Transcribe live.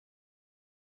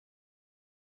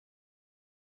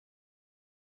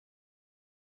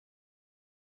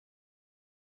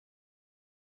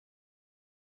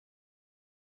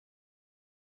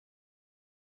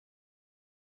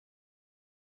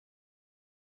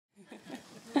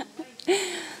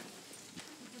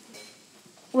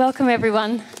Welcome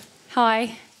everyone.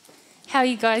 Hi. How are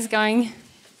you guys going?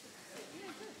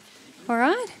 All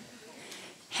right.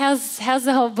 How's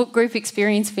the whole book group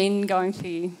experience been going for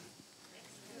you?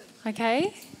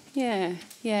 Okay. Yeah.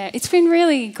 It's been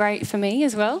really great for me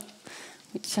as well,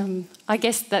 which I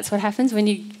guess that's what happens when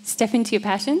you step into your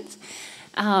passions.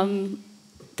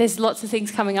 There's lots of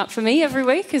things coming up for me every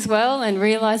week as well, and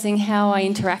realising how I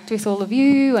interact with all of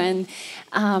you, and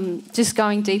just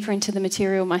going deeper into the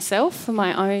material myself for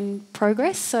my own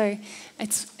progress. So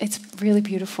it's really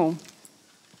beautiful.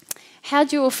 How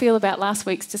do you all feel about last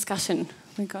week's discussion?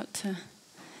 We got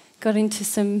into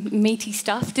some meaty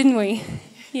stuff, didn't we?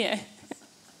 Yeah.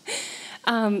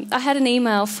 I had an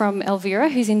email from Elvira,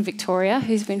 who's in Victoria,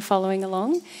 who's been following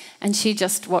along, and she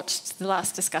just watched the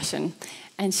last discussion.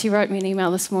 And she wrote me an email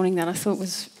this morning that I thought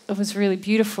was really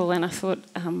beautiful, and I thought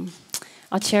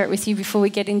I'd share it with you before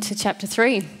we get into chapter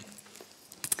 3.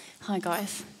 Hi,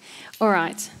 guys. All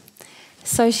right.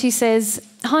 So she says,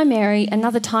 "Hi, Mary,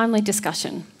 another timely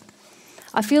discussion.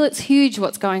 I feel it's huge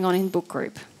what's going on in book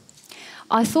group.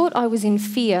 I thought I was in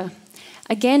fear.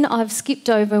 Again, I've skipped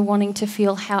over wanting to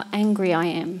feel how angry I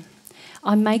am.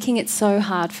 I'm making it so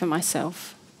hard for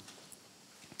myself.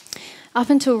 Up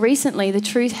until recently, the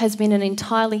truth has been an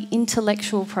entirely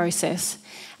intellectual process,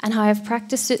 and I have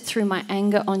practiced it through my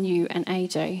anger on you and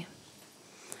AJ.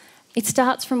 It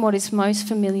starts from what is most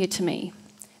familiar to me,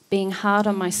 being hard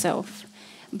on myself,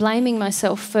 blaming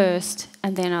myself first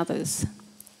and then others.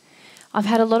 I've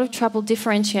had a lot of trouble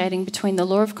differentiating between the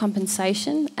law of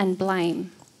compensation and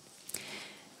blame.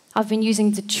 I've been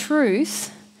using the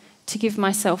truth to give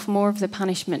myself more of the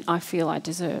punishment I feel I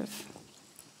deserve.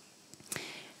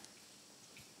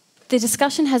 The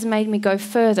discussion has made me go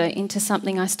further into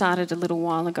something I started a little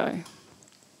while ago.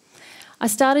 I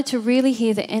started to really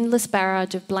hear the endless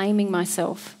barrage of blaming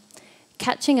myself,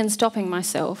 catching and stopping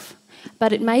myself,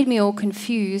 but it made me all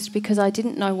confused because I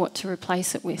didn't know what to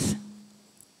replace it with.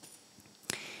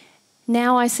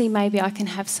 Now I see maybe I can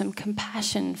have some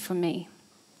compassion for me.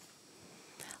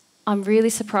 I'm really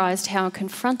surprised how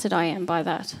confronted I am by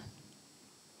that.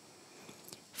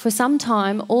 For some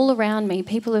time, all around me,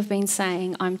 people have been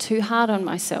saying I'm too hard on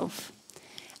myself,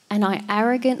 and I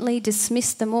arrogantly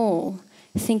dismissed them all,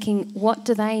 thinking, what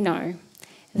do they know?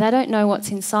 They don't know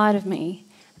what's inside of me.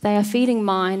 They are feeding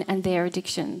mine and their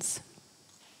addictions.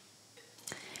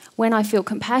 When I feel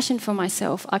compassion for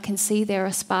myself, I can see there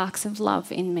are sparks of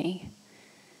love in me.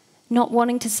 Not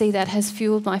wanting to see that has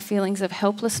fueled my feelings of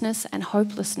helplessness and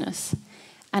hopelessness,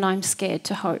 and I'm scared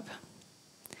to hope.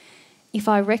 If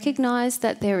I recognise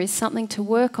that there is something to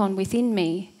work on within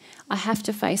me, I have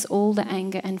to face all the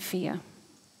anger and fear.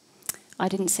 I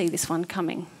didn't see this one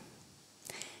coming.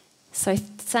 So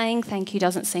saying thank you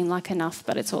doesn't seem like enough,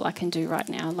 but it's all I can do right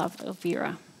now. Love,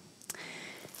 Elvira."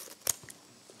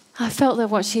 I felt that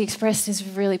what she expressed is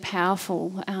really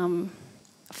powerful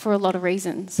for a lot of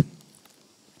reasons.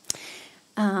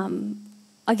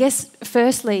 I guess,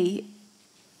 firstly,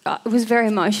 it was very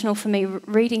emotional for me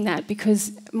reading that,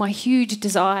 because my huge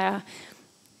desire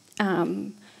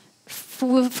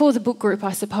for the book group,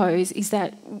 I suppose, is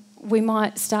that we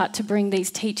might start to bring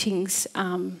these teachings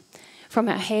from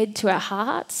our head to our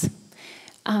hearts,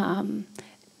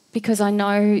 because I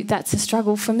know that's a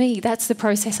struggle for me. That's the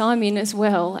process I'm in as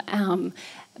well,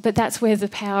 but that's where the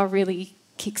power really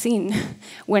kicks in,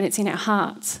 when it's in our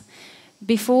hearts.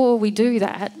 Before we do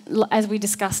that, as we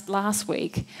discussed last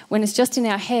week, when it's just in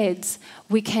our heads,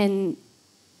 we can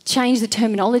change the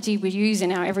terminology we use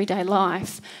in our everyday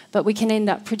life, but we can end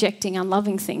up projecting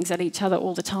unloving things at each other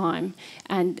all the time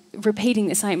and repeating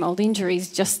the same old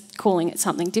injuries, just calling it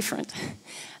something different.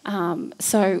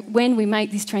 So when we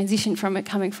make this transition from it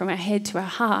coming from our head to our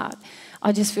heart,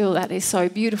 I just feel that is so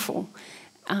beautiful.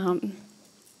 And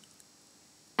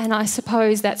I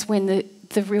suppose that's when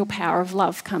the real power of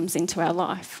love comes into our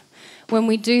life. When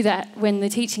we do that, when the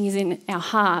teaching is in our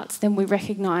hearts, then we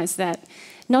recognise that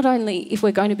not only if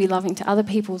we're going to be loving to other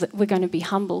people, that we're going to be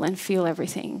humble and feel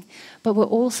everything, but we're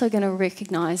also going to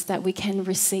recognise that we can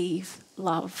receive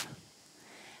love.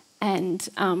 And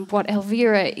what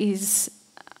Elvira is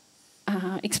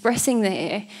expressing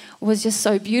there was just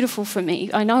so beautiful for me.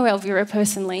 I know Elvira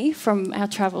personally from our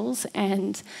travels,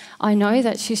 and I know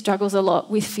that she struggles a lot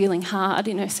with feeling hard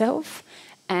in herself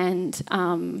and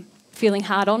feeling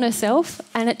hard on herself,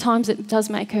 and at times it does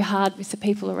make her hard with the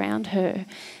people around her.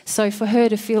 So for her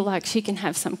to feel like she can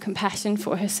have some compassion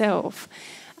for herself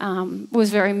was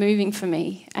very moving for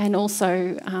me, and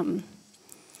also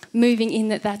moving in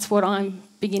that's what I'm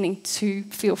beginning to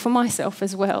feel for myself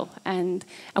as well. And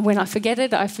when I forget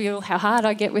it, I feel how hard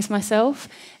I get with myself.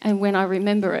 And when I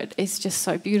remember it, it's just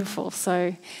so beautiful.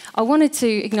 So I wanted to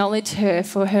acknowledge her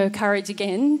for her courage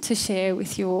again to share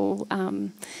with you all.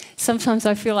 Sometimes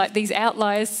I feel like these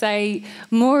outliers say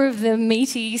more of the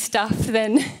meaty stuff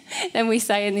than we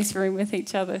say in this room with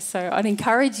each other. So I'd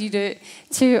encourage you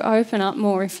to open up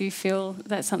more if you feel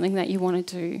that's something that you want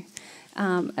to do.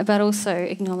 But also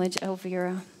acknowledge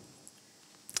Elvira.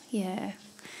 Yeah.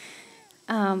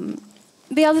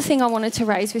 The other thing I wanted to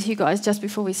raise with you guys just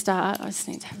before we start, I just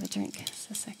need to have a drink, just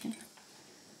a second.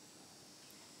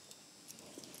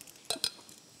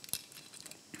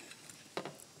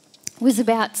 Was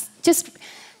about just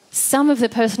some of the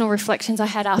personal reflections I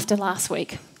had after last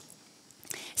week.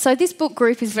 So this book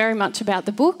group is very much about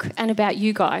the book and about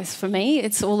you guys. For me,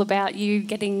 it's all about you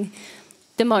getting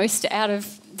the most out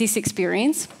of this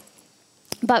experience.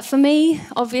 But for me,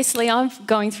 obviously, I'm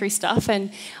going through stuff and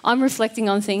I'm reflecting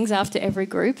on things after every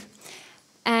group.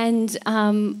 And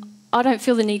I don't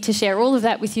feel the need to share all of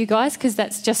that with you guys because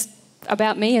that's just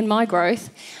about me and my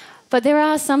growth. But there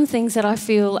are some things that I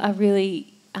feel are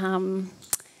really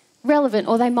relevant,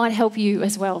 or they might help you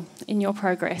as well in your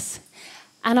progress.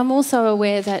 And I'm also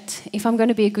aware that if I'm going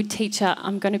to be a good teacher,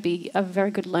 I'm going to be a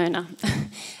very good learner.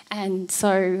 And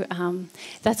so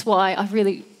that's why I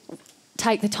really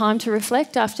take the time to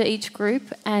reflect after each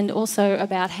group, and also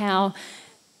about how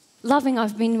loving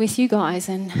I've been with you guys,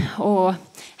 or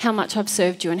how much I've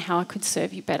served you and how I could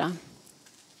serve you better.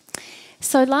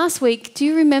 So last week, do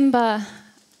you remember,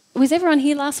 was everyone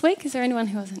here last week? Is there anyone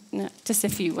who wasn't? No, just a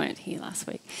few weren't here last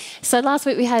week. So last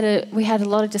week we had a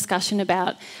lot of discussion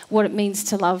about what it means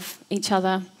to love each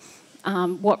other,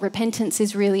 what repentance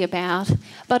is really about,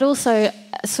 but also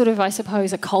sort of, I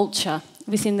suppose, a culture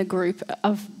within the group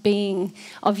of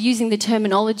using the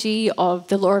terminology of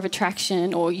the law of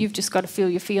attraction, or you've just got to feel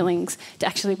your feelings, to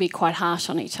actually be quite harsh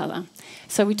on each other.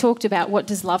 So we talked about what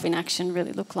does love in action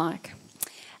really look like.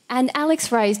 And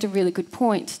Alex raised a really good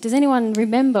point. Does anyone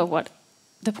remember what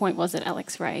the point was that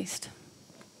Alex raised?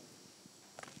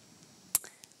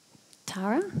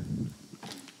 Tara?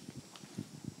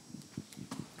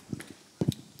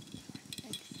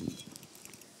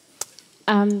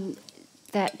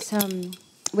 That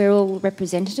we're all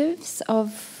representatives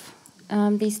of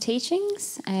these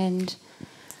teachings, and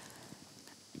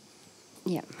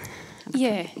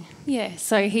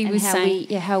So he was saying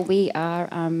how we are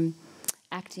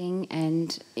acting,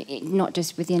 and not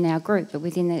just within our group, but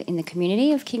within the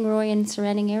community of Kingaroy and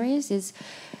surrounding areas, is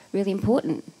really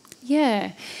important.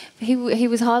 Yeah, he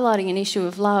was highlighting an issue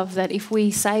of love, that if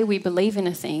we say we believe in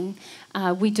a thing,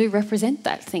 we do represent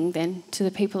that thing then to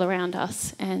the people around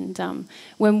us. And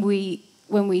when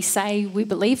we say we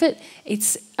believe it,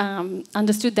 it's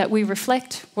understood that we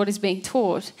reflect what is being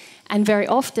taught. And very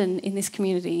often in this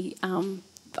community,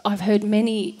 I've heard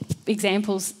many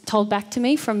examples told back to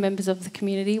me from members of the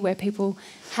community where people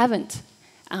haven't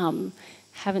done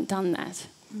that.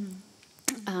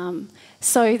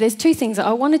 So there's two things.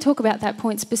 I want to talk about that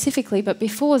point specifically, but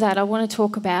before that I want to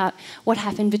talk about what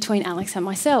happened between Alex and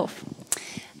myself.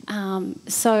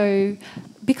 So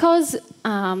because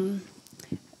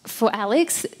for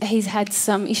Alex, he's had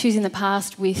some issues in the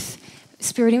past with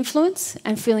spirit influence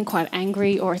and feeling quite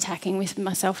angry or attacking with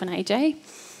myself and AJ.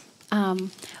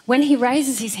 When he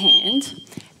raises his hand,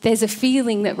 there's a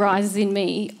feeling that rises in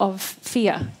me of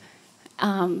fear.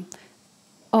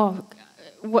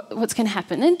 What's going to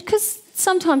happen? And because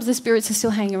sometimes the spirits are still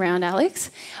hanging around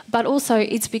Alex, but also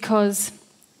it's because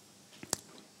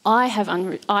I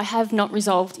have not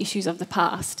resolved issues of the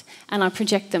past, and I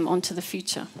project them onto the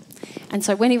future. And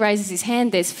so when he raises his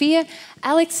hand, there's fear.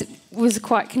 Alex was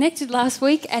quite connected last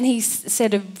week, and he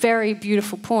said a very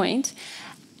beautiful point.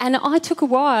 And I took a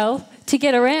while to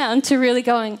get around to really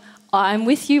going, I'm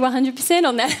with you 100%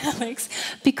 on that, Alex,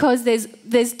 because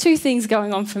there's two things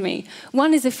going on for me.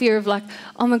 One is a fear of like,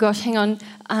 oh my gosh, hang on,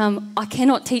 I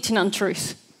cannot teach an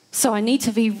untruth. So I need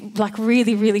to be like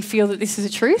really, really feel that this is a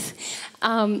truth.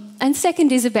 And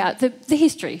second is about the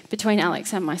history between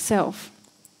Alex and myself.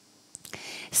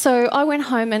 So I went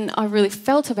home and I really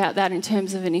felt about that in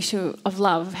terms of an issue of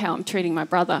love, of how I'm treating my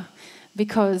brother,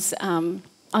 because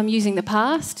I'm using the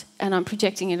past and I'm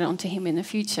projecting it onto him in the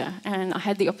future. And I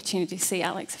had the opportunity to see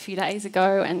Alex a few days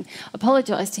ago and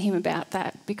apologise to him about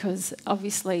that, because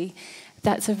obviously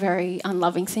that's a very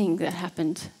unloving thing that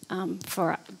happened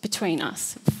between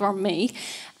us, from me.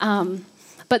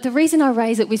 But the reason I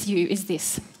raise it with you is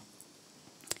this,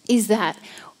 is that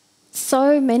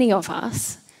so many of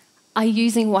us are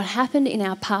using what happened in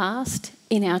our past,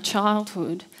 in our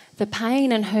childhood, the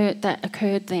pain and hurt that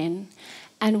occurred then,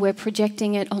 and we're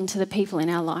projecting it onto the people in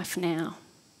our life now.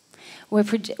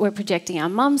 We're projecting our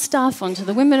mum stuff onto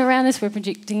the women around us. We're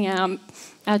projecting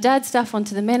our dad stuff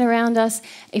onto the men around us.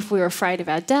 If we're afraid of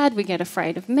our dad, we get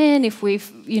afraid of men. If we've,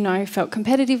 felt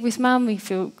competitive with mum,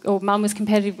 or mum was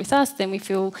competitive with us, then we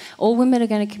feel all women are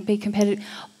going to be competitive.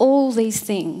 All these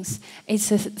things,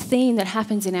 it's a theme that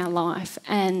happens in our life.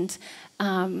 And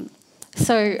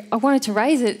so I wanted to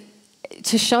raise it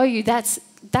to show you that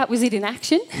was it in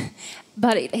action.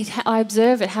 But I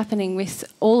observe it happening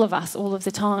with all of us all of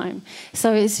the time.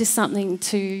 So it's just something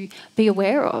to be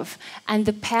aware of. And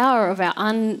the power of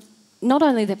not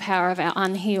only the power of our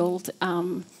unhealed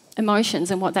emotions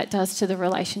and what that does to the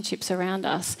relationships around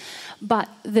us, but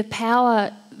the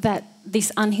power that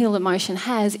this unhealed emotion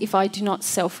has if I do not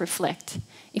self-reflect,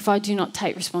 if I do not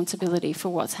take responsibility for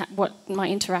what my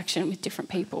interaction with different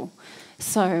people.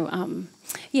 So,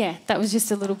 that was just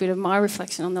a little bit of my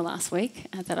reflection on the last week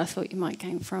that I thought you might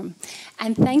gain from.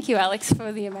 And thank you, Alex,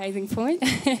 for the amazing point.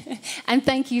 And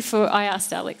thank you I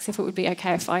asked Alex if it would be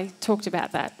okay if I talked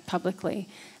about that publicly.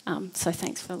 So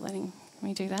thanks for letting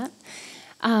me do that.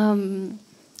 And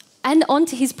on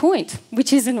to his point,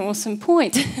 which is an awesome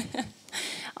point.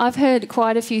 I've heard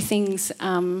quite a few things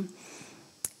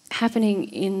happening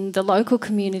in the local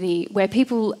community where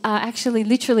people are actually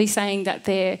literally saying that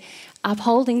they're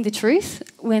upholding the truth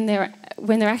when they're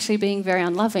actually being very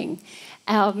unloving.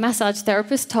 Our massage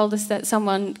therapist told us that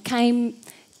someone came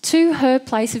to her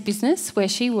place of business where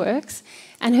she works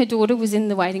and her daughter was in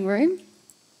the waiting room,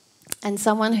 and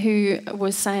someone who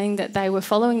was saying that they were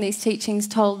following these teachings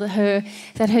told her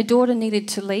that her daughter needed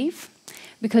to leave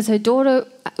because her daughter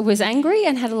was angry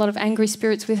and had a lot of angry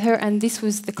spirits with her, and this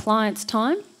was the client's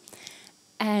time,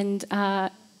 and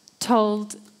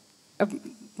told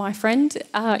my friend,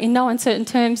 in no uncertain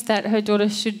terms, that her daughter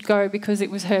should go because it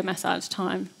was her massage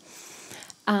time.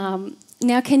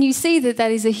 Now, can you see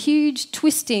that is a huge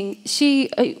twisting? She,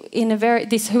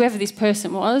 whoever this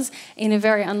person was, in a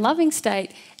very unloving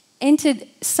state, entered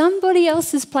somebody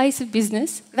else's place of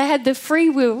business. They had the free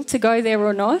will to go there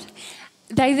or not.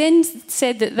 They then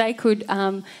said that they could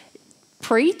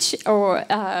preach or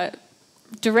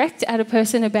direct at a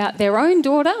person about their own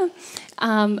daughter.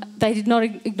 They did not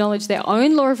acknowledge their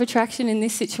own law of attraction in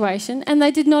this situation, and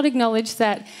they did not acknowledge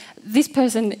that this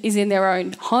person is in their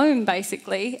own home,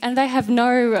 basically, and they have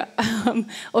no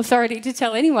authority to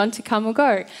tell anyone to come or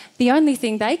go. The only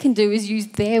thing they can do is use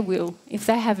their will, if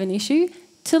they have an issue,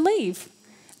 to leave.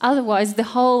 Otherwise, the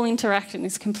whole interaction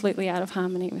is completely out of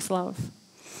harmony with love.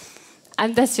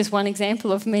 And that's just one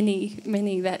example of many,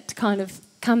 many that kind of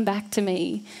come back to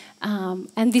me.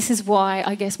 And this is why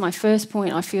I guess my first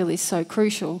point I feel is so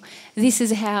crucial. This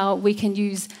is how we can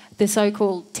use the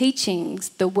so-called teachings,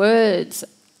 the words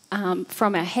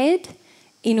from our head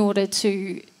in order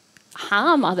to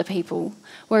harm other people,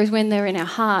 whereas when they're in our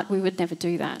heart, we would never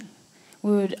do that.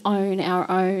 We would own our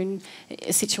own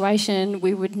situation.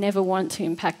 We would never want to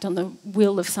impact on the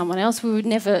will of someone else. We would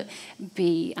never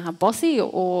be bossy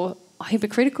or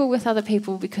hypocritical with other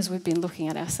people because we've been looking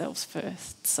at ourselves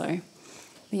first. So,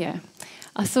 yeah,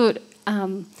 I thought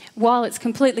while it's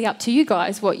completely up to you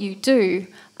guys what you do,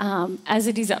 as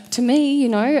it is up to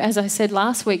me, as I said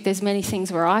last week, there's many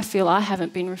things where I feel I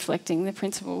haven't been reflecting the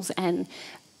principles, and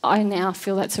I now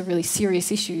feel that's a really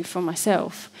serious issue for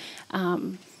myself.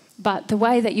 But the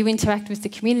way that you interact with the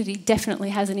community definitely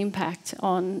has an impact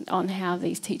on how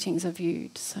these teachings are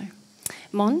viewed. So,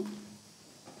 Mon?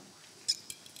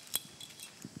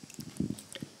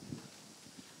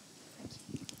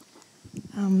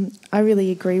 I really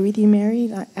agree with you, Mary.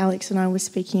 Like Alex and I were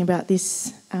speaking about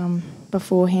this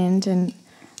beforehand, and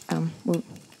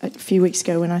a few weeks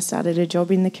ago when I started a job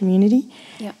in the community.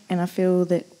 Yep. And I feel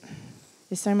that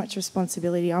there's so much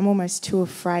responsibility. I'm almost too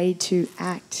afraid to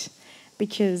act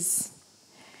because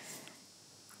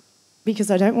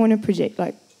I don't want to project.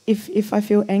 Like if I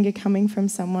feel anger coming from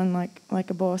someone like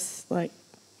a boss, like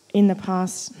in the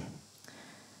past,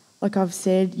 like I've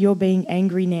said, you're being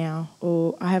angry now,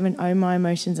 or I haven't owned my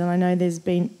emotions. And I know there's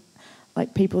been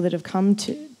like people that have come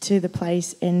to the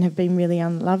place and have been really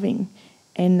unloving,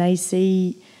 and they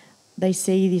see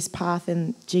this path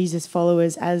and Jesus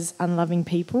followers as unloving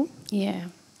people. Yeah.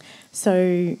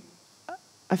 So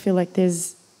I feel like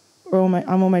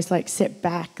I'm almost like set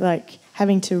back, like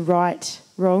having to right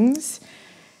wrongs,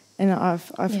 and I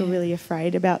feel really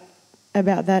afraid about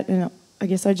that, and I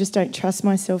guess I just don't trust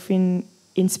myself in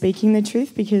speaking the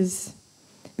truth because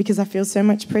I feel so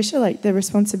much pressure, like the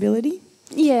responsibility.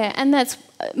 Yeah, and that's,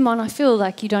 Mon, I feel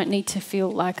like you don't need to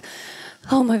feel like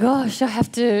oh my gosh, I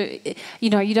have to, you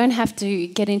don't have to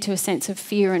get into a sense of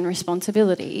fear and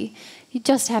responsibility. You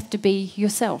just have to be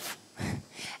yourself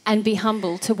and be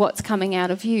humble to what's coming out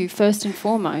of you first and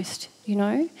foremost,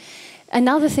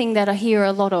 Another thing that I hear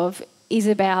a lot of is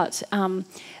about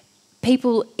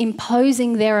people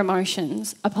imposing their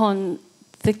emotions upon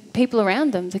the people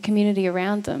around them, the community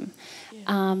around them.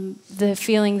 Yeah. The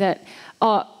feeling that,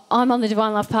 I'm on the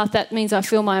divine love path, that means I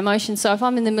feel my emotions. So if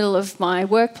I'm in the middle of my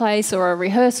workplace or a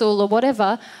rehearsal or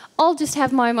whatever, I'll just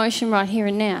have my emotion right here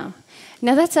and now.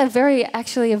 Now that's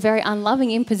actually a very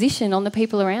unloving imposition on the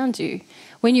people around you.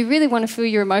 When you really want to feel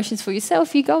your emotions for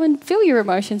yourself, you go and feel your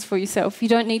emotions for yourself. You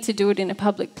don't need to do it in a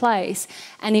public place.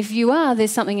 And if you are, there's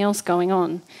something else going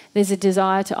on. There's a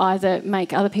desire to either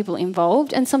make other people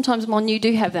involved, and sometimes, Mon, you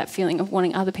do have that feeling of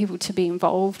wanting other people to be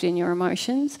involved in your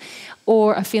emotions,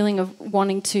 or a feeling of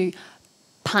wanting to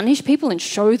punish people and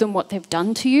show them what they've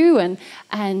done to you,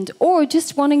 or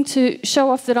just wanting to show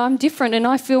off that I'm different and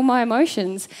I feel my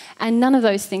emotions. And none of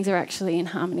those things are actually in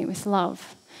harmony with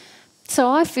love. So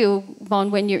I feel,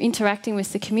 Mon, when you're interacting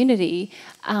with the community,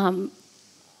 I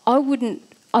wouldn't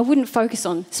focus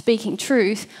on speaking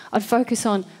truth. I'd focus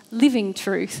on living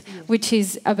truth, which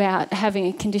is about having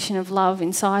a condition of love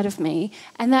inside of me.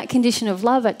 And that condition of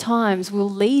love at times will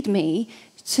lead me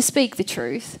to speak the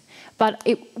truth. But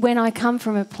when I come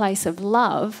from a place of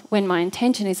love, when my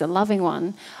intention is a loving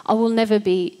one, I will never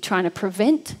be trying to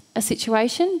prevent a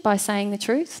situation by saying the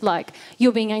truth. Like,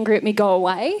 you're being angry at me, go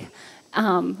away.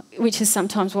 Which is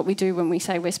sometimes what we do when we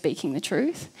say we're speaking the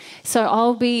truth. So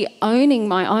I'll be owning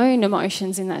my own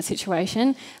emotions in that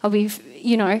situation. I'll be,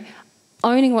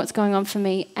 owning what's going on for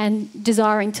me and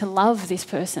desiring to love this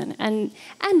person and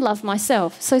love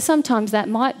myself. So sometimes that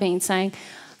might mean saying,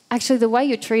 actually, the way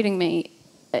you're treating me,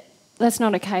 that's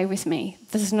not okay with me.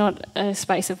 This is not a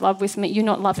space of love with me. You're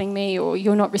not loving me, or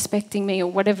you're not respecting me,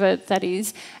 or whatever that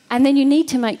is. And then you need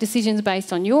to make decisions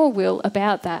based on your will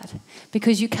about that,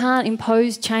 because you can't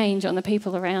impose change on the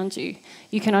people around you.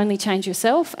 You can only change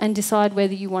yourself and decide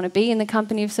whether you want to be in the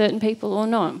company of certain people or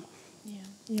not.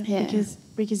 Yeah.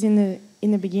 Because in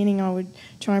the beginning, I would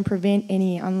try and prevent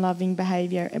any unloving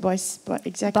behaviour by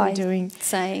saying.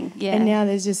 And now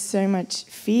there's just so much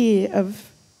fear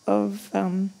of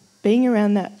being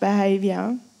around that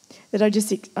behaviour that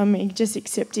I'm just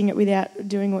accepting it without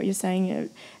doing what you're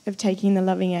saying of taking the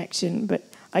loving action. But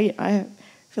I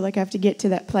feel like I have to get to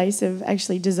that place of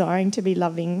actually desiring to be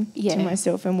loving to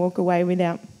myself and walk away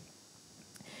without,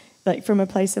 like, from a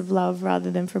place of love rather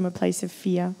than from a place of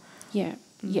fear.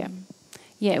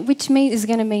 Yeah, which is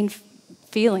going to mean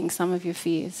feeling some of your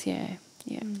fears.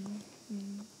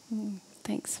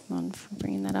 Thanks, Mon, for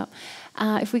bringing that up.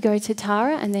 If we go to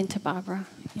Tara and then to Barbara.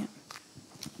 Yeah.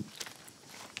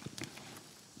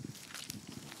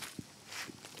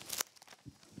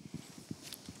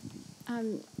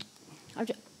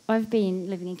 I've been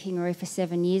living in Kingaroy for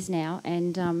 7 years now,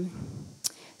 and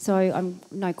so I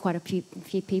know quite a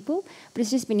few people. But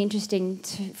it's just been interesting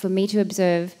for me to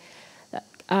observe that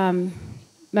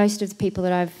most of the people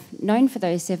that I've known for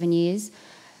those 7 years,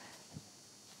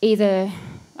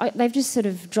 they've just sort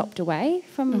of dropped away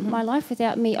from my life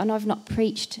without me, and I've not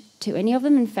preached to any of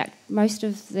them. In fact, most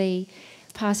of the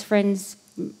past friends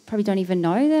probably don't even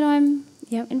know that I'm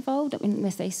involved,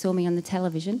 unless they saw me on the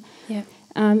television.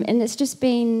 And it's just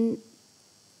been,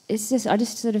 I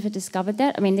just sort of discovered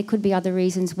that. I mean, there could be other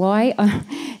reasons why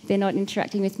they're not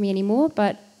interacting with me anymore,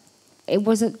 but it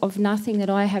was of nothing that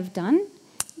I have done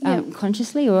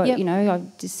consciously, or,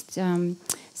 I've just, so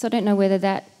I don't know whether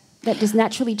that just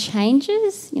naturally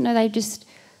changes. They just,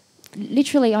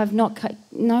 literally,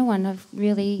 no one I've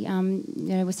really,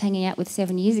 was hanging out with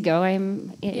 7 years ago.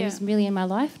 It was really in my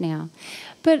life now.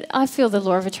 But I feel the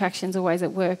law of attraction is always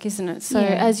at work, isn't it? So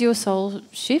as your soul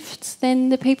shifts, then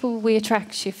the people we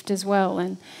attract shift as well.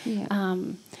 And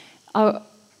I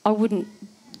wouldn't...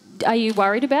 Are you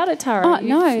worried about it, Tara? Oh,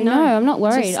 no, I'm not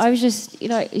worried. I was just,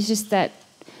 it's just that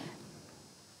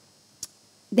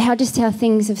how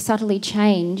things have subtly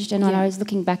changed. And I was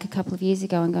looking back a couple of years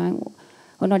ago and going,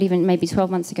 or not even, maybe 12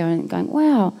 months ago, and going,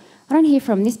 wow, I don't hear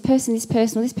from this person,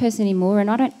 or this person anymore, and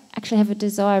I don't actually have a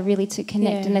desire really to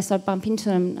connect unless I bump into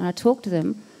them and I talk to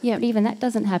them. But even that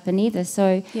doesn't happen either.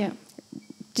 So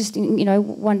just,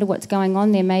 wonder what's going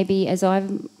on there. Maybe as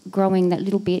I'm growing that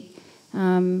little bit,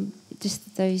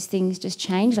 just those things just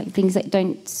change, like things that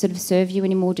don't sort of serve you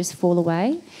anymore just fall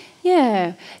away.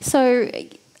 Yeah. So,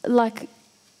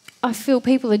 I feel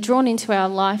people are drawn into our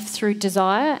life through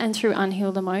desire and through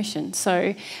unhealed emotion.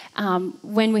 So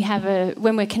when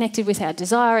we're connected with our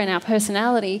desire and our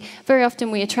personality, very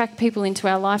often we attract people into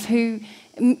our life who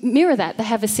mirror that. They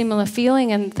have a similar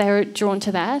feeling and they're drawn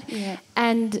to that. Yeah.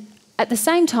 And at the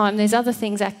same time, there's other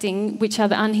things acting, which are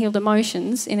the unhealed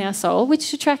emotions in our soul,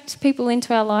 which attract people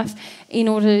into our life in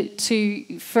order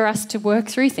for us to work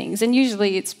through things. And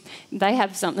usually they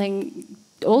have something,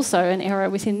 also an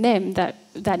error within them,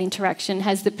 that interaction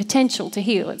has the potential to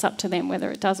heal. It's up to them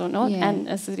whether it does or not, and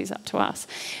as it is up to us.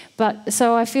 But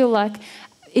so I feel like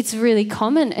it's really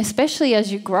common, especially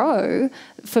as you grow,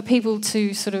 for people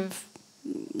to sort of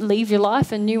leave your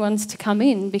life and new ones to come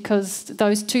in, because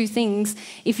those two things,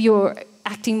 if you're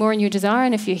acting more in your desire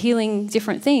and if you're healing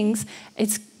different things,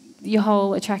 your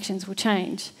whole attractions will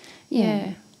change.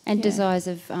 Yeah. And desires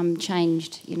have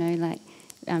changed,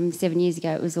 7 years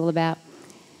ago it was all about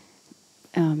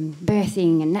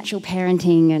birthing and natural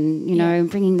parenting and,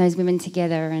 bringing those women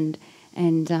together and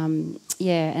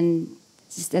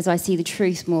just as I see the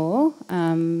truth more,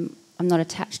 I'm not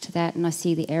attached to that, and I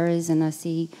see the errors and I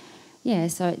see... Yeah,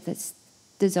 so that's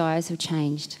desires have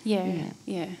changed. Yeah.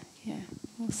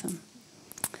 Awesome.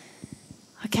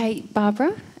 Okay,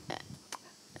 Barbara?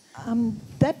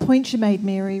 That point you made,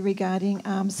 Mary, regarding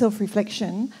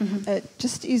self-reflection, it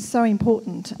just is so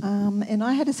important. And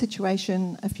I had a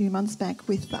situation a few months back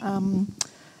with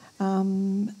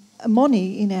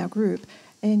Moni in our group,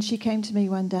 and she came to me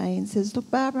one day and says, "Look,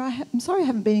 Barbara, I'm sorry I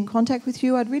haven't been in contact with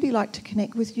you. I'd really like to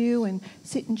connect with you and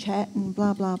sit and chat and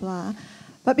blah, blah, blah.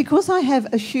 But because I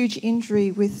have a huge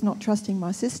injury with not trusting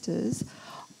my sisters,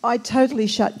 I totally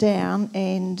shut down,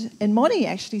 and Moni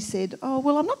actually said, "Oh,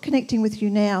 well, I'm not connecting with you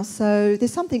now, so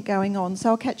there's something going on, so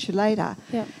I'll catch you later."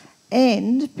 Yep.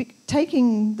 And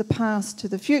taking the past to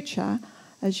the future,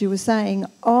 as you were saying,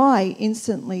 I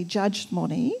instantly judged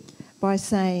Moni by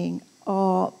saying,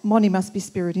 "Oh, Moni must be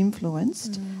spirit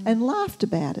influenced," and laughed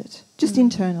about it, just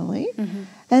internally.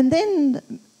 And then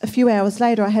a few hours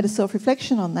later, I had a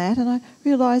self-reflection on that, and I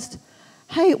realised,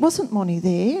 hey, it wasn't Moni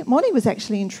there. Moni was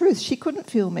actually in truth. She couldn't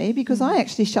feel me because I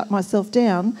actually shut myself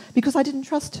down because I didn't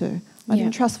trust her. I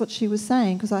didn't trust what she was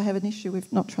saying because I have an issue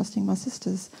with not trusting my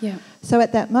sisters. Yeah. So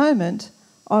at that moment,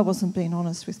 I wasn't being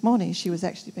honest with Moni. She was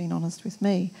actually being honest with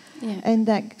me. Yeah. And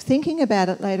that thinking about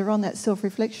it later on, that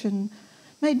self-reflection,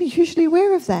 made me hugely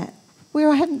aware of that, where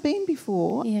I hadn't been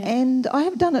before. Yeah. And I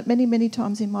have done it many, many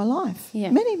times in my life.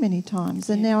 Yeah. Many, many times.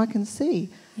 And now I can see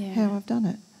how I've done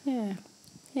it. Yeah.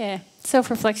 Yeah.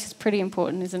 Self-reflection is pretty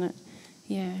important, isn't it?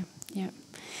 Yeah. Yeah.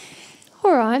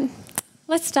 All right.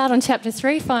 Let's start on chapter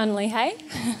 3 finally, hey?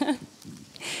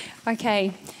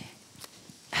 Okay.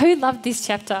 Who loved this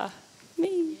chapter?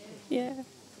 Me. Yeah.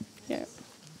 Yeah.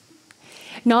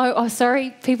 No, oh,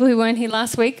 sorry, people who weren't here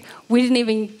last week. We didn't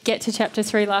even get to chapter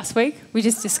 3 last week. We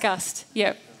just discussed.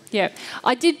 Yep.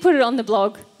 I did put it on the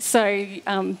blog, so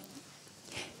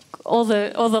all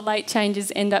the late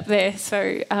changes end up there.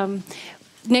 So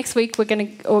next week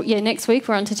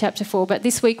we're on to chapter 4. But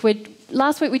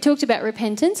last week we talked about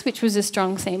repentance, which was a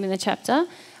strong theme in the chapter.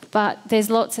 But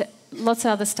there's lots of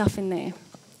other stuff in there.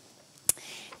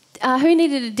 Who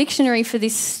needed a dictionary for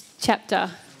this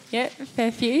chapter? Yeah,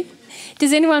 fair few.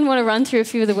 Does anyone want to run through a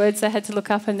few of the words they had to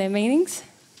look up and their meanings?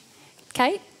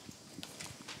 Kate?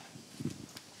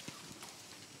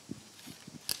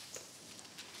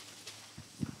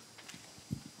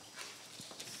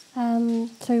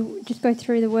 So just go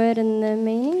through the word and the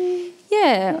meaning?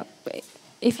 Yeah,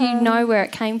 if you know where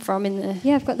it came from in the...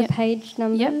 Yeah, I've got the page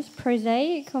numbers. Yep.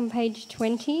 Prosaic on page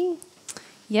 20.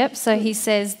 Yep, so he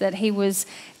says that he was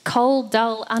cold,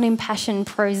 dull, unimpassioned,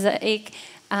 prosaic,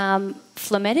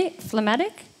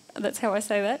 phlegmatic, that's how I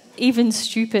say that, even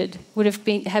stupid would have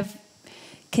been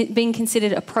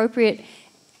considered appropriate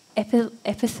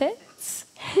epithets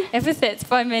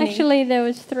by many. Actually, there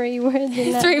was 3 words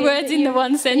in that. 3 words in the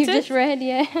one sentence? You just read,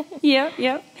 yeah.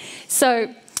 Yep.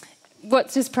 So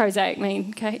what does prosaic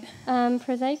mean, Kate?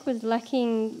 Prosaic was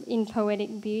lacking in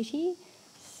poetic beauty.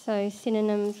 So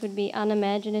synonyms would be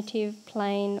unimaginative,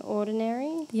 plain,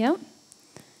 ordinary. Yep.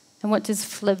 And what does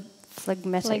phlegmatic?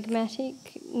 Phlegmatic,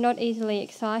 not easily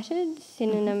excited.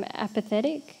 Synonym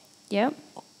apathetic. Yep.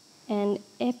 And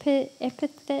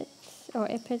epithets or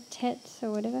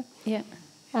whatever. Yeah.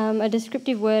 A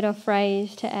descriptive word or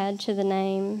phrase to add to the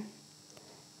name.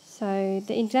 So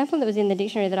the example that was in the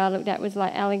dictionary that I looked at was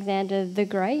like Alexander the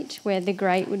Great, where the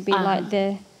Great would be like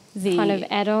the kind of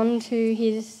add-on to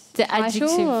his the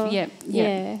title. Adjective,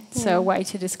 yeah. So a way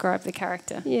to describe the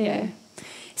character. Yeah.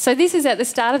 So this is at the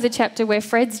start of the chapter where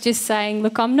Fred's just saying,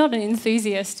 look, I'm not an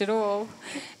enthusiast at all.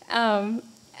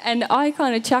 And I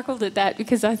kind of chuckled at that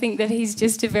because I think that he's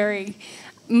just a very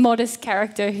modest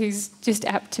character who's just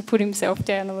apt to put himself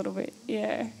down a little bit.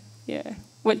 Yeah.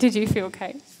 What did you feel,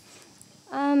 Kate?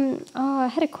 I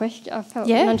had a question. I felt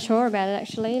Yeah. unsure about it,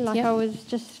 actually. Like, Yeah. I was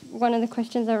just, one of the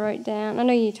questions I wrote down, I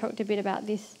know you talked a bit about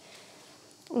this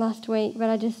last week, but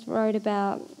I just wrote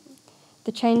about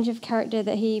the change of character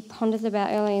that he ponders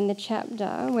about early in the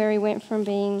chapter, where he went from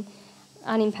being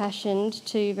unimpassioned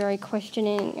to very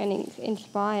questioning and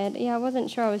inspired. Yeah, I wasn't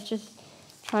sure. I was just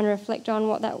trying to reflect on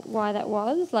why that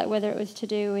was, like whether it was to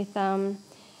do with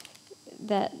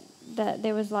that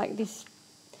there was like this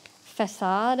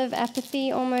facade of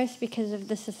apathy almost because of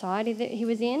the society that he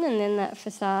was in, and then that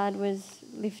facade was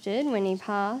lifted when he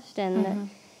passed, and that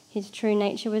his true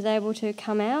nature was able to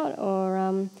come out,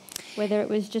 or whether it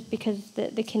was just because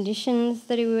the conditions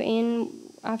that he were in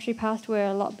after he passed were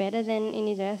a lot better than in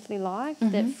his earthly life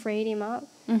that freed him up.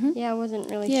 Yeah, I wasn't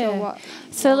really sure what.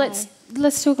 So why.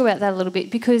 let's talk about that a little bit,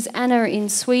 because Anna in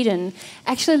Sweden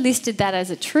actually listed that as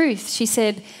a truth. She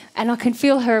said, and I can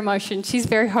feel her emotion, she's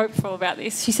very hopeful about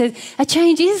this. She said, a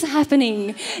change is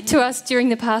happening to us during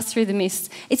the pass through the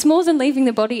mist. It's more than leaving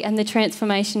the body and the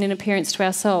transformation in appearance to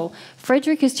our soul.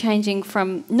 Frederick is changing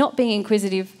from not being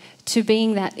inquisitive to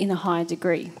being that in a higher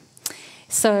degree.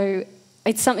 So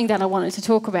it's something that I wanted to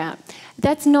talk about.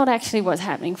 That's not actually what's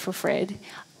happening for Fred.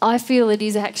 I feel it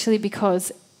is actually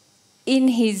because in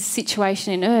his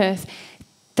situation in Earth,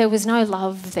 there was no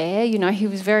love there. You know, he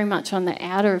was very much on the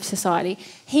outer of society.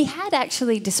 He had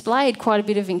actually displayed quite a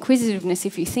bit of inquisitiveness,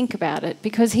 if you think about it,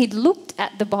 because he'd looked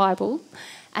at the Bible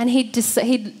and he'd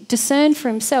discerned for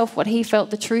himself what he felt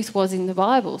the truth was in the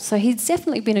Bible. So he'd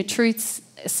definitely been a truth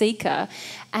seeker,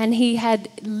 and he had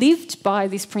lived by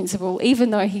this principle,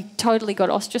 even though he totally got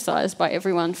ostracised by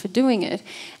everyone for doing it.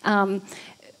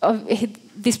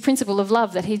 This principle of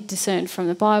love that he discerned from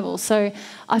the Bible. So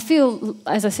I feel,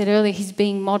 as I said earlier, he's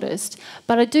being modest,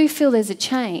 but I do feel there's a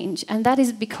change, and that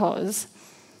is because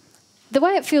the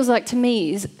way it feels like to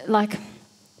me is like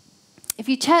if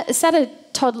you sat a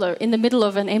toddler in the middle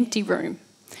of an empty room,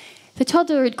 the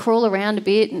toddler would crawl around a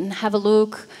bit and have a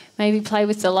look, maybe play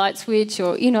with the light switch,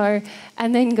 or, you know,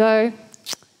 and then go,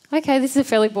 okay, this is a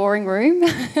fairly boring room.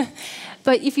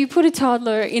 But if you put a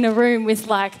toddler in a room with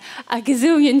like a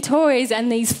gazillion toys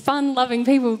and these fun-loving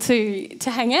people to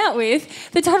hang out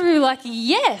with, the toddler will be like,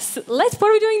 yes, what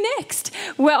are we doing next?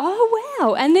 Well, oh,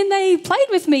 wow. And then they played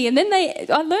with me, and then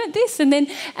I learnt this, and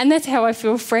that's how I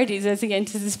feel Fred is as he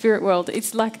enters the spirit world.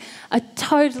 It's like a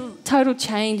total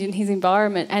change in his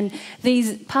environment, and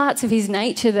these parts of his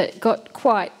nature that got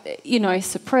quite, you know,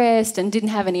 suppressed and didn't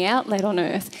have any outlet on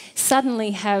earth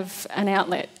suddenly have an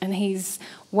outlet, and he's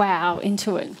wow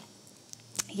into it.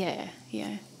 Yeah.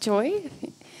 Joy?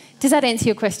 Does that answer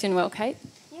your question well, Kate?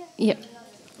 Yeah.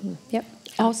 Yep.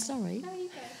 Oh, sorry.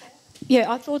 Yeah,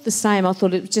 I thought the same. I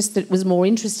thought it was just that it was more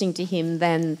interesting to him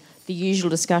than the usual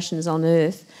discussions on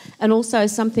earth. And also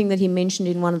something that he mentioned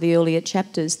in one of the earlier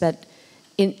chapters, that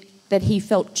he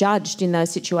felt judged in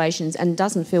those situations and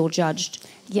doesn't feel judged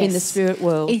in the spirit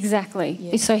world. Exactly.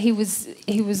 Yeah. So he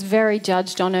was very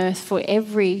judged on earth for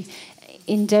every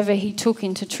endeavour he took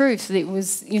into truth. It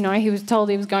was, you know, he was told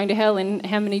he was going to hell in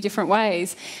how many different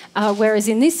ways. Whereas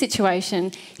in this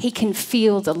situation, he can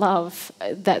feel the love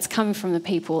that's coming from the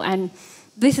people. And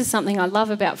this is something I love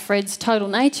about Fred's total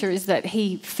nature, is that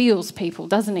he feels people,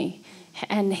 doesn't he?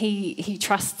 And he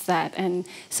trusts that. And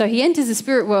so he enters the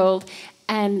spirit world,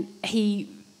 and he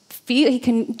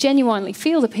can genuinely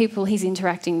feel the people he's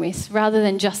interacting with rather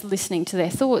than just listening to their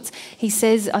thoughts. He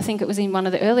says, I think it was in one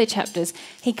of the earlier chapters,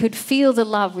 he could feel the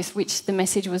love with which the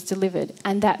message was delivered,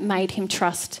 and that made him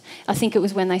trust. I think it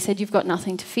was when they said, you've got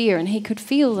nothing to fear, and he could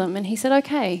feel them, and he said,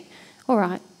 okay, all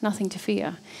right, nothing to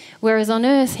fear. Whereas on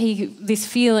earth, this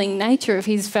feeling nature of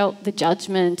his felt the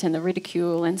judgment and the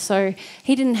ridicule, and so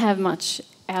he didn't have much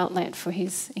outlet for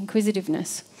his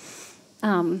inquisitiveness.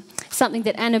 Something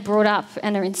that Anna brought up,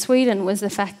 Anna in Sweden, was the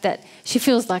fact that she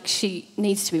feels like she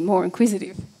needs to be more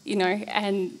inquisitive, you know,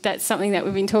 and that's something that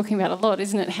we've been talking about a lot,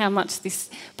 isn't it? How much this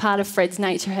part of Fred's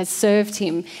nature has served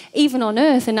him, even on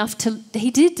earth, enough to... He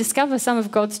did discover some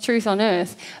of God's truth on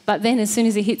earth, but then as soon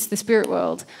as he hits the spirit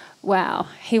world, wow,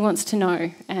 he wants to know.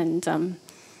 And,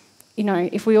 you know,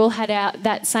 if we all had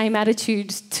that same attitude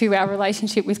to our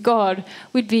relationship with God,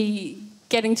 we'd be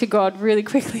getting to God really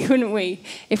quickly, wouldn't we?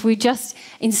 If we just,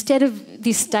 instead of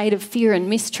this state of fear and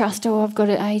mistrust, oh, I've got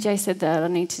to, AJ said that, I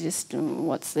need to just,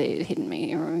 what's there hidden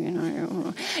me, or,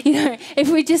 you know, if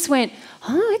we just went,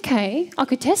 oh, okay, I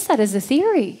could test that as a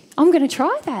theory. I'm going to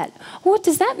try that. What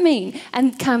does that mean?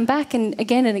 And come back and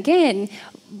again,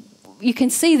 you can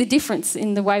see the difference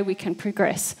in the way we can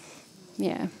progress.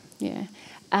 Yeah.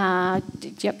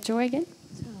 Yep, Joy again?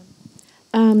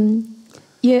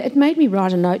 Yeah, it made me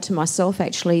write a note to myself,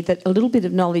 actually, that a little bit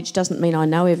of knowledge doesn't mean I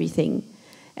know everything.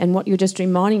 And what you're just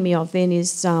reminding me of then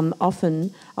is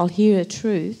often I'll hear a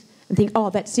truth and think, oh,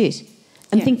 that's it,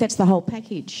 and think that's the whole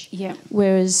package. Yeah.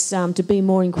 Whereas to be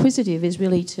more inquisitive is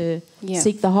really to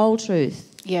seek the whole truth.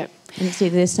 Yeah. And see,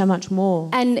 there's so much more.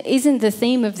 And isn't the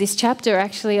theme of this chapter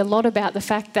actually a lot about the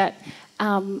fact that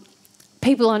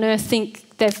people on earth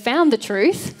think they've found the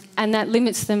truth, and that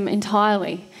limits them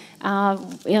entirely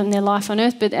in their life on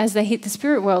earth, but as they hit the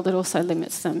spirit world, it also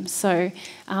limits them. So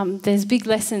there's big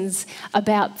lessons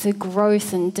about the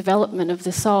growth and development of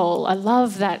the soul. I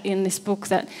love that in this book,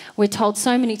 that we're told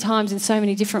so many times in so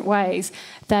many different ways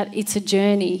that it's a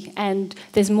journey and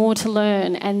there's more to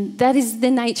learn, and that is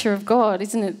the nature of God,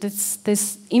 isn't it?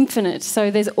 There's infinite, so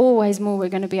there's always more we're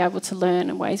going to be able to learn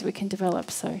and ways we can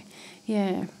develop. So,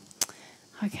 yeah.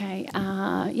 Okay.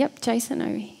 Jason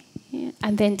over here.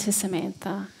 And then to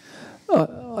Samantha.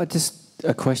 Just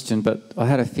a question, but I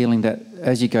had a feeling that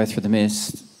as you go through the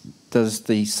mist, does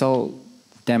the soul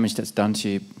damage that's done to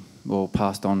you or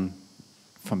passed on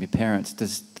from your parents,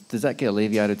 does that get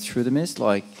alleviated through the mist?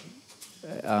 Like,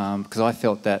 because I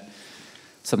felt that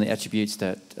some of the attributes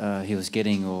that he was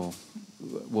getting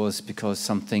was because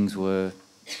some things were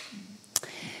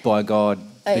by God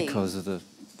because of the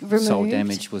soul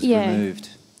damage was removed.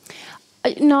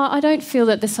 No, I don't feel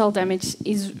that the soul damage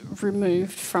is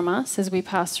removed from us as we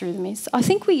pass through the mist. I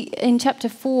think in chapter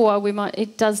 4,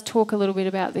 it does talk a little bit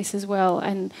about this as well,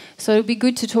 and so it'll be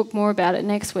good to talk more about it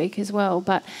next week as well.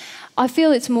 But I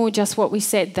feel it's more just what we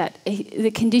said, that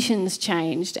the conditions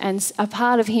changed, and a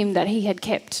part of him that he had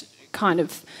kept kind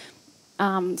of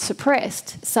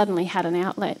suppressed suddenly had an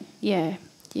outlet. Yeah.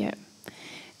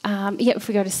 If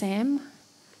we go to Sam.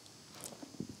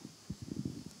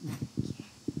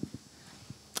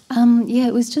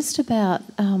 It was just about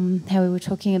how we were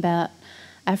talking about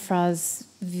Afra's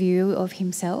view of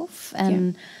himself,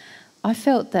 and I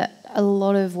felt that a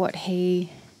lot of what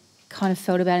he kind of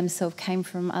felt about himself came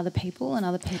from other people and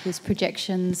other people's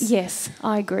projections. Yes,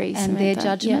 I agree, and Samantha. their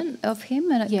judgment of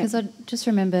him. And because I just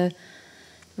remember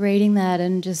reading that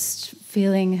and just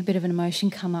feeling a bit of an emotion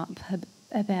come up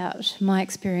about my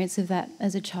experience of that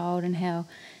as a child, and how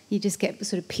you just get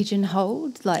sort of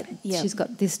pigeonholed, like she's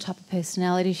got this type of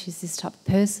personality, she's this type of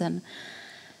person,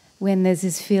 when there's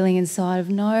this feeling inside of,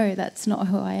 no, that's not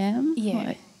who I am.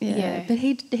 But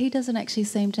he doesn't actually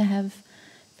seem to have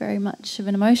very much of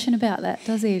an emotion about that,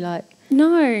 does he?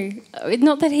 No,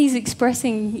 not that he's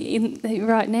expressing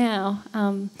right now.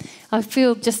 I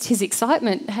feel just his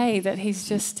excitement, that he's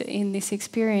just in this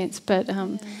experience. But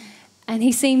and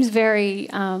he seems very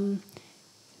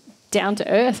down to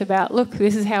earth about, look,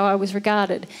 this is how I was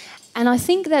regarded. And I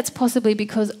think that's possibly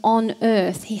because on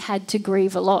earth he had to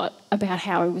grieve a lot about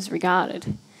how he was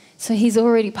regarded. So he's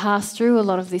already passed through a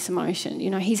lot of this emotion.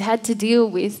 He's had to deal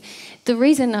with... The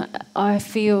reason I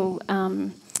feel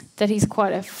that he's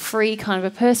quite a free kind of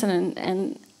a person,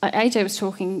 and AJ was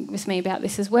talking with me about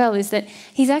this as well, is that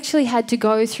he's actually had to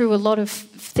go through a lot of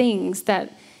things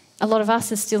that a lot of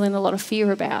us are still in a lot of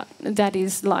fear about. That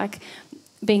is like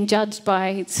being judged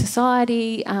by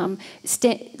society,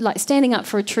 standing up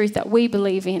for a truth that we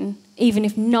believe in, even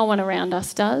if no one around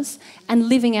us does, and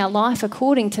living our life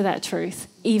according to that truth,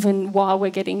 even while we're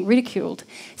getting ridiculed.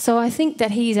 So I think that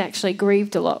he's actually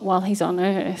grieved a lot while he's on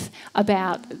earth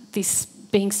about this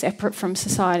being separate from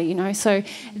society, So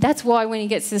that's why when he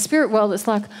gets to the spirit world, it's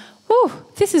like, oh,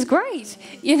 this is great.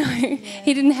 He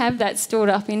didn't have that stored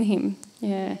up in him.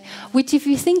 Yeah. Which, if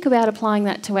you think about applying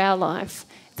that to our life,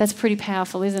 that's pretty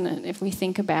powerful, isn't it? If we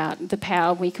think about the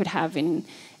power we could have in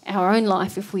our own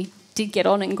life if we did get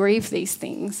on and grieve these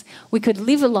things, we could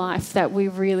live a life that we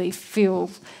really feel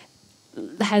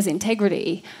has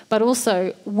integrity, but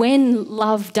also when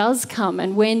love does come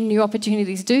and when new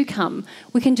opportunities do come,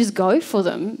 we can just go for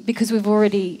them because we've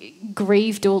already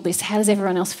grieved all this. How does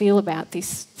everyone else feel about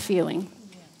this feeling?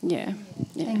 Yeah.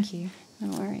 Thank you.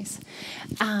 No worries.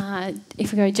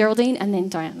 If we go Geraldine and then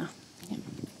Diana.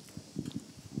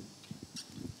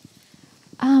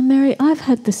 Mary, I've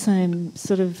had the same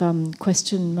sort of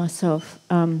question myself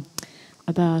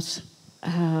about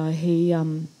how he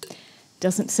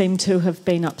doesn't seem to have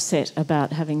been upset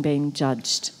about having been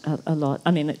judged a lot.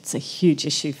 I mean, it's a huge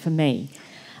issue for me,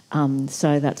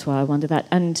 so that's why I wonder that.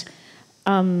 And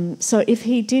so if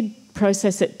he did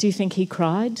process it, do you think he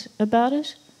cried about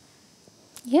it?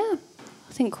 Yeah,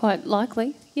 I think quite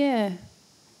likely, yeah.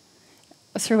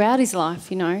 Throughout his life,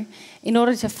 in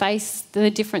order to face the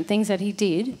different things that he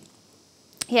did.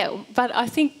 Yeah, but I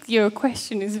think your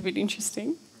question is a bit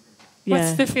interesting. Yeah.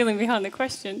 What's the feeling behind the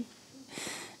question?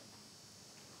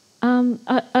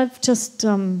 I've just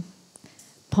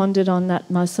pondered on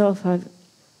that myself.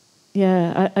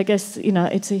 I guess,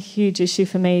 it's a huge issue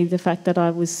for me, the fact that I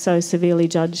was so severely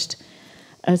judged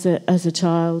as a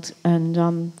child, and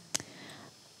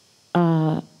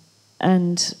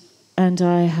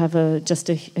I have a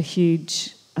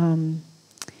huge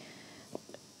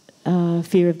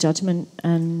fear of judgment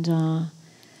and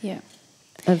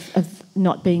of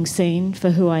not being seen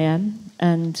for who I am,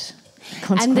 and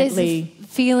consequently... And there's a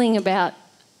feeling about,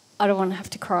 I don't want to have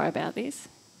to cry about this.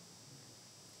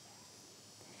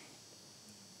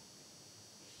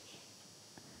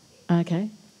 Okay.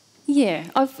 Yeah,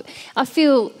 I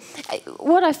feel...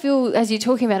 What I feel as you're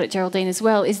talking about it, Geraldine, as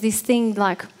well, is this thing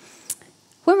like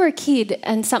when we're a kid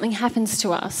and something happens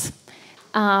to us,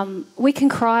 we can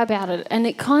cry about it, and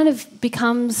it kind of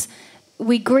becomes...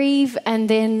 We grieve, and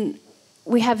then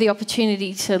we have the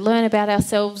opportunity to learn about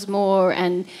ourselves more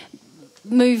and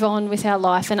move on with our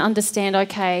life and understand,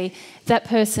 okay, that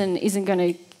person isn't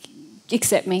going to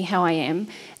accept me how I am.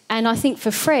 And I think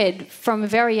for Fred, from a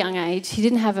very young age, he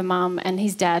didn't have a mum, and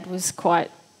his dad was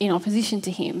quite in opposition to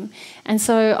him. And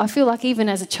so I feel like even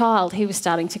as a child, he was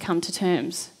starting to come to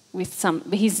terms with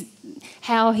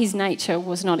how his nature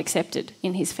was not accepted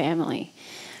in his family.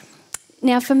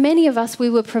 Now, for many of us,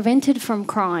 we were prevented from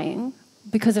crying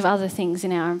because of other things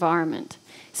in our environment.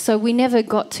 So we never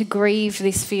got to grieve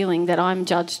this feeling that I'm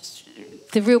judged,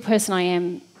 the real person I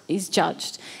am is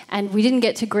judged. And we didn't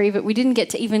get to grieve it. We didn't get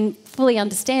to even fully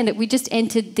understand it. We just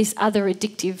entered this other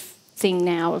addictive thing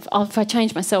now of, if I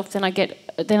change myself, then I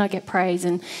get praise.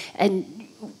 And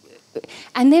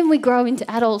then we grow into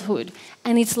adulthood,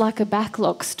 and it's like a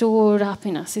backlog stored up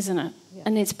in us, isn't it? Yeah.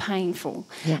 And it's painful.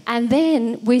 Yeah. And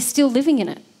then we're still living in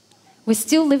it. We're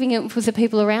still living it with the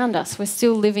people around us. We're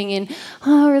still living in,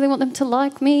 I really want them to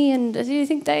like me, and do you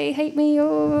think they hate me?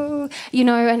 Oh,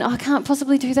 and I can't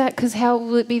possibly do that because how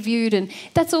will it be viewed? And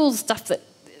that's all stuff that,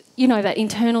 that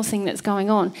internal thing that's going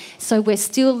on. So we're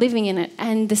still living in it.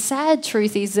 And the sad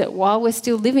truth is that while we're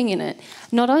still living in it,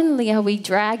 not only are we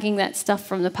dragging that stuff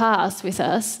from the past with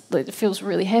us, it feels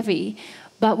really heavy,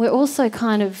 but we're also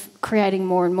kind of creating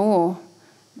more and more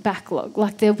backlog.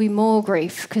 Like there'll be more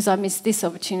grief because I missed this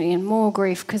opportunity, and more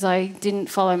grief because I didn't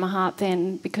follow my heart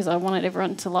then because I wanted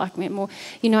everyone to like me more,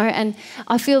 and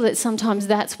I feel that sometimes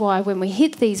that's why when we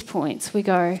hit these points we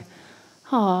go,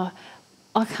 oh,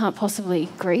 I can't possibly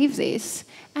grieve this.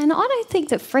 And I don't think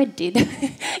that Fred did.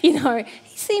 He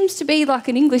seems to be like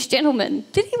an English gentleman.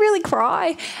 Did he really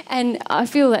cry? And I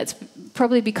feel that's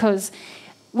probably because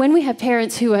when we have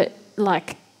parents who are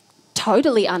like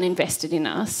totally uninvested in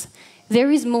us, there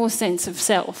is more sense of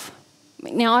self.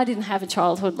 Now, I didn't have a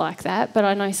childhood like that, but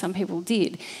I know some people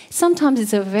did. Sometimes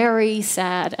it's a very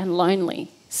sad and lonely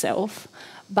self,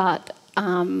 but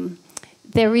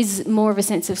there is more of a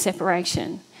sense of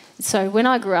separation. So when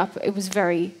I grew up, I was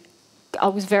very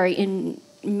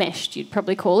enmeshed, you'd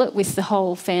probably call it, with the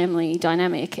whole family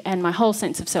dynamic, and my whole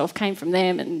sense of self came from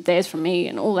them and theirs from me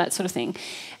and all that sort of thing.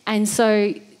 And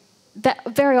so that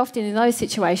very often in those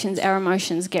situations our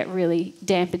emotions get really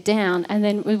dampened down, and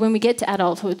then when we get to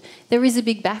adulthood there is a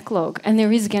big backlog and there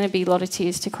is going to be a lot of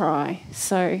tears to cry.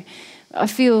 So I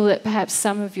feel that perhaps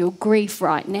some of your grief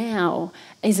right now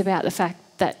is about the fact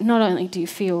that not only do you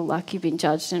feel like you've been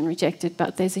judged and rejected,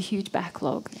 but there's a huge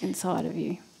backlog inside of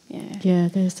you. Yeah,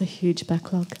 there's a huge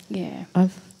backlog. Yeah, I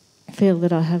feel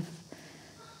that I have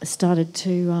started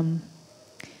to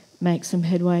make some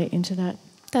headway into that.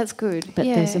 That's good. But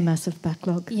there's a massive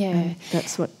backlog. Yeah. And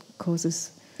that's what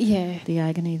causes the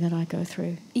agony that I go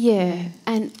through. Yeah.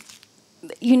 And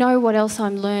what else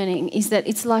I'm learning is that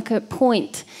it's like a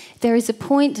point. There is a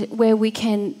point where we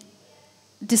can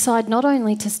decide not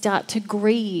only to start to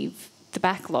grieve the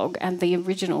backlog and the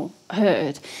original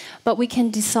hurt, but we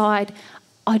can decide,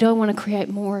 I don't want to create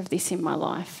more of this in my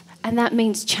life. And that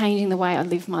means changing the way I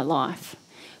live my life.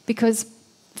 Because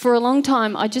for a long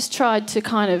time I just tried to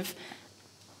kind of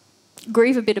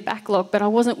grieve a bit of backlog, but I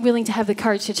wasn't willing to have the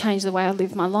courage to change the way I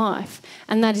live my life.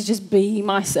 And that is just be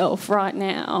myself right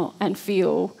now and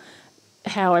feel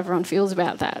how everyone feels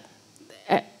about that.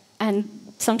 And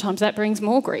sometimes that brings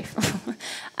more grief.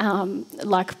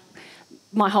 Like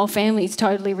my whole family is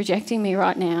totally rejecting me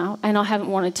right now, and I haven't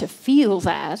wanted to feel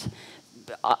that.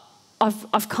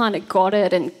 I've kind of got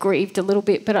it and grieved a little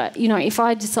bit, but if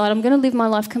I decide I'm going to live my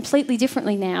life completely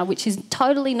differently now, which is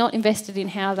totally not invested in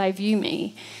how they view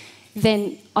me,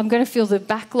 then I'm going to feel the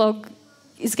backlog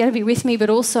is going to be with me, but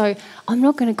also I'm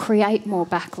not going to create more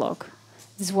backlog,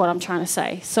 is what I'm trying to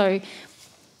say. So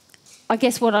I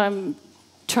guess what I'm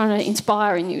trying to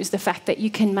inspire in you is the fact that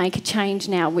you can make a change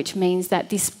now, which means that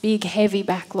this big, heavy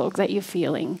backlog that you're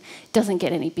feeling doesn't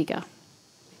get any bigger.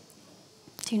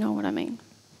 Do you know what I mean?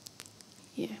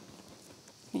 Yeah.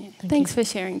 Yeah. Thanks for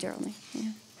sharing, Geraldine.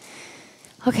 Yeah.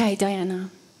 Okay, Diana.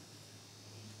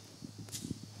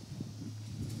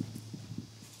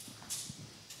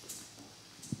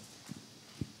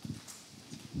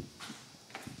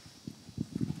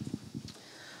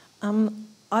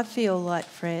 I feel like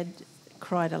Fred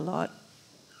cried a lot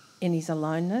in his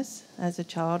aloneness as a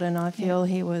child, and I feel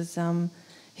he was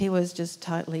just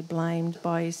totally blamed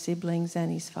by his siblings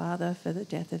and his father for the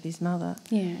death of his mother.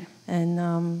 Yeah. And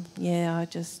I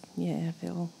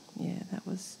feel that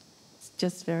was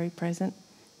just very present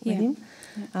with him.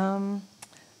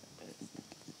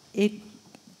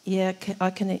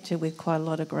 I connected with quite a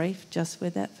lot of grief just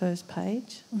with that first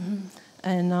page,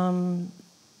 and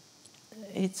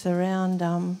it's around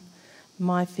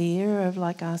my fear of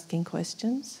like asking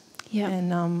questions, and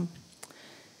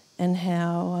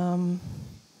how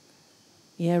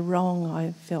wrong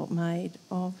I felt made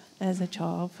of as a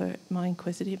child for my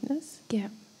inquisitiveness,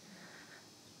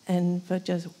 and for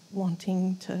just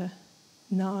wanting to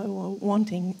know or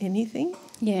wanting anything.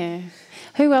 Yeah.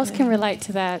 Who else can relate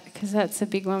to that? Because that's a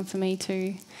big one for me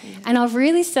too. Yeah. And I've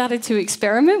really started to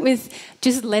experiment with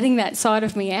just letting that side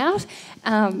of me out.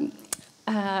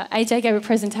 AJ gave a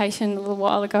presentation a little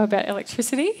while ago about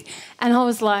electricity, and I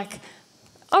was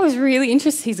really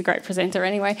interested. He's a great presenter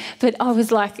anyway, but I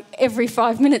was like, every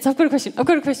 5 minutes, I've got a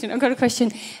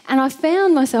question. And I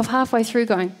found myself halfway through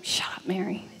going, shut up,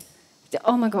 Mary.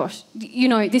 Oh my gosh,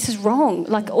 this is wrong.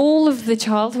 Like all of the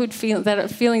childhood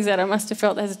feelings that I must have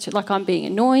felt as like I'm being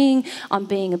annoying, I'm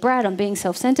being a brat, I'm being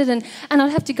self-centred, and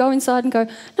I'd have to go inside and go,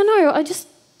 no,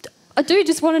 I do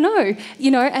just want to know,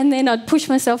 and then I'd push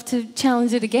myself to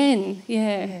challenge it again.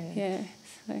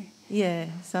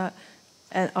 So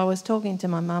I was talking to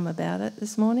my mum about it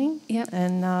this morning. Yep.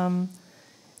 And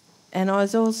I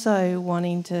was also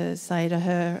wanting to say to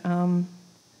her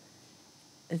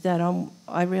that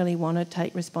I really want to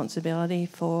take responsibility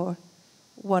for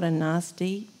what a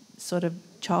nasty sort of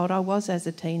child I was as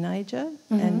a teenager,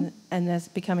 and as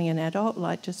becoming an adult,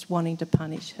 like just wanting to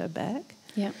punish her back.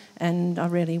 Yeah. And I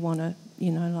really want to,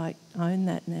 own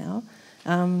that now.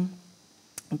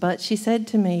 But she said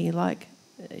to me,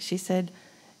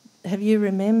 have you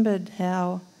remembered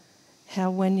how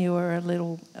when you were a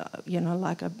little,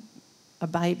 like a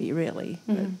baby really,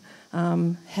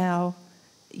 how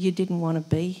you didn't want to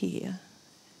be here?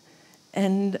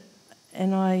 And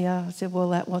I said, well,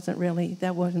 that wasn't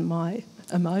my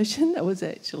emotion. That was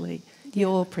actually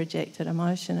your projected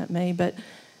emotion at me. But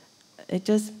it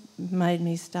just made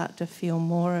me start to feel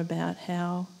more about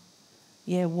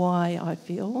why I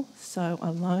feel so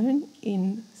alone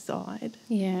inside.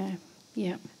 Yeah.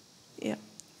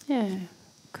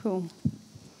 Cool.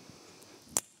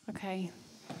 Okay.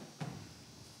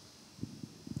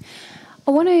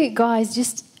 I want to, guys,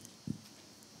 just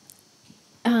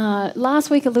last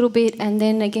week a little bit, and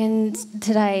then again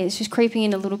today, it's just creeping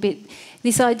in a little bit,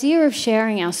 this idea of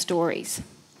sharing our stories.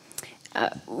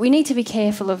 We need to be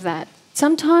careful of that.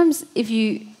 Sometimes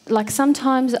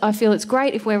sometimes I feel it's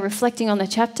great if we're reflecting on the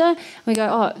chapter, we go,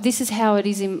 oh, this is how it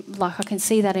is, I can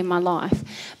see that in my life.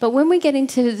 But when we get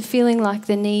into feeling like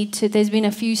the need to, there's been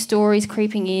a few stories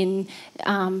creeping in,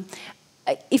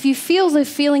 if you feel the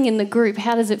feeling in the group,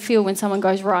 how does it feel when someone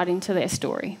goes right into their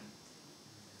story?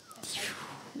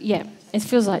 Yeah, it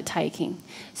feels like taking.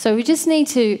 So we just need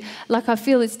to, I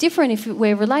feel it's different if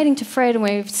we're relating to Fred and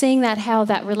we're seeing how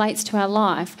that relates to our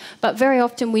life, but very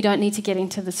often we don't need to get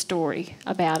into the story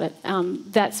about it.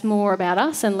 That's more about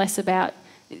us and less about,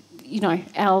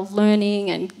 our learning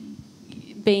and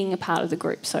being a part of the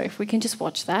group. So if we can just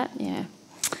watch that, yeah.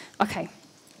 Okay.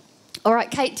 All right,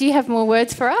 Kate, do you have more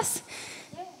words for us?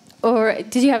 Yeah. Or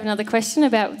did you have another question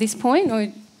about this point?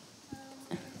 Or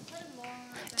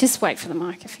just wait for the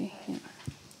mic if you... Yeah.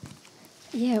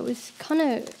 Yeah, it was kind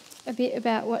of a bit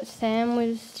about what Sam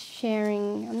was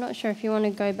sharing. I'm not sure if you want to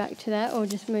go back to that or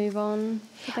just move on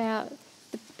about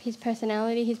his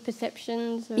personality, his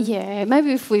perceptions. Yeah,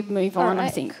 maybe if we move on, right, I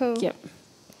think. Cool. Yep.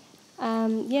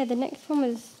 The next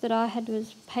one that I had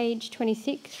was page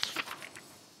 26,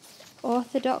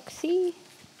 orthodoxy.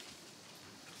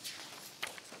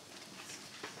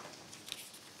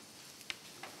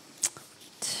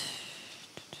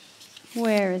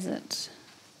 Where is it?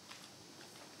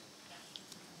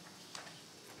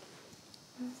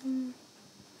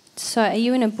 So are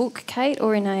you in a book, Kate,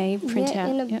 or in a printout? Yeah,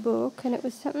 in a book, and it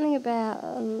was something about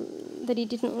that he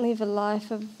didn't live a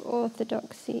life of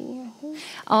orthodoxy, I think.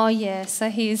 Oh, yeah, so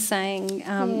he's saying,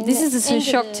 this is a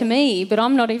shock to me, but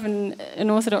I'm not even an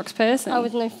orthodox person. I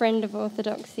was no friend of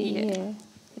orthodoxy, yeah.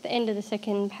 At the end of the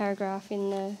second paragraph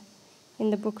in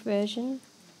the book version.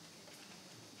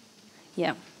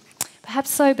 Yeah.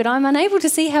 Perhaps so, but I'm unable to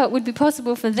see how it would be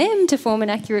possible for them to form an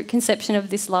accurate conception of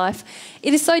this life.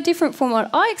 It is so different from what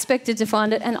I expected to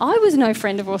find it, and I was no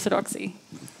friend of orthodoxy.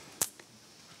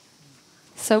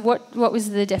 So what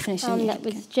was the definition? That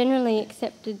was generally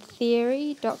accepted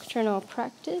theory, doctrine or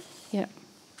practice. Yeah.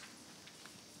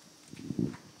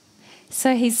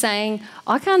 So he's saying,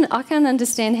 I can't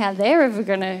understand how they're ever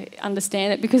going to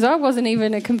understand it because I wasn't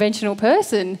even a conventional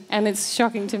person, and it's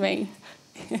shocking to me.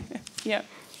 Yeah,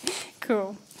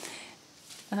 cool.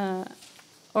 All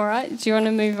right, do you want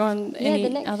to move on?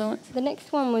 Other ones? The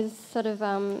next one was sort of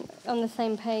on the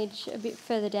same page, a bit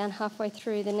further down, halfway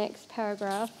through the next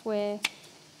paragraph, where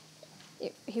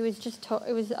he was just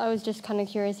I was just kind of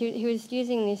curious. He was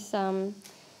using this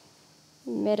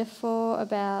metaphor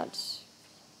about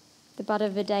the bud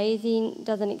of a daisy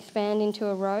doesn't expand into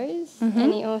a rose,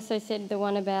 and he also said the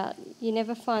one about you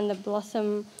never find the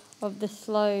blossom of the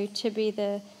sloe to be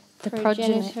the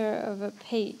progenitor of a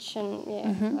peach, and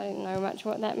I didn't know much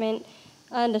what that meant.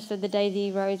 I understood the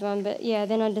daisy rose one, but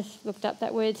then I just looked up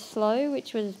that word sloe,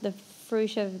 which was the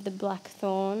fruit of the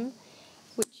blackthorn,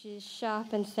 which is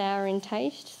sharp and sour in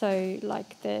taste, so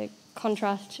like the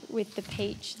contrast with the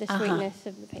peach, the sweetness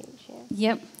of the peach. Yeah.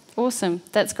 Yep, awesome.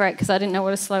 That's great because I didn't know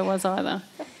what a sloe was either.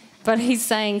 But he's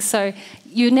saying, so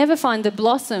you never find the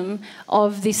blossom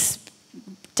of this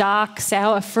dark,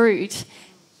 sour fruit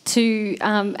to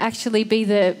actually be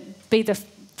the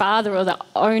father or the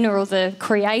owner or the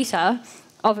creator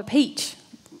of a peach,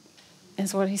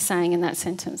 is what he's saying in that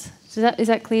sentence. Is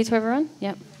that clear to everyone?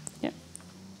 Yep.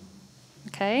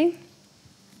 Okay.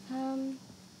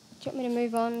 Do you want me to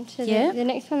move on to the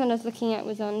next one that I was looking at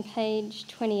was on page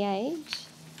 28,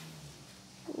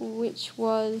 which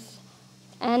was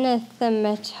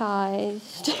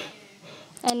anathematized.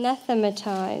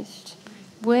 Anathematized.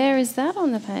 Where is that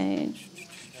on the page?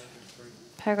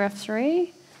 Paragraph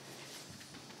 3.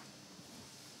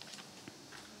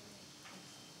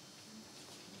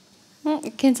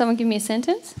 Can someone give me a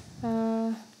sentence?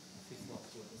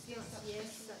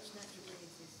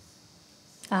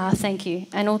 Thank you.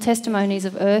 And all testimonies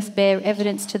of earth bear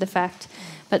evidence to the fact.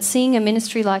 But seeing a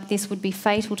ministry like this would be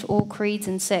fatal to all creeds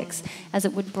and sects, as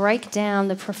it would break down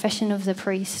the profession of the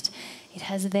priest. It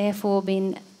has therefore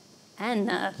been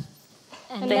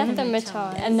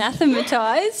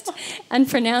anathematized and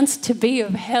pronounced to be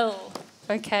of hell.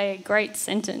 Okay, great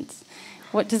sentence.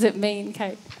 What does it mean,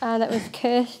 Kate? That was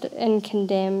cursed and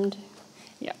condemned.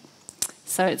 Yeah.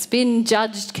 So it's been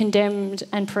judged, condemned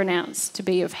and pronounced to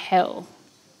be of hell.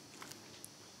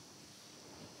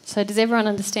 So does everyone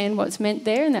understand what's meant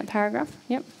there in that paragraph?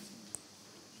 Yep.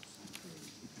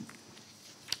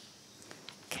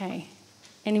 Okay.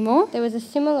 Any more? There was a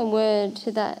similar word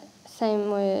to that same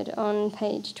word on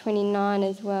page 29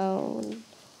 as well.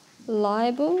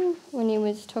 Libel, when he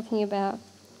was talking about,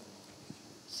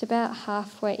 it's about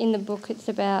halfway, in the book it's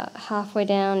about halfway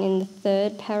down in the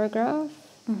third paragraph.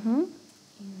 Mm-hmm.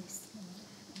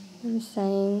 He was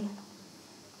saying...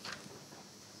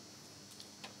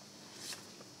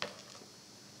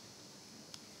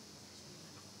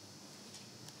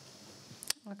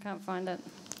 I can't find it.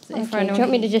 Okay, do you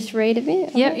want me to just read a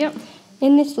bit? Yep.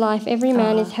 In this life, every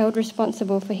man is held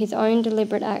responsible for his own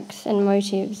deliberate acts and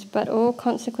motives, but all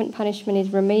consequent punishment is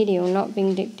remedial, not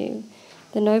vindictive.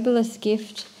 The noblest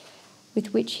gift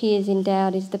with which he is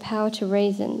endowed is the power to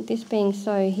reason. This being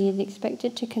so, he is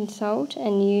expected to consult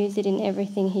and use it in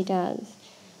everything he does.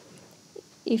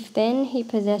 If then he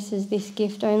possesses this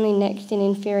gift only next in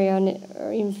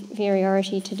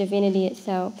inferiority to divinity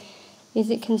itself, is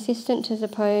it consistent to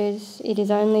suppose it is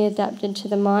only adapted to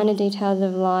the minor details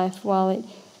of life while it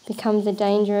becomes a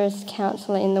dangerous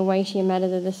counsellor in the weightier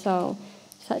matters of the soul?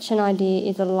 Such an idea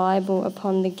is a libel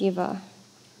upon the giver.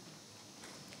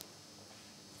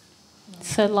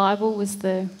 So libel was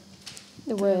the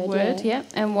word, yeah.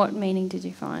 And what meaning did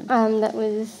you find? That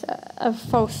was a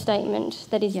false statement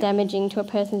that is damaging to a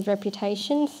person's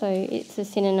reputation, so it's a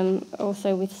synonym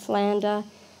also with slander,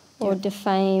 or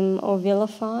defame or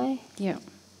vilify. Yeah.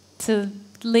 It's a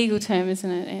legal term, isn't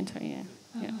it, Anto? Yeah.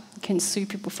 You can sue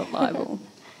people for libel.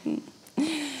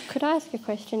 Could I ask a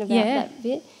question about that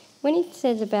bit? When he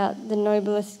says about the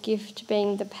noblest gift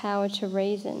being the power to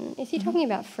reason, is he talking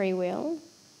about free will?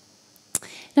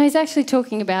 No, he's actually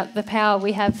talking about the power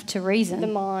we have to reason. The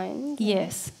mind?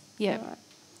 Yes. Yeah. Right.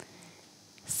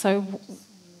 So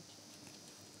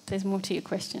there's more to your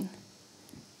question.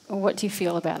 What do you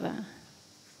feel about that?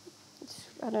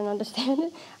 I don't understand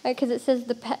it. Because it says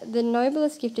the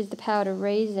noblest gift is the power to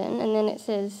reason, and then it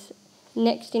says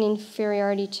next in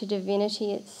inferiority to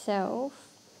divinity itself.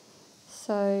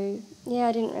 So,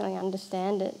 I didn't really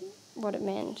understand what it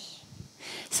meant.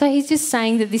 So he's just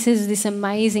saying that this is this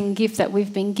amazing gift that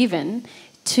we've been given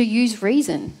to use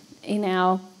reason in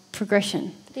our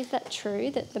progression. But is that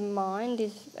true, that the mind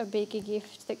is a bigger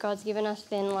gift that God's given us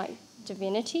than like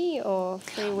divinity or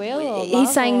free will or love?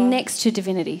 He's saying next to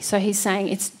divinity. So he's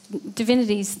saying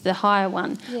divinity's the higher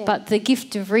one, but the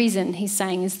gift of reason, he's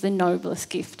saying, is the noblest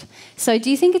gift. So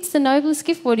do you think it's the noblest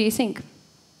gift? What do you think?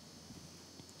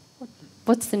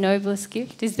 What's the noblest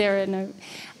gift? Is there a no...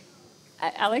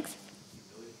 Alex?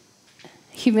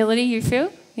 Humility, you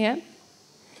feel? Yeah.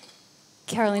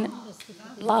 Carolina?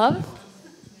 Love?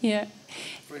 Yeah.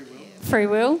 Free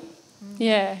will?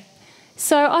 Yeah.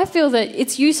 So I feel that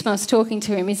it's Usmas talking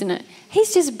to him, isn't it?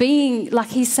 He's just being, like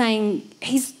he's saying,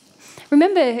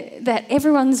 remember that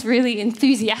everyone's really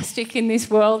enthusiastic in this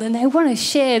world and they want to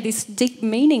share this deep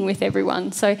meaning with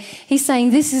everyone. So he's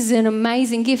saying this is an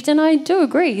amazing gift, and I do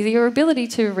agree, your ability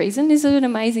to reason is an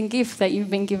amazing gift that you've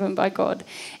been given by God.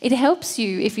 It helps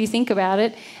you, if you think about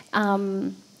it,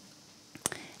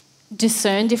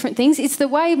 discern different things. It's the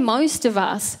way most of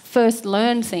us first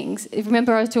learn things.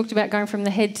 Remember I talked about going from the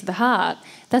head to the heart?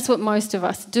 That's what most of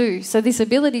us do. So this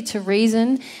ability to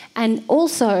reason, and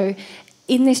also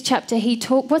in this chapter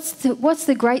what's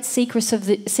the great secret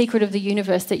of the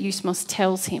universe that Usmos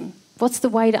tells him? What's the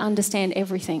way to understand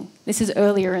everything? This is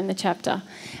earlier in the chapter.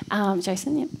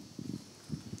 Jason,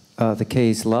 yeah. The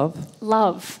key is love.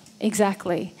 Love,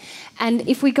 exactly. And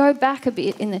if we go back a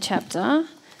bit in the chapter,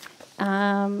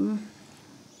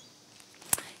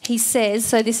 he says,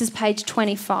 so this is page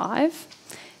 25.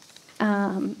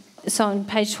 So on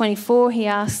page 24 he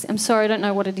asks, I'm sorry, I don't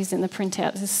know what it is in the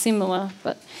printout, it's similar,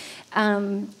 but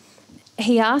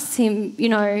he asks him,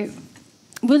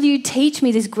 will you teach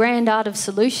me this grand art of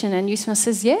solution? And Usma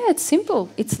says, yeah, it's simple,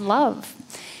 it's love.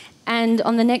 And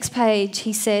on the next page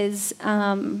he says,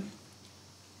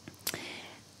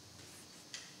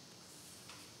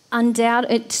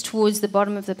 it's towards the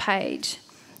bottom of the page.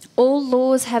 All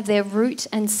laws have their root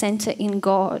and centre in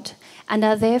God and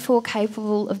are therefore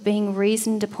capable of being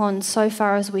reasoned upon so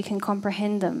far as we can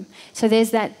comprehend them. So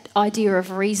there's that idea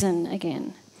of reason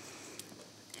again.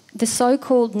 The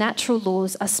so-called natural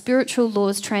laws are spiritual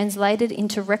laws translated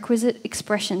into requisite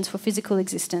expressions for physical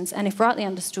existence, and if rightly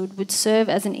understood, would serve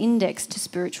as an index to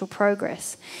spiritual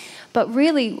progress. But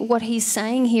really what he's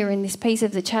saying here in this piece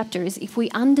of the chapter is if we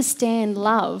understand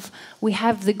love, we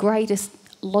have the greatest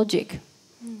logic.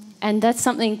 And that's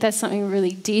something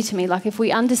really dear to me. Like if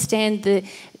we understand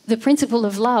the principle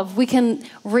of love, we can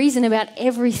reason about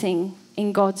everything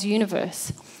in God's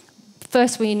universe.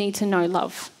 First we need to know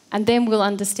love, and then we'll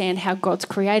understand how God's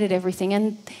created everything,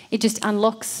 and it just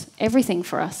unlocks everything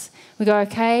for us. We go,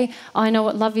 okay, I know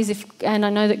what love is, and I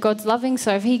know that God's loving,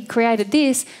 so if he created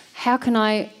this, how can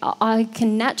I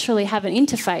can naturally have an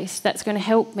interface that's going to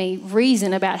help me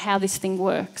reason about how this thing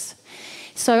works.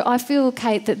 So I feel,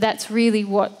 Kate, that that's really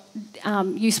what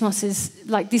Usmos is,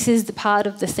 like this is the part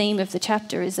of the theme of the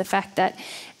chapter, is the fact that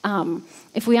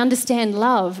if we understand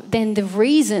love, then the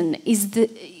reason is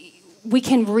that we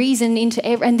can reason into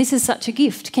and this is such a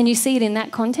gift. Can you see it in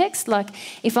that context? Like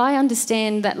if I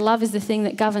understand that love is the thing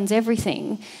that governs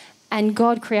everything, and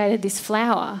God created this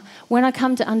flower, when I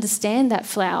come to understand that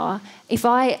flower, if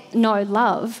I know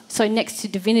love, so next to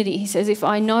divinity, he says, if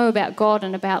I know about God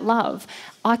and about love,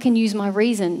 I can use my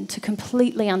reason to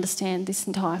completely understand this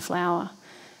entire flower.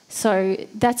 So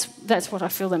that's what I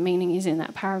feel the meaning is in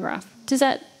that paragraph. Does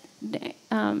that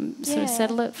sort of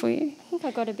settle it for you? I think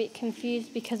I got a bit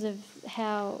confused because of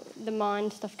how the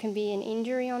mind stuff can be an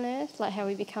injury on earth, like how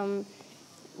we become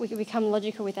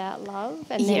logical without love,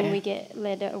 and then we get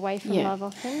led away from love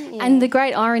often. Yeah. And the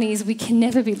great irony is we can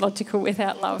never be logical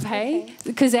without love, hey? Okay.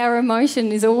 Because our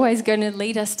emotion is always going to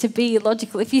lead us to be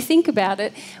illogical. If you think about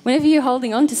it, whenever you're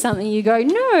holding on to something, you go,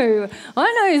 no,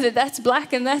 I know that that's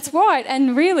black and that's white.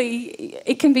 And really,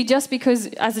 it can be just because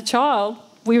as a child,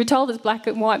 we were told it's black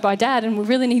and white by Dad, and we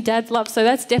really need Dad's love, so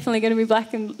that's definitely going to be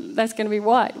black and that's going to be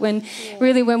white.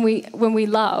 Really, when we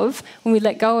love, when we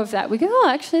let go of that, we go, oh,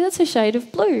 actually, that's a shade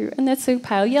of blue, and that's a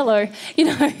pale yellow,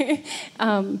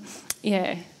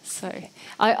 So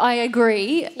I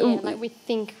agree. Yeah, like we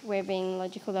think we're being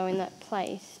logical though in that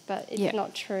place, but it's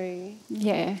not true.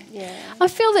 Yeah. I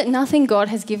feel that nothing God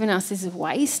has given us is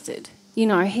wasted.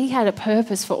 He had a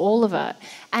purpose for all of it.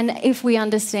 And if we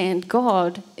understand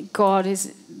God, God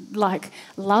is like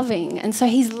loving. And so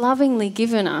he's lovingly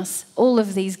given us all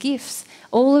of these gifts,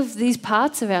 all of these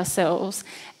parts of ourselves.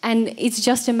 And it's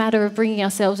just a matter of bringing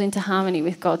ourselves into harmony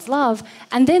with God's love.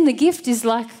 And then the gift is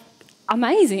like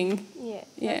amazing. Yeah,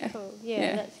 that's cool.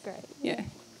 Yeah, that's great. Yeah.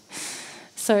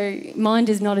 So mind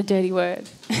is not a dirty word.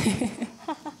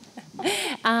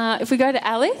 If we go to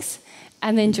Alex...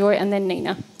 and then Joy, and then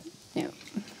Nina. Yeah.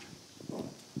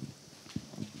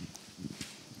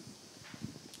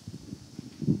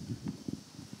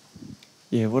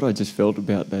 Yeah, what I just felt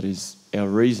about that is our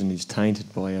reason is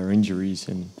tainted by our injuries,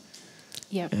 and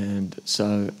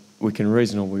so we can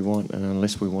reason all we want, and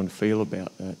unless we want to feel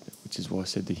about that, which is why I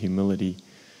said the humility,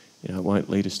 it won't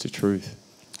lead us to truth.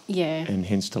 Yeah. And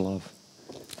hence to love.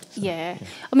 So, yeah.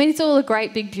 I mean, it's all a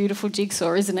great big beautiful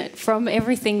jigsaw, isn't it? From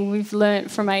everything we've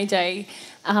learnt from AJ,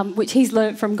 which he's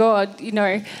learnt from God,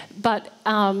 but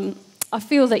I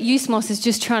feel that Eusmos is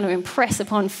just trying to impress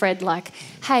upon Fred, like,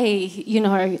 hey,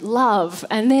 love,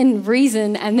 and then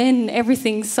reason, and then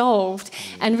everything's solved.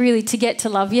 And really, to get to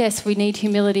love, yes, we need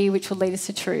humility, which will lead us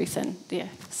to truth. And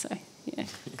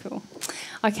cool.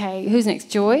 Okay, who's next?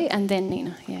 Joy, and then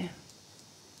Nina. Yeah.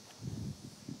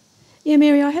 Yeah,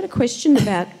 Mary, I had a question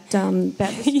about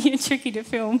this. You're tricky to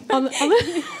film on the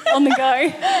go. On the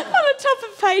top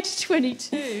of page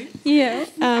 22. Yeah.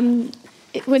 In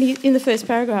the first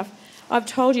paragraph, I've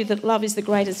told you that love is the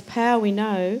greatest power we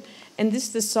know, and this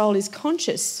the soul is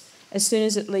conscious as soon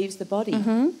as it leaves the body.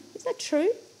 Mm-hmm. Is that true?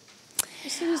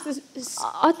 As soon as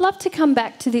I'd love to come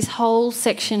back to this whole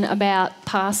section about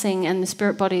passing and the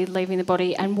spirit body leaving the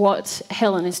body and what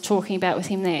Helen is talking about with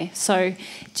him there. So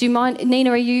do you mind,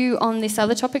 Nina, are you on this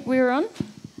other topic we were on?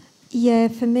 Yeah,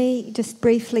 for me, just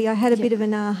briefly, I had a bit of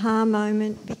an aha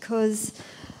moment because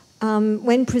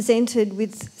when presented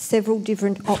with several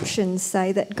different options,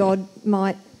 say, that God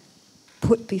might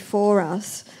put before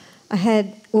us, I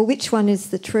had, well, which one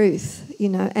is the truth,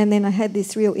 and then I had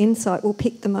this real insight, well,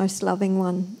 pick the most loving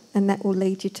one and that will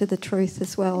lead you to the truth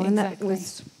as well. Exactly. And that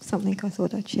was something I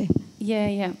thought I'd share. Yeah,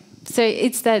 yeah. So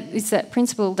it's that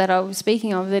principle that I was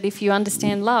speaking of, that if you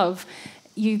understand love,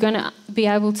 you're going to be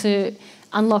able to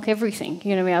unlock everything.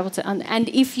 You're going to be able to... and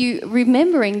if you...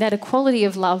 remembering that a quality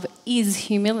of love is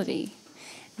humility,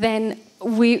 then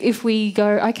if we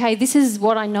go, okay, this is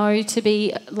what I know to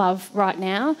be love right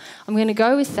now, I'm going to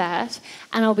go with that,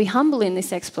 and I'll be humble in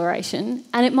this exploration,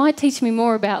 and it might teach me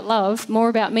more about love, more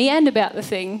about me and about the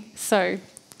thing. So,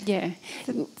 yeah.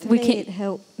 For me, it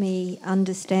helped me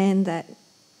understand that,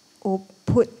 or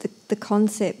put the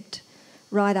concept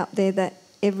right up there, that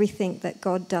everything that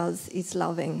God does is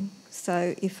loving.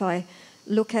 So if I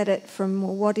look at it from,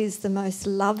 well, what is the most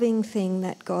loving thing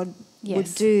that God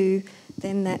would do,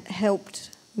 then that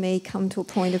helped me come to a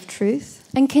point of truth.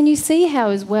 And can you see how,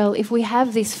 as well, if we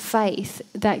have this faith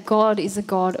that God is a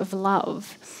God of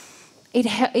love, it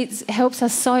helps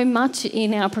us so much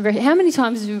in our progression. How many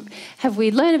times have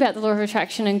we learned about the law of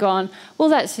attraction and gone, well,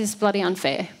 that's just bloody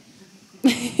unfair?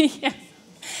 Yeah.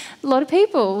 A lot of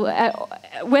people,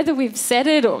 whether we've said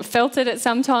it or felt it at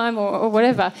some time or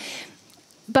whatever.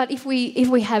 But if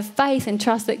we have faith and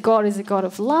trust that God is a God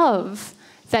of love,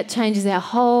 that changes our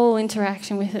whole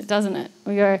interaction with it, doesn't it?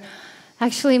 We go,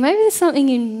 actually, maybe there's something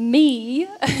in me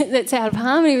that's out of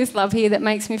harmony with love here that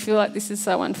makes me feel like this is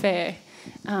so unfair.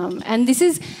 And this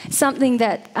is something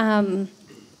that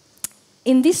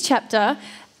in this chapter,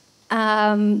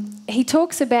 he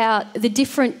talks about the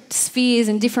different spheres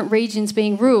and different regions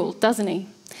being ruled, doesn't he?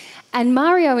 And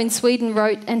Mario in Sweden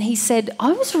wrote, and he said,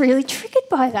 I was really triggered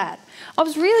by that. I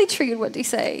was really triggered, what did he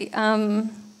say?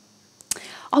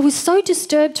 I was so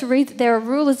disturbed to read that there are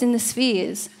rulers in the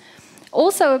spheres.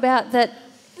 Also about that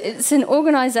it's an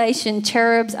organisation,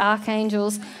 cherubs,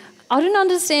 archangels. I don't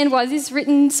understand why this is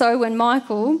written so when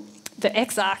Michael, the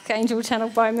ex-archangel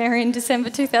channeled by Mary in December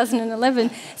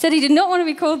 2011, said he did not want to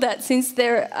be called that since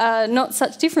there are not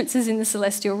such differences in the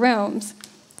celestial realms.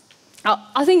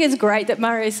 I think it's great that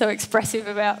Mario is so expressive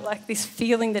about this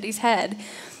feeling that he's had,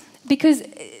 because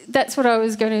that's what I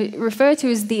was going to refer to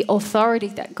as the authority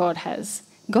that God has.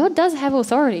 God does have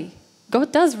authority.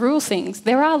 God does rule things.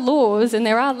 There are laws and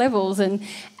there are levels, and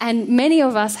many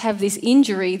of us have this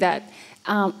injury that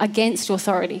against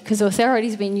authority, because authority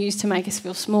has been used to make us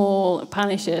feel small,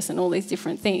 punish us, and all these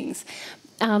different things.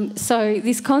 So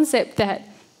this concept that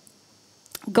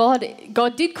God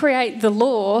did create the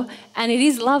law and it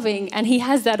is loving and he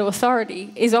has that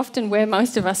authority is often where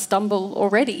most of us stumble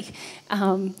already.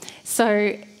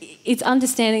 So it's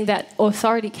understanding that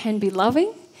authority can be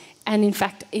loving, and in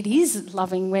fact it is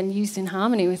loving when used in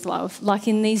harmony with love, like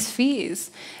in these spheres.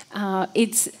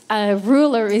 It's a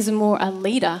ruler is more a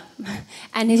leader,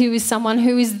 and he was someone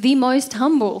who is the most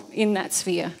humble in that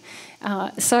sphere.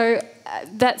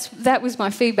 That was my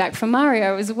feedback from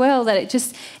Mario as well, that it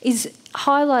just is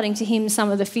highlighting to him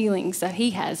some of the feelings that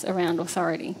he has around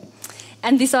authority.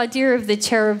 And this idea of the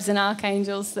cherubs and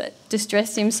archangels that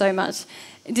distressed him so much.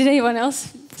 Did anyone else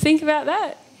think about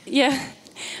that? Yeah.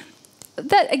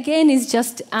 That again is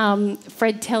just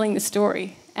Fred telling the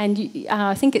story. And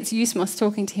I think it's Eusmos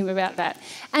talking to him about that.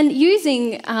 And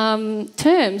using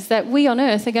terms that we on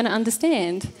earth are going to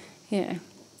understand. Yeah.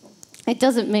 It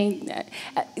doesn't mean...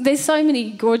 there's so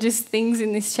many gorgeous things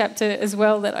in this chapter as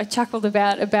well that I chuckled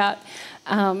about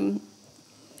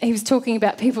he was talking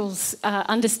about people's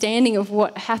understanding of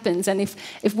what happens, and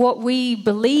if what we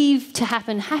believe to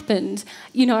happen happened,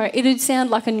 you know, it'd sound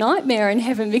like a nightmare in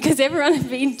heaven because everyone had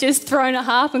been just thrown a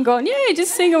harp and gone, yeah,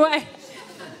 just sing away.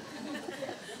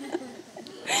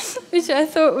 Which I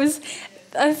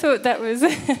thought that was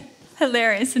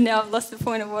hilarious, and now I've lost the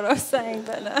point of what I was saying,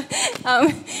 but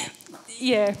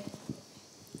yeah.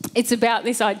 It's about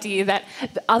this idea that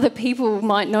other people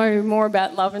might know more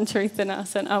about love and truth than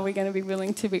us, and are we going to be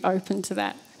willing to be open to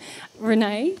that?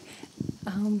 Renee?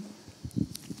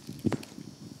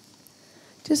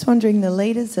 Just wondering, the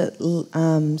leaders that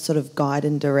sort of guide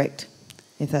and direct,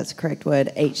 if that's the correct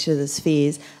word, each of the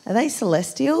spheres, are they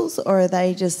celestials, or are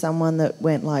they just someone that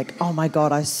went like, oh my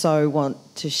God, I so want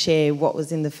to share what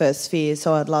was in the first sphere,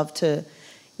 so I'd love to,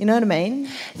 you know what I mean?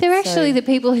 They're actually the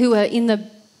people who are in the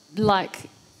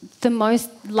most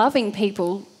loving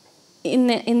people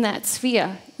in that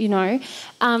sphere, you know.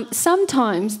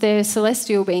 Sometimes they're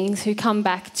celestial beings who come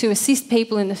back to assist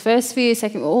people in the first sphere,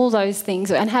 second, all those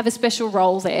things, and have a special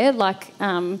role there, like...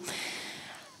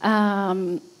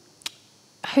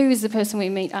 who is the person we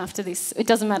meet after this? It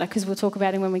doesn't matter because we'll talk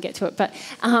about him when we get to it. But,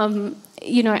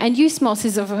 you know, and Eusmos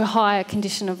is of a higher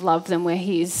condition of love than where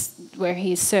he is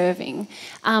serving.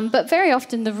 But very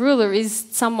often the ruler is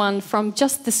someone from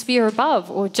just the sphere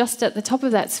above or just at the top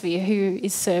of that sphere who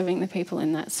is serving the people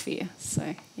in that sphere.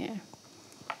 So, yeah.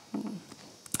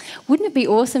 Wouldn't it be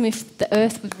awesome if the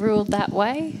earth was ruled that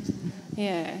way?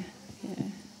 Yeah.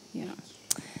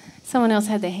 Someone else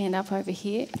had their hand up over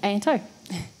here. Anto.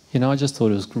 You know, I just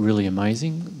thought it was really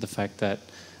amazing, the fact that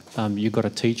you've got a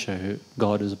teacher who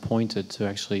God has appointed to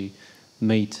actually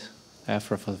meet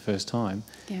Afra for the first time.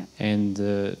 Yeah. And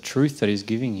the truth that he's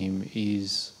giving him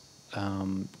is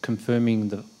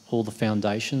confirming all the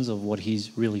foundations of what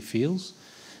he really feels.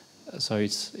 So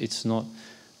it's not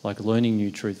like learning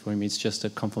new truth for him, it's just a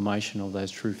confirmation of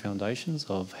those true foundations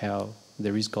of how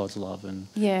there is God's love and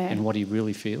what he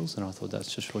really feels, and I thought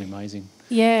that's just really amazing.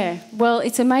 Yeah, well,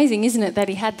 it's amazing, isn't it, that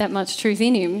he had that much truth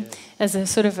in him as a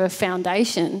sort of a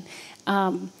foundation.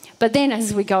 But then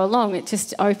as we go along, it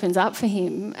just opens up for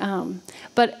him.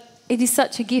 But it is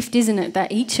such a gift, isn't it,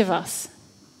 that each of us,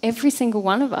 every single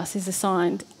one of us is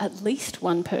assigned at least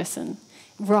one person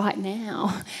right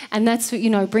now. And that's, you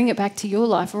know, bring it back to your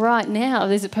life. Right now,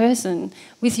 there's a person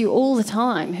with you all the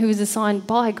time who is assigned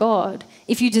by God,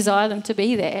 if you desire them to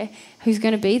be there, who's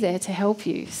going to be there to help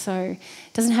you. So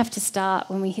it doesn't have to start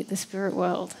when we hit the spirit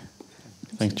world.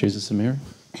 Thanks, Jesus and Mary.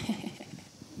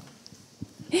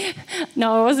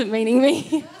 No, I wasn't meaning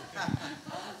me.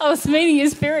 I was meaning your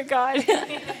spirit guide.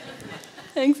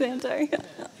 Thanks, Anto.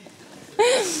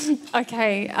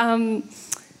 Okay.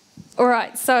 All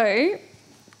right, so...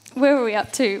 where were we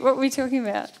up to? What were we talking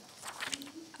about?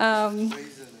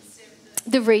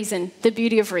 The reason, the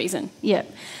beauty of reason, yeah.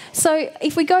 So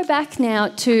if we go back now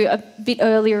to a bit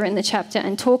earlier in the chapter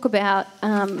and talk about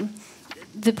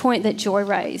the point that Joy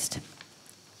raised,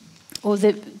 or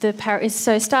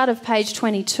so start of page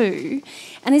 22,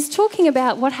 and it's talking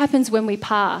about what happens when we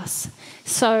pass.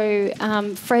 So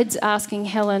Fred's asking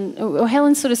Helen, or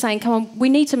Helen's sort of saying, come on, we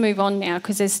need to move on now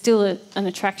because there's still an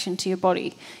attraction to your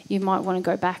body. You might want to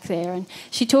go back there. And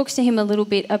she talks to him a little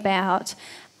bit about,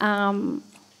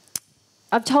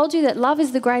 I've told you that love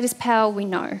is the greatest power we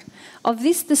know. Of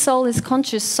this the soul is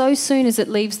conscious so soon as it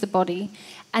leaves the body,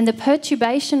 and the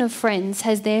perturbation of friends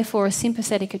has therefore a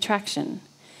sympathetic attraction,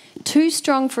 too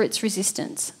strong for its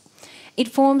resistance. It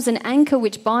forms an anchor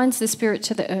which binds the spirit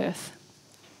to the earth.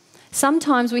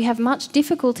 Sometimes we have much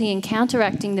difficulty in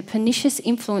counteracting the pernicious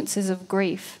influences of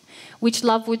grief, which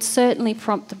love would certainly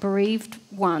prompt the bereaved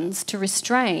ones to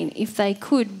restrain if they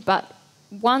could but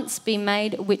once be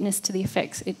made a witness to the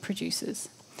effects it produces.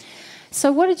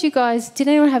 So what did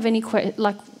anyone have any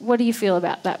what do you feel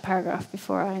about that paragraph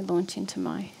before I launch into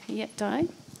my Di?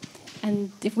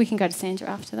 And if we can go to Sandra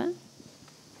after that.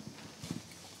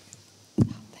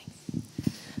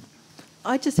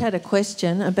 I just had a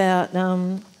question about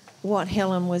what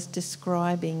Helen was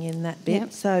describing in that bit.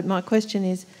 Yep. So my question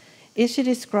is she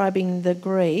describing the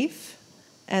grief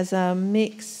as a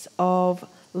mix of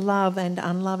love and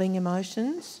unloving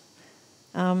emotions?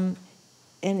 And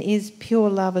is pure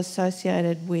love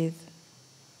associated with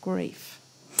grief?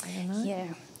 I don't know.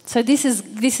 Yeah. So this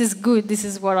is good. This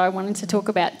is what I wanted to talk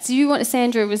about. Do you want,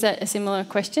 Sandra, was that a similar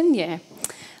question? Yeah.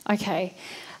 Okay.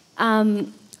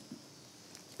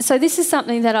 So So this is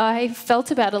something that I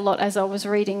felt about a lot as I was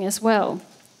reading as well.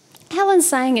 Helen's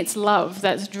saying it's love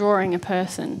that's drawing a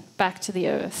person back to the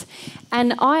earth.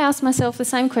 And I asked myself the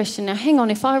same question. Now, hang on,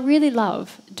 if I really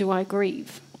love, do I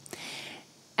grieve?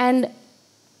 And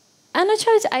I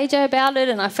chose AJ about it,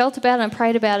 and I felt about it and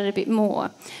prayed about it a bit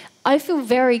more. I feel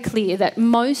very clear that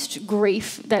most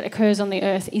grief that occurs on the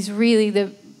earth is really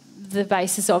the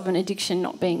basis of an addiction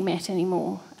not being met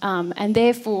anymore. And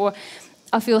therefore,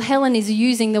 I feel Helen is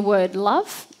using the word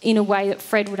love in a way that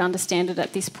Fred would understand it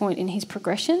at this point in his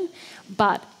progression.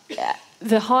 But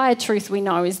the higher truth we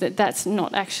know is that that's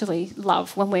not actually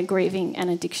love when we're grieving an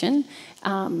addiction.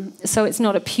 So it's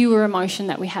not a pure emotion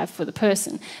that we have for the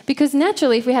person. Because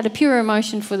naturally, if we had a pure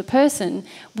emotion for the person,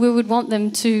 we would want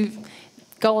them to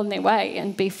go on their way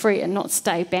and be free and not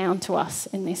stay bound to us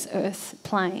in this earth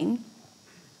plane.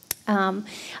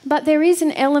 But there is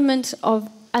an element of,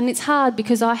 and it's hard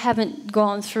because I haven't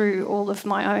gone through all of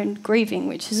my own grieving,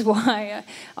 which is why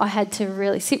I had to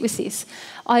really sit with this.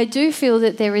 I do feel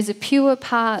that there is a pure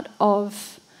part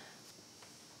of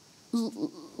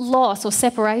loss or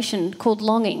separation called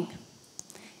longing.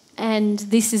 And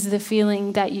this is the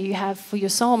feeling that you have for your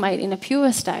soulmate in a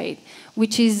pure state,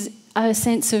 which is a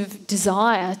sense of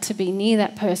desire to be near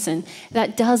that person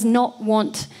that does not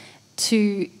want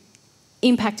to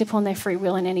impact upon their free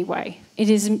will in any way. It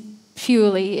is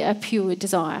purely a pure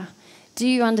desire. Do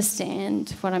you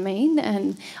understand what I mean?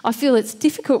 And I feel it's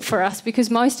difficult for us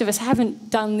because most of us haven't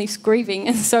done this grieving,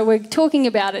 and so we're talking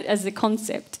about it as a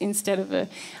concept instead of a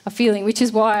feeling, which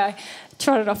is why I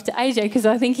trotted off to AJ, because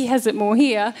I think he has it more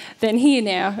here than here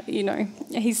now. You know,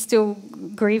 he's still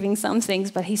grieving some things,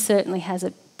 but he certainly has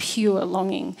a pure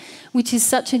longing, which is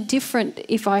such a different,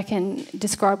 if I can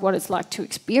describe what it's like to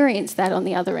experience that on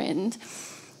the other end,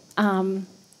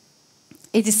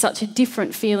 it is such a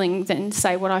different feeling than,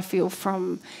 say, what I feel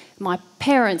from my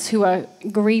parents who are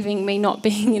grieving me not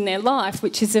being in their life,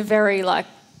 which is a very, like,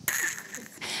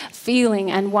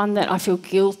 feeling and one that I feel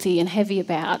guilty and heavy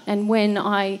about. And when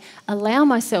I allow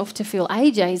myself to feel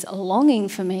AJ's longing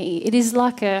for me, it is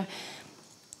like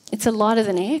it's a lighter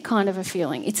than air kind of a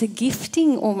feeling. It's a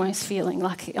gifting almost feeling,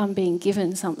 like I'm being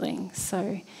given something.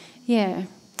 So, yeah.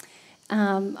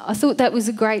 I thought that was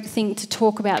a great thing to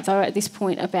talk about, though, at this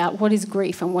point, about what is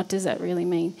grief and what does that really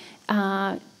mean.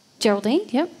 Geraldine,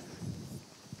 yep.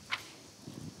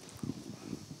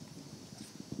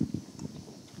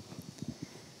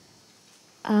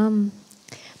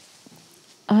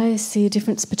 I see a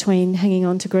difference between hanging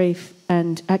on to grief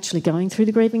and actually going through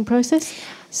the grieving process.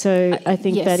 So I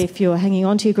think yes. that if you're hanging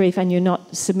on to your grief and you're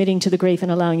not submitting to the grief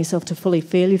and allowing yourself to fully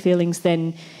feel your feelings,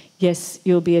 then yes,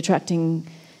 you'll be attracting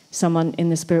someone in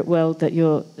the spirit world that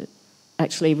you're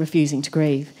actually refusing to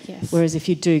grieve. Yes. Whereas if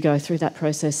you do go through that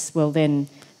process, well, then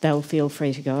they'll feel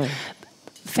free to go.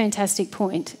 Fantastic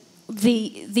point.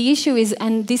 The issue is,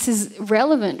 and this is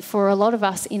relevant for a lot of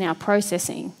us in our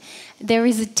processing, there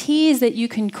is tears that you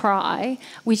can cry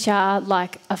which are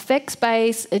like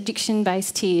effects-based,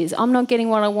 addiction-based tears. I'm not getting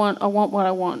what I want what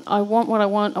I want. I want what I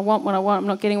want, I want what I want. I'm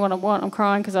not getting what I want, I'm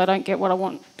crying because I don't get what I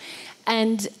want.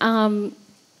 And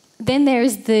then there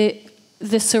is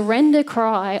the surrender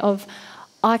cry of,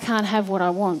 I can't have what I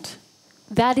want.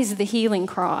 That is the healing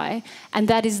cry, and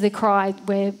that is the cry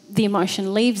where the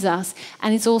emotion leaves us.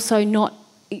 And it's also not,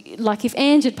 like if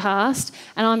Ange had passed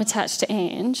and I'm attached to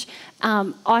Ange,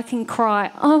 I can cry,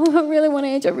 oh, I really want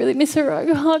Ange, I really miss her,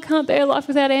 oh, I can't bear life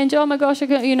without Ange, oh my gosh, I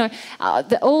can't, you know.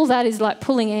 All that is like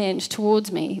pulling Ange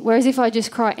towards me. Whereas if I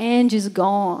just cry, Ange is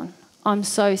gone, I'm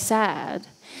so sad.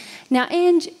 Now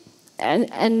Ange,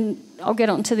 and I'll get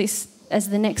onto this as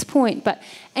the next point, but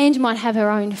Ange might have her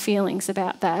own feelings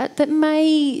about that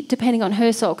may, depending on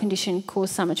her soul condition,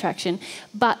 cause some attraction.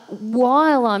 But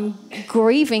while I'm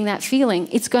grieving that feeling,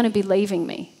 it's going to be leaving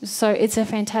me. So it's a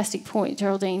fantastic point,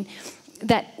 Geraldine,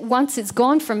 that once it's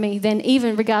gone from me, then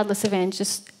even regardless of Ange,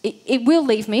 it will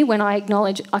leave me when I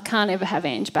acknowledge I can't ever have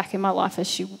Ange back in my life as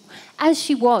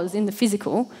she was in the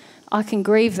physical. I can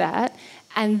grieve that,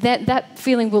 and that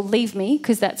feeling will leave me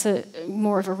because that's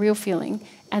more of a real feeling,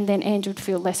 and then Ange would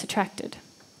feel less attracted.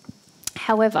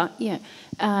 However,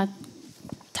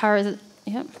 Tara,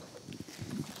 yeah,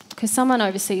 because someone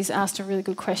overseas asked a really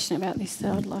good question about this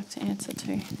that I'd like to answer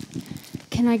too.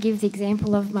 Can I give the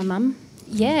example of my mum?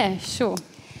 Yeah, sure.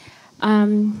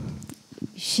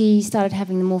 She started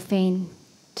having the morphine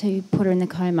to put her in the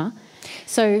coma.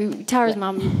 So Tara's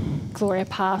mum, Gloria,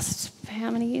 passed how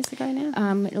many years ago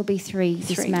now? It'll be 3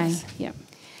 this May. Years. Yep.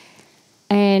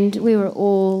 And we were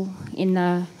all in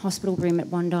the hospital room at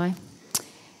Wondai.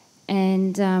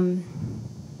 And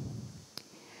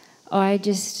I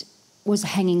just was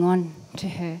hanging on to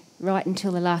her right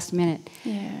until the last minute.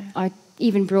 Yeah. I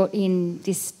even brought in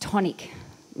this tonic,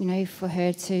 for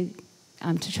her to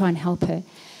try and help her.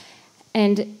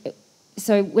 And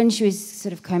so when she was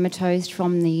sort of comatose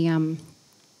from the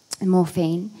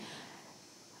morphine,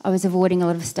 I was avoiding a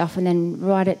lot of stuff, and then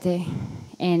right at the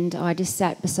end I just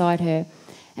sat beside her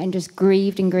and just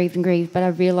grieved and grieved and grieved, but I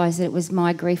realised that it was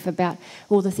my grief about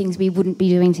all the things we wouldn't be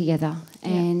doing together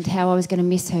and how I was going to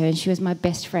miss her, and she was my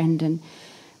best friend, and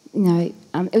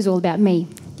it was all about me.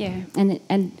 Yeah.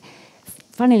 And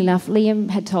funnily enough, Liam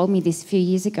had told me this a few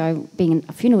years ago, being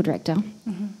a funeral director,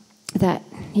 that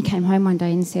he came home one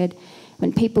day and said,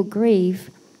 when people grieve,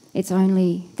 it's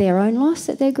only their own loss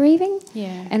that they're grieving.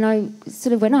 Yeah. And I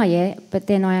sort of went, oh yeah, but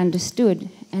then I understood.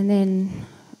 And then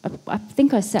I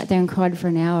think I sat there and cried for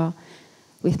an hour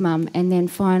with Mum, and then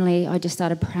finally I just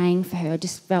started praying for her. I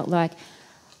just felt like,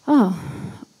 oh,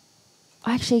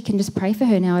 I actually can just pray for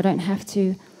her now. I don't have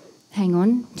to hang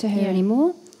on to her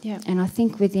anymore. Yeah. And I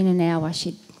think within an hour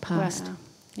she'd passed.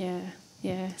 Wow.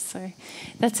 Yeah. So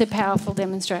that's a powerful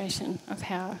demonstration of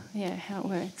how it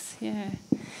works. Yeah.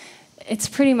 It's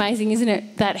pretty amazing, isn't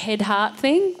it, that head-heart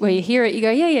thing where you hear it, you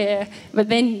go, yeah, but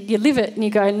then you live it and you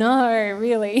go, no,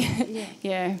 really?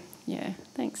 Yeah.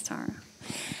 Thanks, Tara.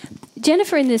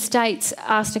 Jennifer in the States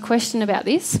asked a question about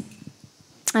this.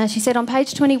 She said on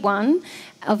page 21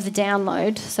 of the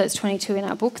download, so it's 22 in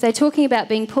our book, they're talking about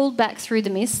being pulled back through the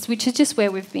mists, which is just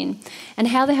where we've been, and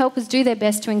how the helpers do their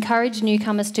best to encourage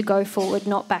newcomers to go forward,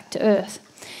 not back to earth.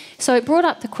 So it brought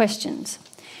up the questions.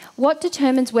 What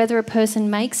determines whether a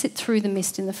person makes it through the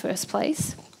mist in the first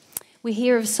place? We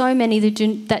hear of so many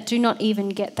that do not even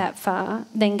get that far,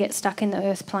 then get stuck in the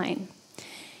earth plane.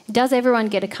 Does everyone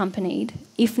get accompanied?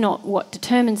 If not, what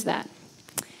determines that?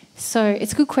 So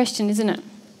it's a good question, isn't it?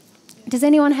 Does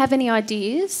anyone have any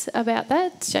ideas about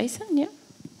that? Jason, yeah?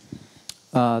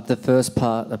 The first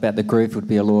part about the grief would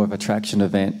be a law of attraction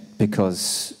event,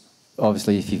 because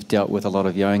obviously if you've dealt with a lot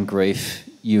of your own grief,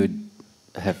 you would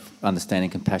have understanding,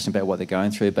 compassion about what they're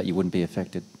going through, but you wouldn't be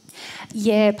affected.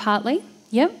 Yeah, partly.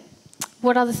 Yep.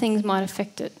 What other things might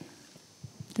affect it?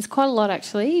 There's quite a lot,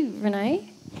 actually. Renee?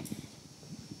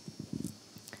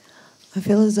 I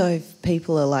feel as though if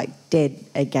people are like dead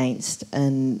against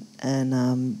and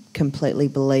completely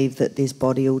believe that this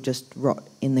body will just rot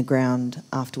in the ground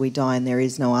after we die and there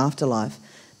is no afterlife,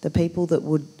 the people that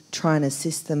would try and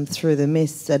assist them through the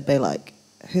mists, they'd be like,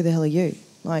 who the hell are you?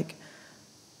 Like,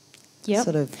 yep.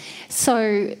 Sort of.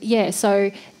 So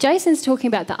Jason's talking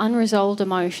about the unresolved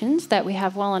emotions that we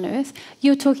have while on earth.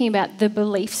 You're talking about the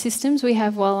belief systems we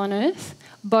have while on earth.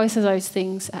 Both of those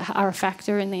things are a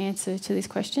factor in the answer to this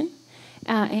question.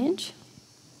 Ange?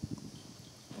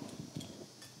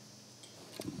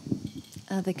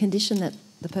 The condition that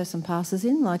the person passes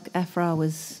in, like Afra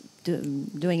was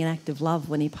doing an act of love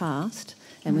when he passed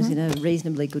and was in a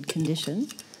reasonably good condition.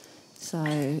 So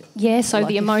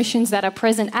the emotions that are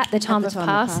present at the time of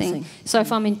passing. So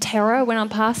if I'm in terror when I'm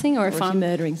passing, or if I'm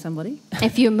murdering somebody,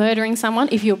 if you're murdering someone,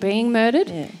 if you're being murdered.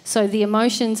 Yeah. So the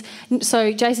emotions.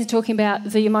 So Jason's talking about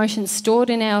the emotions stored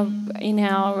in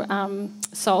our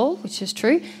soul, which is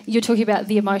true. You're talking about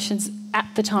the emotions at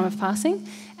the time of passing,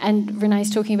 and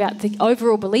Renee's talking about the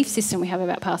overall belief system we have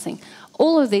about passing.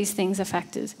 All of these things are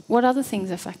factors. What other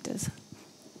things are factors?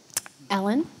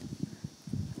 Alan?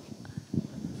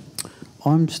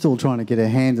 I'm still trying to get a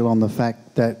handle on the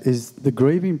fact that is the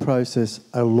grieving process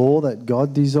a law that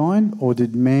God designed, or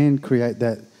did man create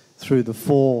that through the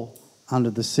fall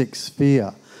under the sixth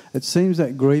sphere? It seems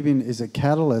that grieving is a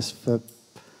catalyst for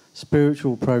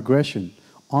spiritual progression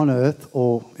on earth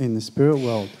or in the spirit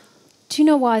world. Do you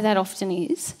know why that often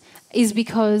is? Is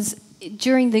because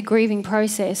during the grieving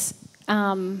process,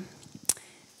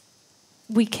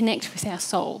 we connect with our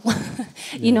soul.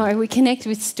 We connect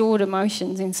with stored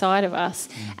emotions inside of us.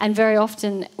 And very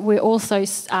often we also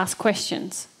ask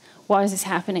questions. Why is this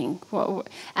happening?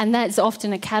 And that's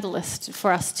often a catalyst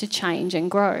for us to change and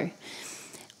grow.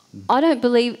 I don't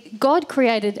believe God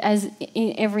created, as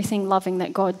in everything loving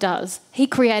that God does, he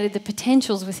created the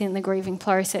potentials within the grieving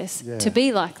process to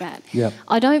be like that. Yep.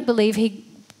 I don't believe he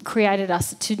created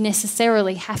us to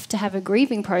necessarily have to have a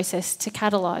grieving process to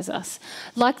catalyse us.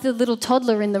 Like the little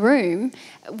toddler in the room,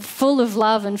 full of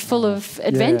love and full of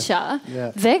adventure,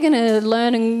 they're going to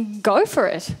learn and go for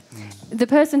it. The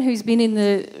person who's been in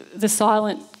the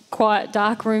silent, quiet,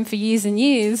 dark room for years and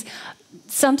years,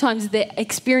 sometimes the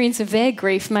experience of their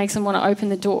grief makes them want to open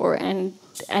the door and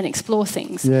explore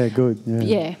things. Yeah, good.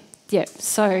 Yeah.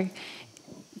 So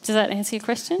does that answer your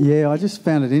question? Yeah, I just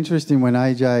found it interesting when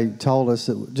AJ told us,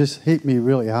 it just hit me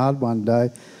really hard one day,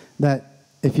 that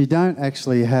if you don't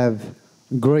actually have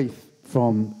grief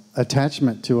from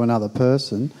attachment to another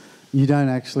person, you don't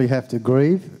actually have to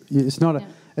grieve. It's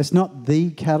not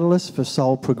the catalyst for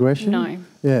soul progression. No.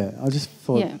 Yeah, I just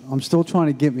thought, I'm still trying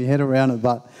to get my head around it,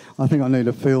 but I think I need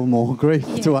to feel more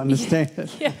grief to understand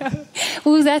it. Yeah.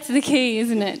 Well, that's the key,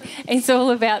 isn't it? It's all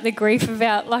about the grief,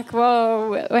 about like,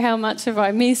 whoa, how much have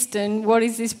I missed and what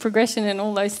is this progression and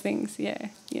all those things. Yeah.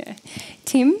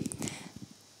 Tim?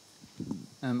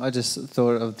 I just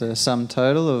thought of the sum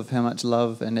total of how much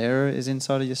love and error is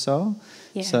inside of your soul.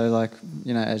 Yeah. So, like,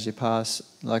 you know, as you pass,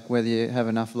 like whether you have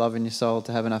enough love in your soul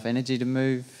to have enough energy to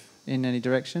move in any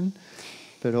direction,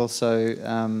 but also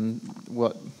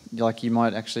what, like, you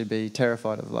might actually be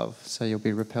terrified of love, so you'll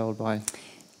be repelled by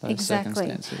those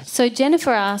circumstances. So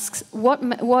Jennifer asks, what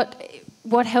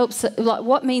helps, like,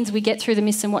 what means we get through the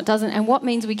mists and what doesn't, and what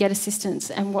means we get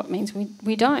assistance and what means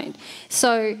we don't.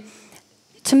 So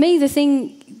to me,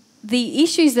 the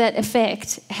issues that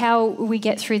affect how we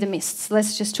get through the mists,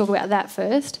 let's just talk about that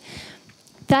first.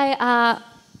 They are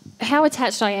how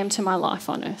attached I am to my life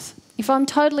on earth. If I'm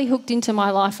totally hooked into my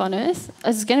life on earth,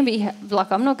 it's going to be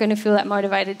like I'm not going to feel that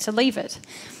motivated to leave it.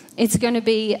 It's going to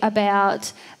be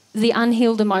about the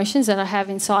unhealed emotions that I have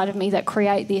inside of me that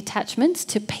create the attachments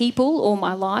to people or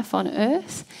my life on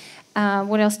earth.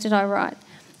 What else did I write?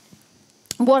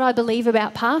 What I believe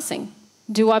about passing.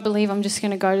 Do I believe I'm just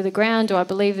going to go to the ground? Do I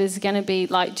believe there's going to be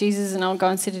like Jesus and I'll go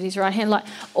and sit at his right hand? Like,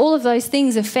 all of those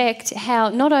things affect how,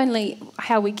 not only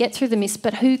how we get through the mist,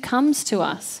 but who comes to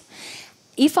us.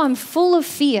 If I'm full of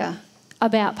fear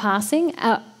about passing,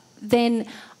 then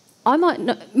I might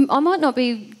not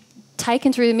be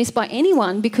taken through the mist by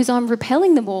anyone because I'm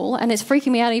repelling them all, and it's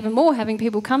freaking me out even more having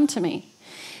people come to me.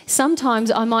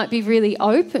 Sometimes I might be really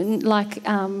open, like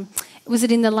was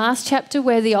it in the last chapter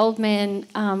where the old man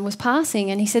was passing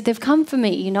and he said, they've come for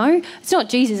me, you know. It's not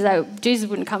Jesus, though. Jesus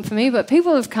wouldn't come for me, but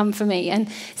people have come for me. And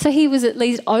so he was at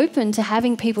least open to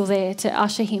having people there to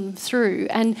usher him through.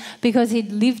 And because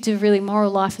he'd lived a really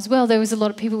moral life as well, there was a lot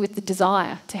of people with the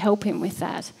desire to help him with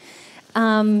that.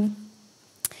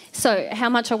 So how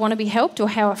much I want to be helped, or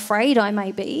how afraid I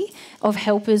may be of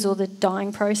helpers or the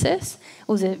dying process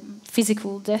or the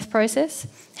physical death process,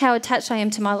 how attached I am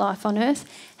to my life on earth,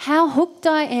 how hooked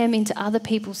I am into other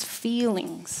people's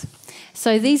feelings.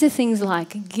 So these are things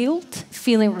like guilt,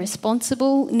 feeling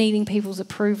responsible, needing people's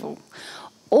approval.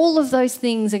 All of those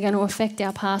things are going to affect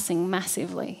our passing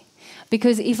massively.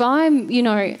 Because if I'm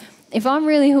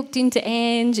really hooked into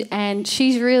Ange and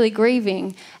she's really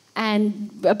grieving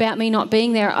and about me not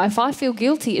being there, if I feel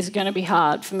guilty, it's going to be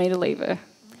hard for me to leave her.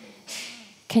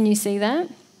 Can you see that?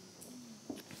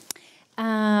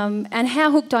 And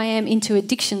how hooked I am into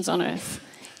addictions on earth.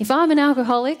 If I'm an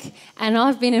alcoholic and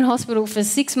I've been in hospital for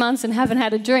 6 months and haven't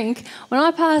had a drink, when I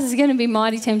pass it's going to be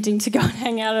mighty tempting to go and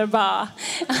hang out at a bar.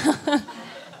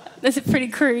 That's a pretty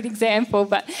crude example,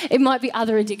 but it might be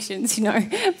other addictions, you know.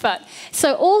 But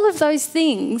so all of those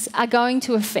things are going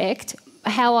to affect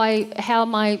how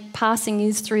my passing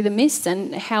is through the mist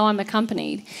and how I'm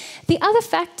accompanied. The other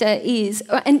factor is,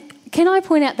 and can I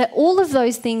point out that all of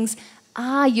those things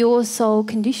are your soul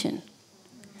condition.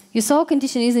 Your soul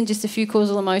condition isn't just a few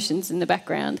causal emotions in the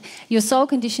background. Your soul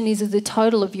condition is the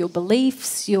total of your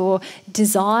beliefs, your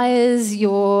desires,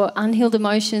 your unhealed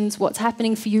emotions, what's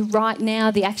happening for you right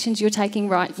now, the actions you're taking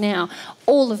right now.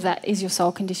 All of that is your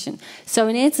soul condition. So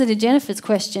in answer to Jennifer's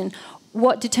question,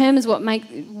 what determines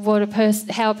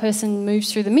how a person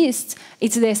moves through the mists,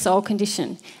 it's their soul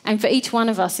condition. And for each one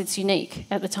of us, it's unique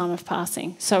at the time of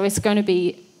passing. So it's going to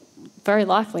be very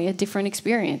likely a different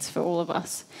experience for all of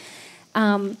us.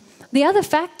 The other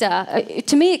factor,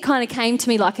 to me, it kind of came to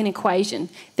me like an equation.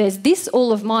 There's this,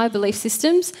 all of my belief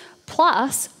systems,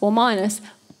 plus or minus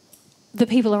the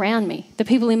people around me, the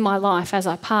people in my life as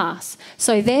I pass.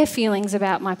 So their feelings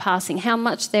about my passing, how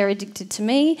much they're addicted to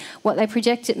me, what they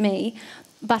project at me,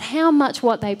 but how much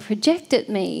what they project at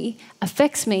me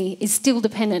affects me is still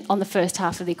dependent on the first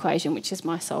half of the equation, which is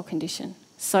my soul condition.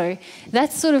 So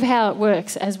that's sort of how it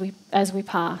works as we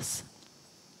pass.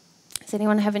 Does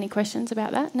anyone have any questions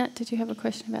about that? Nat, did you have a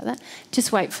question about that?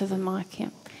 Just wait for the mic, yeah.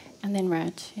 And then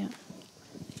Raj, yeah.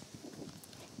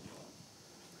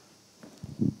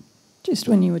 Just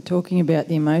when you were talking about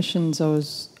the emotions,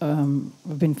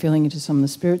 I've been feeling into some of the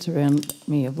spirits around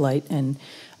me of late, and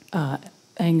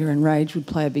anger and rage would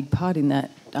play a big part in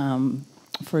that.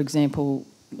 For example,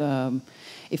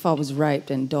 if I was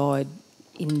raped and died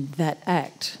in that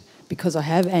act, because I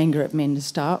have anger at men to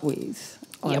start with,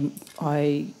 yep.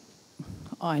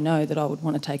 I know that I would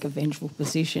want to take a vengeful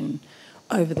position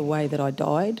over the way that I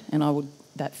died, and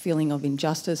that feeling of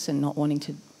injustice and not wanting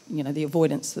to, the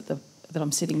avoidance that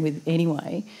I'm sitting with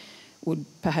anyway, would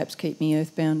perhaps keep me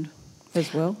earthbound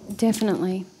as well?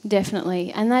 Definitely,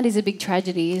 definitely. And that is a big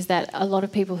tragedy, is that a lot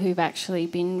of people who've actually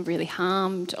been really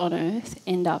harmed on Earth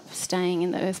end up staying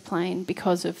in the Earth plane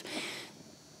because of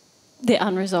the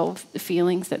unresolved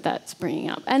feelings that that's bringing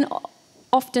up. And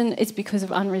often it's because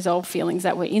of unresolved feelings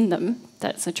that were in them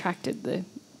that's attracted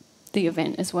the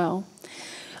event as well.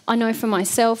 I know for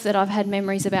myself that I've had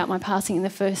memories about my passing in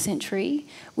the first century,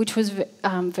 which was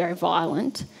very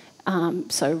violent,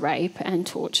 so rape and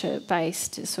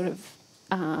torture-based sort of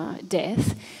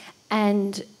death.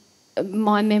 And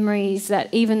my memory is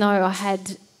that even though I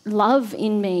had love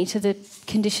in me to the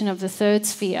condition of the third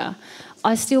sphere,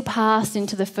 I still passed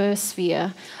into the first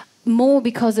sphere more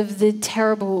because of the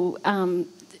terrible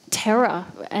terror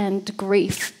and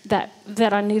grief that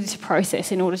I needed to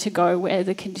process in order to go where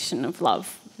the condition of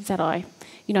love that I'd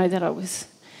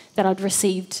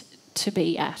received to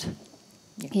be at.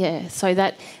 Yeah, so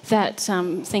that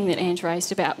thing that Ange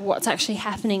raised about what's actually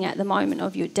happening at the moment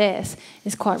of your death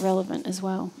is quite relevant as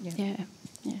well. Yeah.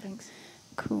 Thanks.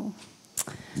 Cool.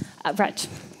 Rach,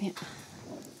 yeah.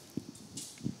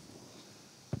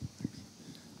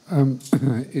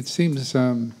 It seems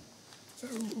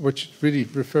what you're really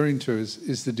referring to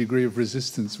is the degree of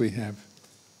resistance we have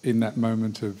in that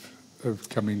moment of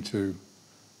coming to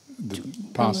the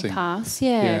passing. The pass,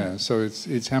 yeah. Yeah, so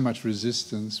it's how much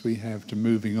resistance we have to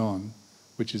moving on,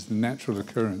 which is the natural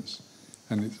occurrence,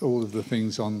 and it's all of the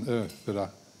things on earth that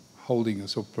are holding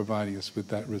us or providing us with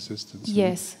that resistance.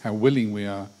 Yes. How willing we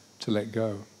are to let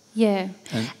go. Yeah,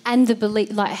 and the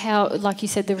belief, like you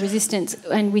said, the resistance,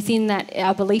 and within that,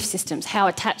 our belief systems, how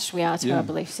attached we are to our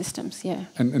belief systems. Yeah.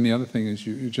 And the other thing is,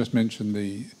 you just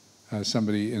mentioned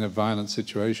somebody in a violent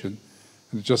situation,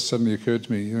 and it just suddenly occurred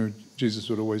to me, Jesus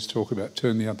would always talk about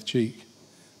turn the other cheek,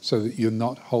 so that you're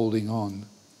not holding on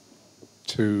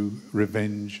to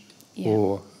revenge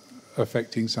or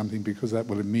affecting something, because that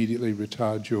will immediately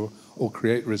retard or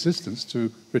create resistance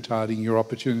to retarding your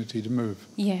opportunity to move.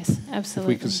 Yes,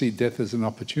 absolutely. If we could see death as an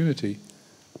opportunity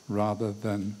rather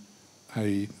than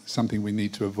something we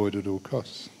need to avoid at all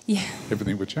costs,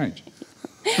 everything would change.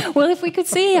 Well, if we could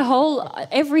see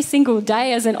every single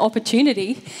day as an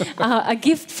opportunity, a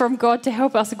gift from God to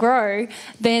help us grow,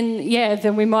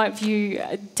 then we might view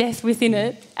death within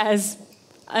it as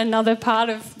another part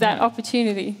of that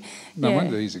opportunity. No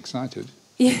wonder he's excited.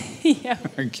 Yeah.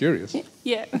 And curious.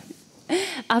 Yeah.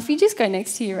 If you just go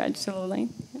next to you, Raj, to Lauline.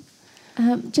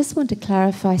 Just want to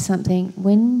clarify something.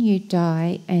 When you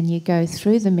die and you go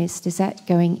through the mist, is that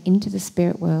going into the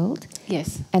spirit world?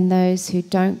 Yes. And those who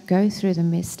don't go through the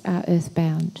mist are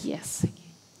earthbound? Yes.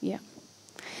 Yeah.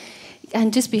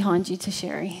 And just behind you to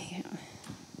Sherry.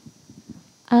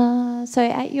 So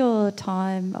at your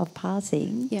time of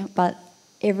passing, but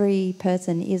every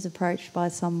person is approached by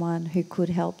someone who could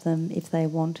help them if they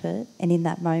want it, and in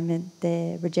that moment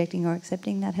they're rejecting or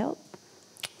accepting that help?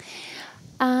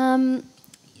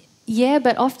 Yeah,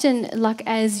 but often, like,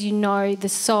 as you know, the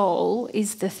soul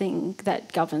is the thing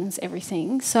that governs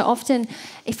everything. So often,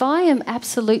 if I am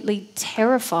absolutely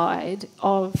terrified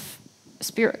of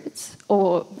spirits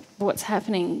or what's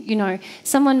happening,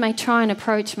 someone may try and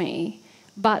approach me,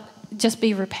 but just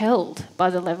be repelled by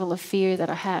the level of fear that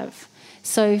I have.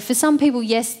 So for some people,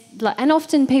 yes, and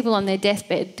often people on their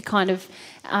deathbed kind of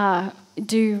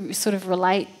do sort of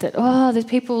relate that, there's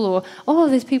people,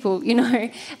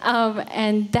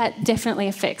 and that definitely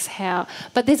affects how.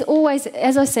 But there's always,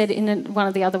 as I said in one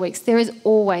of the other weeks, there is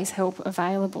always help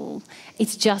available.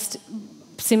 It's just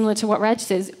similar to what Raj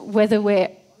says, whether we're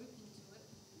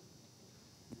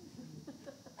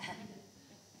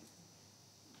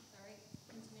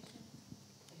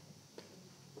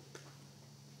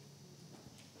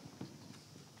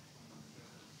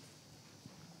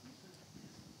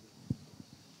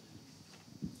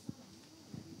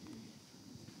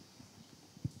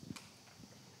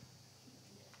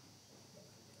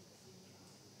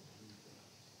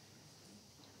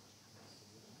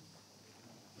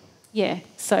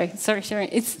sorry, Sharon.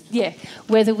 It's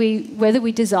whether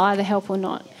we desire the help or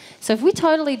not. So if we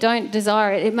totally don't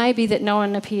desire it, it may be that no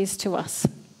one appears to us.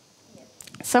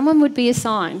 Someone would be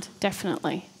assigned,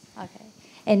 definitely. Okay.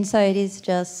 And so it is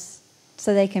just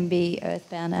so they can be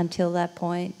earthbound until that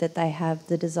point that they have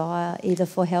the desire either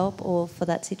for help or for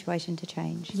that situation to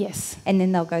change. Yes. And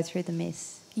then they'll go through the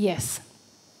mist. Yes.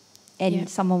 And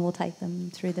someone will take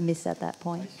them through the mist at that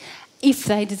point. If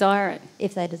they desire it.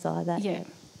 If they desire that.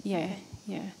 Yeah.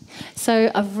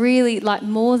 So a really,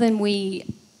 more than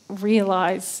we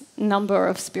realise, number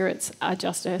of spirits are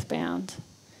just earthbound.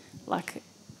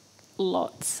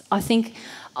 Lots. I think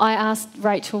I asked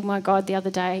Rachel, my guide, the other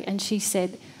day, and she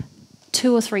said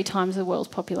 2 or 3 times the world's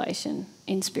population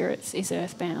in spirits is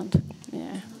earthbound.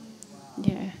 Yeah.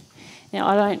 Now,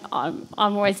 I'm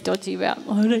always dodgy about,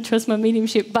 I don't trust my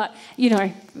mediumship, but,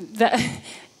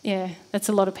 that's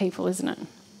a lot of people, isn't it?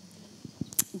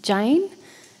 Jane?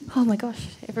 Oh, my gosh,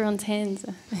 everyone's hands.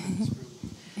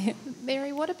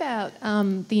 Mary, what about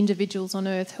the individuals on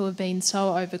earth who have been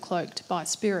so overcloaked by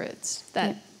spirits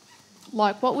that,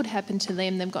 what would happen to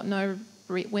them? They've got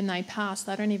when they pass,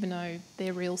 they don't even know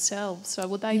their real selves. So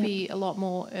would they be a lot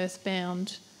more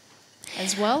earthbound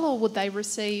as well, or would they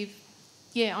receive...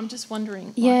 Yeah, I'm just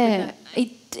wondering.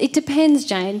 It depends,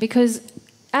 Jane, because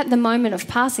at the moment of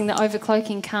passing, the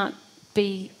overcloaking can't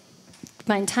be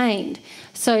maintained.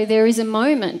 So there is a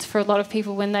moment for a lot of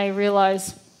people when they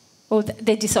realise, or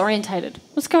they're disorientated.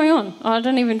 What's going on? I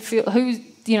don't even feel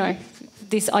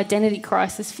this identity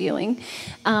crisis feeling.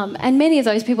 And many of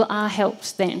those people are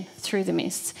helped then through the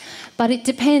mists. But it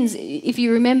depends. If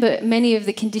you remember, many of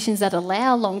the conditions that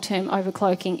allow long-term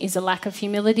overcloaking is a lack of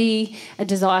humility, a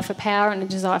desire for power and a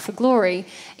desire for glory.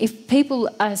 If people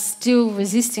are still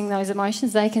resisting those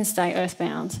emotions, they can stay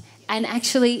earthbound. And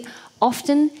actually,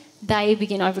 often they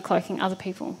begin overcloaking other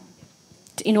people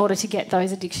in order to get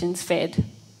those addictions fed.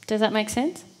 Does that make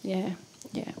sense? Yeah.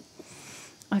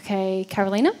 Okay,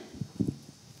 Carolina?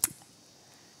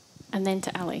 And then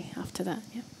to Ali after that.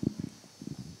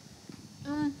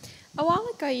 A while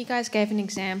ago, you guys gave an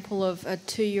example of a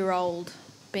 2-year-old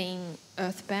being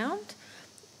earthbound,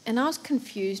 and I was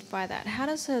confused by that. How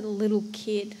does a little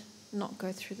kid not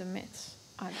go through the myths?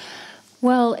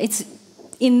 Well,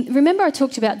 remember I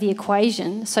talked about the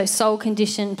equation, so soul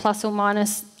condition plus or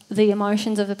minus the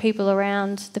emotions of the people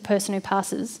around the person who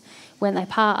passes when they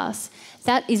pass.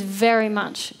 That is very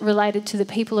much related to the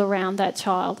people around that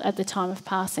child at the time of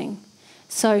passing.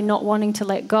 So not wanting to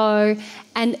let go.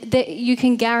 And you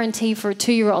can guarantee for a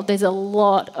 2-year-old there's a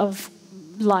lot of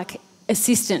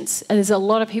assistance. There's a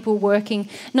lot of people working,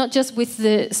 not just with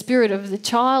the spirit of the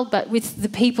child, but with the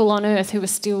people on earth who are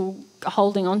still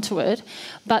holding on to it.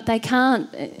 But they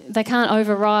can't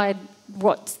override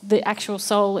what the actual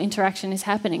soul interaction is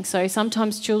happening. So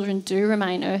sometimes children do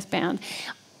remain earthbound.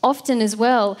 Often as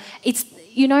well,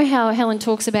 how Helen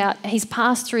talks about he's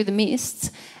passed through the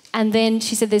mists, and then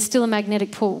she said there's still a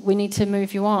magnetic pull, we need to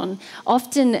move you on.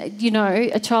 Often,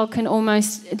 a child can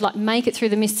almost make it through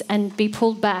the mists and be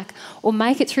pulled back, or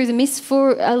make it through the mists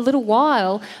for a little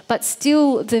while, but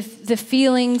still the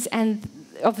feelings and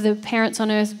of the parents on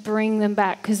earth bring them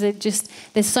back, because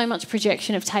there's so much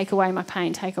projection of take away my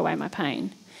pain, take away my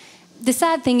pain. The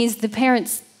sad thing is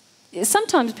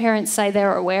sometimes parents say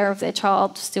they're aware of their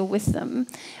child still with them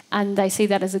and they see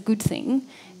that as a good thing.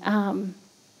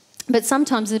 But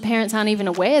sometimes the parents aren't even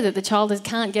aware that the child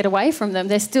can't get away from them.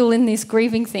 They're still in this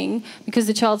grieving thing because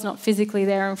the child's not physically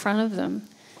there in front of them.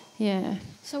 Yeah.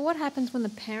 So what happens when the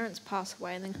parents pass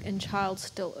away and child's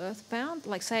still earthbound?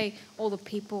 Like, say, all the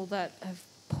people that have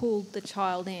pulled the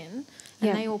child in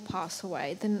and they all pass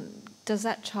away, then does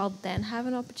that child then have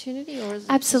an opportunity, or is it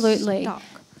absolutely just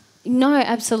stuck? No,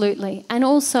 absolutely. And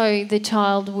also the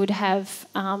child would have,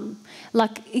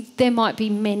 there might be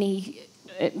many...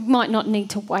 It might not need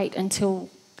to wait until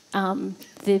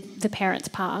the parents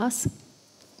pass.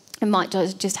 It might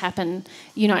just happen,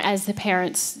 as the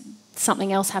parents,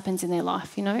 something else happens in their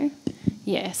life,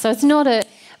 Yeah, so it's not a...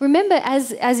 Remember,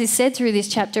 as is said through this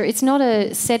chapter, it's not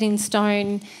a set in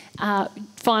stone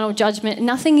final judgment.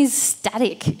 Nothing is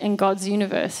static in God's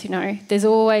universe, There's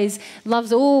always...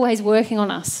 Love's always working on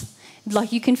us.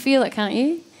 You can feel it, can't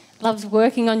you? Love's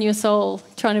working on your soul,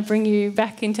 trying to bring you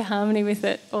back into harmony with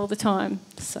it all the time.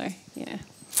 So, yeah.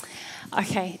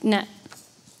 Okay, Nat.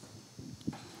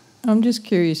 I'm just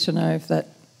curious to know if that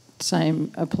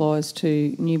same applies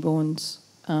to newborns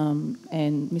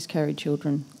and miscarried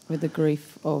children with the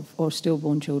grief of, or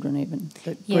stillborn children even,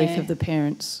 the grief of the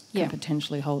parents can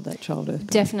potentially hold that child earthbound.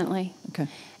 Definitely. Okay.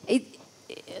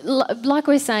 Like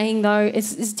we're saying, though,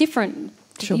 it's different.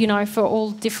 Sure. For all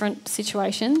different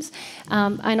situations.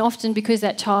 And often because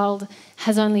that child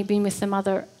has only been with the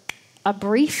mother a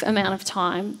brief amount of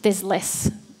time, there's less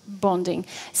bonding.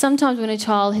 Sometimes when a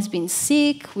child has been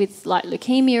sick with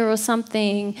leukemia or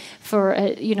something for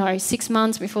 6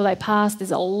 months before they pass,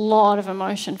 there's a lot of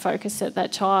emotion focused at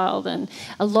that child and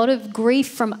a lot of grief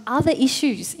from other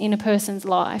issues in a person's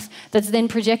life that's then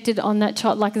projected on that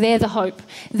child. They're the hope.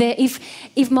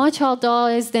 If my child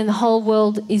dies, then the whole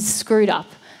world is screwed up.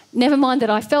 Never mind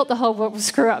that I felt the whole world was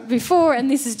screwed up before,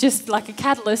 and this is just like a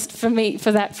catalyst for me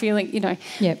for that feeling,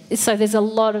 Yep. So there's a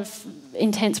lot of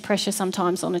intense pressure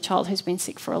sometimes on a child who's been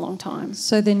sick for a long time.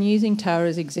 So then using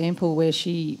Tara's example where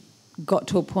she got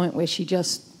to a point where she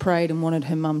just prayed and wanted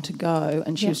her mum to go,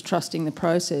 and she Yep. was trusting the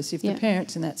process. If Yep. the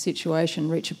parents in that situation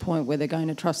reach a point where they're going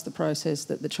to trust the process,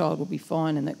 that the child will be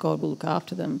fine and that God will look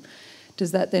after them,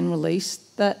 does that then release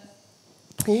that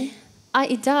pull?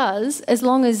 It does, as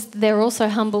long as they're also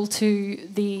humble to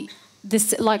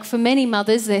this. Like for many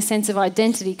mothers, their sense of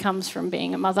identity comes from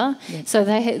being a mother, so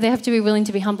they have to be willing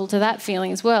to be humble to that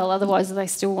feeling as well. Otherwise, they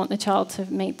still want the child to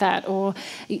meet that, or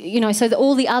so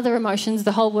all the other emotions,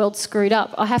 the whole world's screwed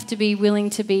up. I have to be willing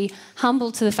to be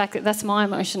humble to the fact that that's my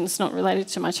emotion. It's not related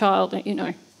to my child.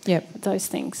 Yep. Those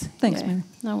things. Thanks, Mary.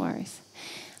 No worries.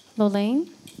 Lorleen.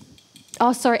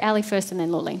 Oh, sorry, Ali first, and then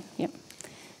Lorleen. Yep.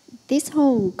 This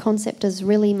whole concept has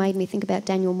really made me think about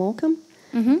Daniel Morecambe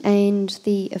and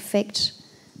the effect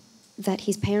that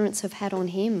his parents have had on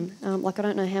him. I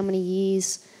don't know how many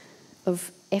years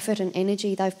of effort and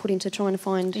energy they've put into trying to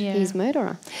find his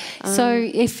murderer. So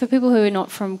for people who are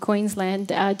not from Queensland,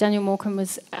 Daniel Morecambe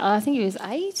was, I think he was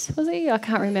 8, was he? I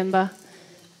can't remember.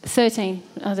 13.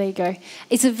 Oh, there you go.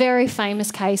 It's a very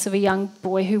famous case of a young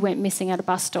boy who went missing at a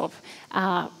bus stop.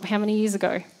 How many years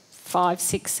ago? 5,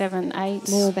 6, 7, 8.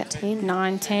 More, about 10.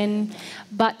 9, 10.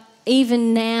 But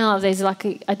even now, there's like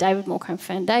a David Morecambe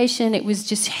Foundation. It was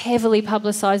just heavily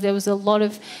publicised. There was a lot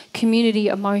of community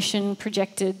emotion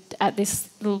projected at this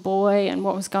little boy and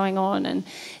what was going on. And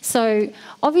so,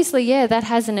 obviously, that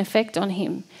has an effect on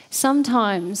him.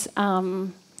 Sometimes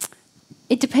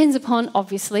it depends upon,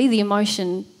 obviously, the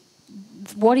emotion.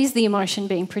 What is the emotion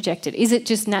being projected? Is it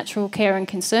just natural care and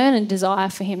concern and desire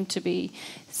for him to be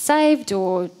saved,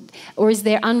 or is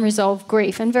there unresolved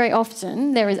grief? And very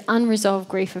often there is unresolved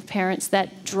grief of parents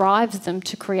that drives them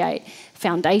to create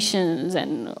foundations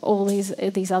and all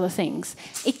these other things.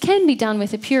 It can be done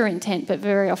with a pure intent, but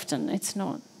very often it's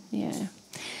not. Yeah.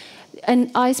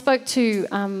 And I spoke to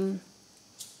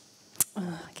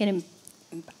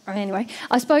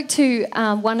I spoke to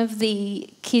one of the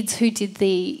kids who did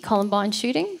the Columbine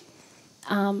shooting.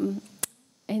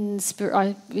 In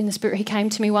the spirit, he came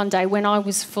to me one day when I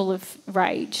was full of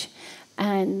rage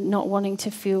and not wanting to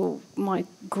feel my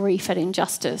grief at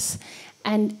injustice.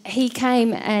 And he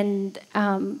came and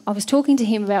I was talking to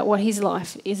him about what his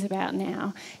life is about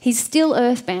now. He's still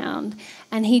earthbound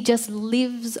and he just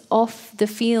lives off the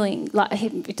feeling.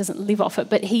 It doesn't live off it,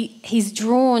 but he's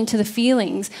drawn to the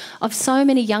feelings of so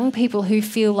many young people who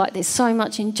feel like there's so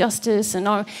much injustice and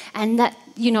that,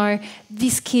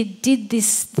 this kid did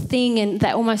this thing and they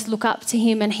almost look up to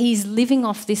him, and he's living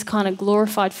off this kind of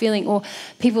glorified feeling or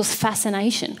people's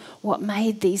fascination. What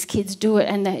made these kids do it?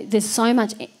 And there's so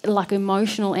much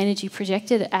emotional energy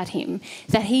projected at him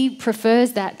that he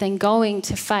prefers that than going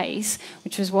to face,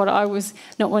 which was what I was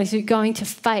not wanting to do, going to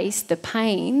face the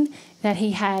pain that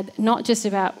he had, not just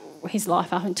about his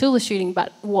life up until the shooting,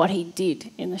 but what he did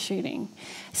in the shooting.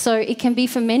 So it can be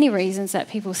for many reasons that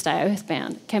people stay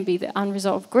earthbound. It can be the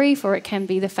unresolved grief, or it can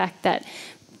be the fact that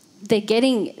they're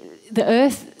getting the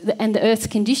earth, and the earth's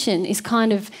condition is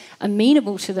kind of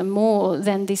amenable to them more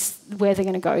than this where they're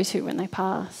going to go to when they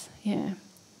pass. Yeah.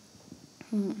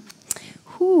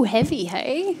 Ooh, heavy,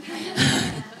 hey?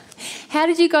 How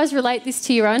did you guys relate this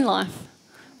to your own life?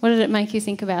 What did it make you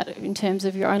think about in terms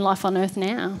of your own life on earth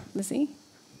now, Lizzie?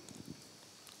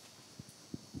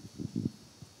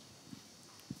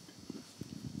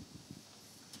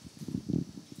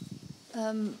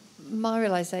 My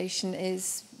realisation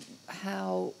is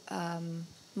how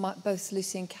both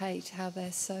Lucy and Kate, how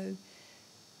they're so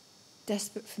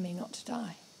desperate for me not to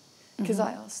die, because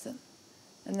I asked them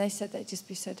and they said they'd just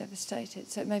be so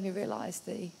devastated. So it made me realise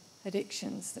the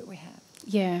addictions that we have.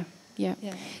 Yeah.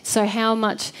 So how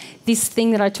much this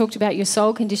thing that I talked about, your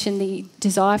soul condition, the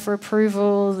desire for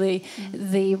approval, the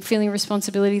feeling of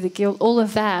responsibility, the guilt, all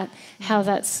of that, how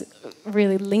that's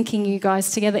really linking you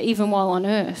guys together even while on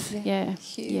earth. Yeah.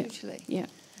 Hugely. Yeah,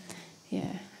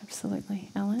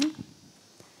 absolutely. Alan?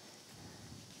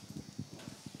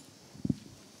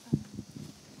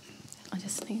 I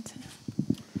just need to...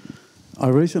 I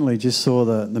recently just saw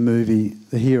the movie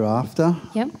The Hereafter.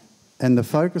 Yep. And the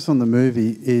focus on the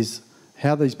movie is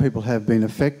how these people have been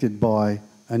affected by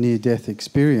a near-death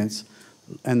experience,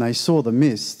 and they saw the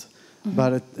mist.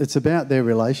 But it's about their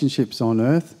relationships on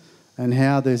earth and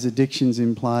how there's addictions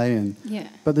in play.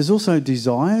 But there's also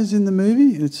desires in the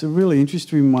movie. It's a really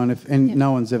interesting one,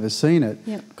 no one's ever seen it.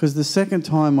 Because the second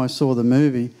time I saw the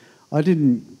movie, I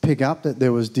didn't pick up that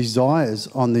there was desires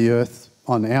on the earth,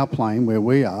 on our plane where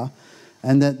we are,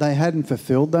 and that they hadn't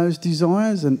fulfilled those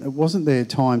desires, and it wasn't their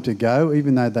time to go,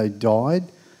 even though they died.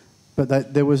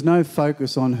 But there was no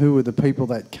focus on who were the people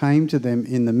that came to them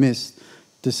in the mist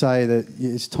to say that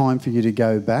it's time for you to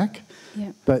go back.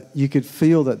 Yeah. But you could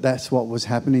feel that that's what was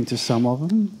happening to some of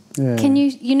them. Yeah. Can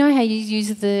you know how you use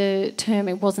the term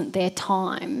it wasn't their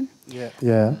time?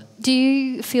 Yeah. Do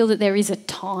you feel that there is a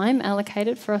time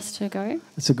allocated for us to go?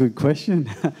 That's a good question.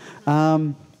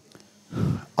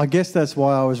 I guess that's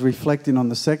why I was reflecting on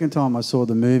the second time I saw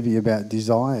the movie about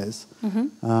desires.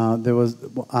 Mm-hmm. There was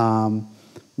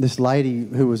this lady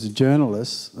who was a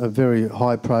journalist, a very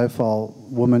high-profile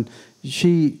woman.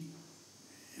 She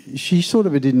sort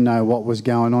of didn't know what was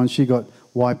going on. She got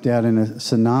wiped out in a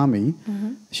tsunami.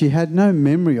 Mm-hmm. She had no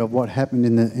memory of what happened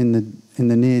in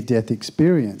the near-death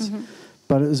experience. Mm-hmm.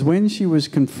 But it was when she was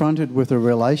confronted with a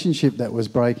relationship that was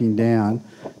breaking down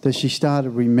that she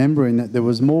started remembering that there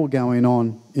was more going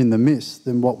on in the mist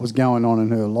than what was going on in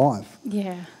her life.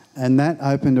 Yeah. And that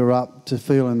opened her up to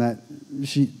feeling that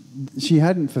she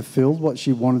hadn't fulfilled what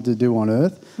she wanted to do on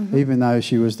earth, Mm-hmm. even though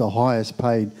she was the highest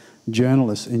paid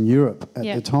journalist in Europe at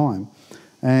Yeah. the time.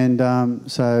 And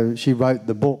so she wrote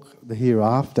the book, The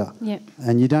Hereafter. Yeah.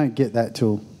 And you don't get that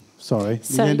till, the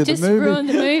end of the just movie. ruined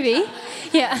the movie.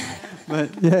 Yeah. But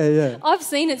yeah. I've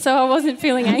seen it, so I wasn't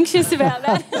feeling anxious about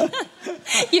that.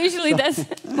 Usually that's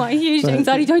my huge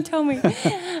anxiety. Don't tell me.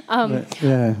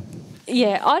 Yeah.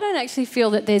 Yeah, I don't actually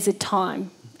feel that there's a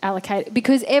time allocated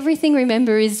because everything,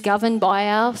 remember, is governed by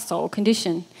our soul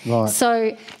condition. Right.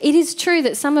 So it is true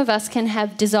that some of us can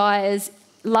have desires,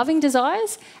 loving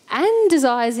desires, and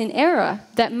desires in error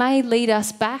that may lead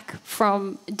us back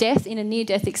from death in a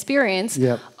near-death experience,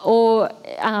 Yep. or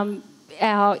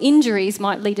our injuries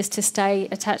might lead us to stay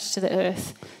attached to the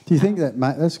earth. Do you think that,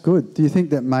 that's good. Do you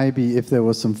think that maybe if there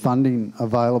was some funding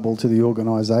available to the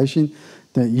organisation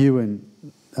that you and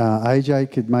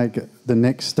AJ could make the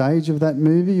next stage of that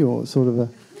movie, or sort of a...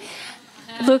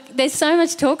 Look, there's so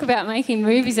much talk about making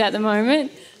movies at the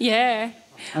moment. Yeah.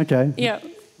 Okay. Yeah.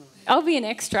 I'll be an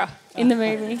extra in the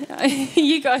movie.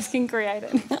 You guys can create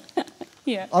it.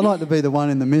 Yeah. I'd like to be the one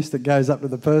in the mist that goes up to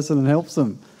the person and helps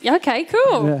them. Okay,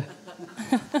 cool. Yeah.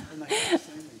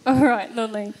 All right,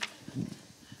 lovely.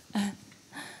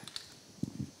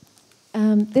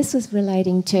 This was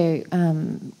relating to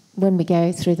when we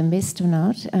go through the mist or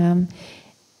not.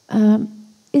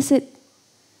 Is it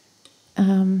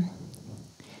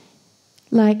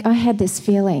like I had this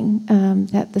feeling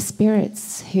that the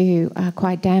spirits who are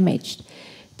quite damaged,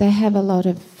 they have a lot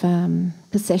of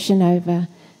possession over,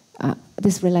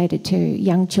 this related to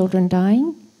young children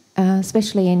dying,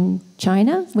 especially in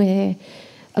China, where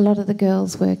a lot of the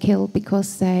girls were killed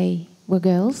because they were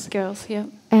girls. Girls, yeah.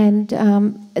 And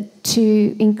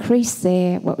to increase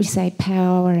their, what we say,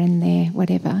 power and their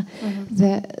whatever,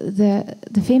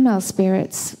 the female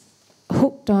spirits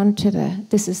hooked onto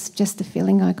this is just the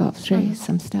feeling I got through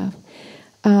some stuff,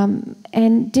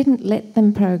 and didn't let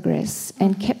them progress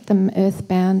and kept them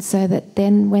earthbound, so that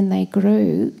then when they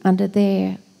grew under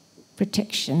their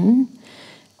protection,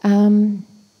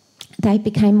 they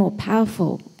became more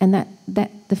powerful, and that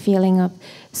the feeling of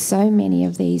so many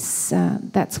of these,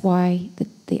 that's why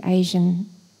the Asian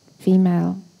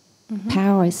female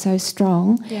power is so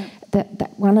strong,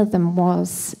 that one of them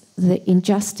was the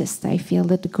injustice they feel,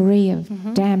 the degree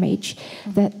of damage,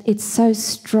 that it's so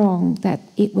strong that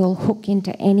it will hook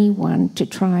into anyone to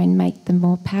try and make them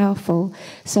more powerful,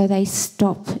 so they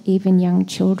stop even young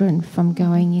children from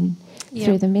going in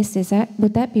through the mist.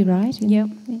 Would that be right? Yep.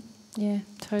 Yeah,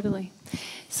 totally.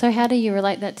 So how do you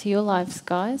relate that to your lives,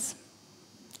 guys?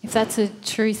 If that's a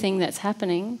true thing that's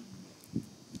happening,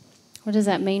 what does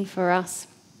that mean for us?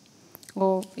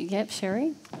 Well, yep,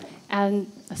 Sherry.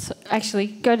 And actually,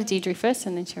 go to Deirdre first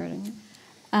and then Sheridan.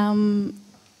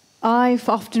 I've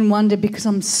often wondered, because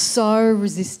I'm so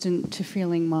resistant to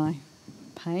feeling my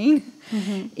pain,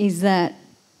 is that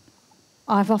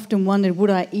I've often wondered, would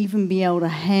I even be able to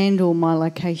handle my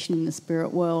location in the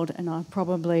spirit world? And I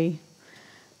probably...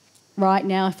 Right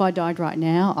now, if I died right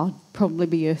now, I'd probably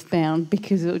be earthbound,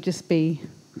 because it would just be...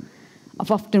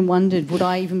 I've often wondered, would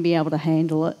I even be able to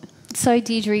handle it? So,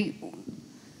 Deirdre,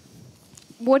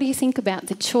 what do you think about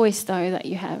the choice, though, that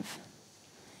you have?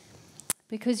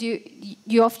 Because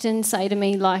you often say to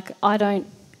me, like, I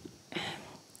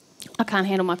can't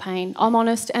handle my pain. I'm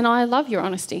honest, and I love your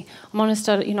honesty. I'm honest,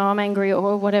 I'm angry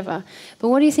or whatever. But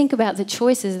what do you think about the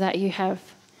choices that you have?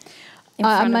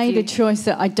 I made a choice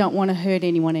that I don't want to hurt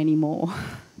anyone anymore.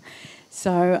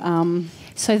 So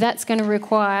that's going to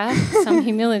require some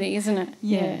humility, isn't it?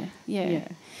 Yeah.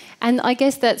 And I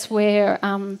guess that's where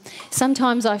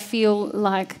sometimes I feel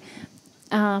like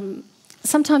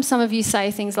sometimes some of you say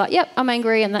things like, yep, I'm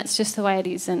angry and that's just the way it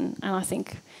is. And I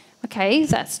think, okay,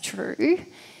 that's true.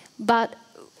 But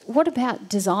what about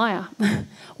desire?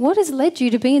 What has led you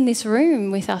to be in this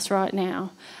room with us right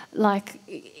now? Like,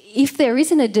 if there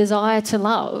isn't a desire to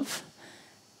love,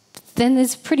 then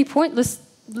there's pretty pointless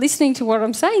listening to what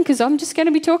I'm saying, because I'm just going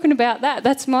to be talking about that.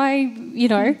 That's my,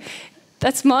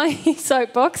 that's my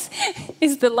soapbox,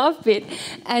 is the love bit.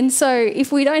 And so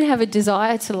if we don't have a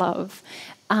desire to love,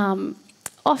 I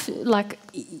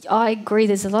agree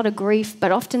there's a lot of grief,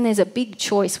 but often there's a big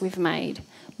choice we've made.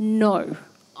 No,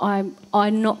 I'm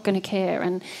not going to care.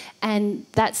 And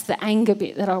that's the anger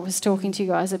bit that I was talking to you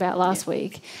guys about last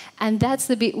week. And that's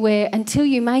the bit where until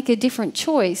you make a different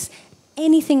choice,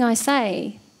 anything I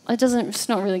say, it's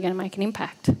not really going to make an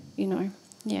impact,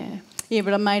 Yeah. Yeah,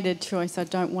 but I made a choice. I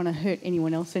don't want to hurt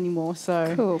anyone else anymore,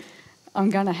 so cool. I'm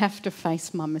going to have to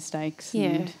face my mistakes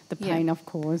and the pain I've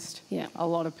caused a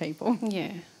lot of people.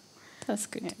 Yeah, that's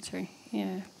good too.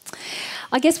 Yeah.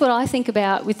 I guess what I think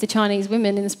about with the Chinese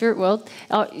women in the spirit world...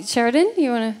 Sheridan, you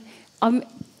want to...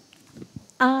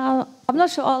 I'm not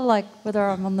sure whether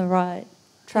I'm on the right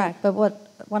track, but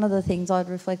one of the things I'd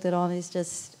reflected on is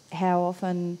just how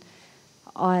often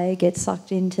I get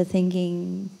sucked into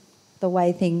thinking the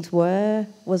way things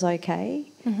was okay,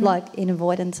 like in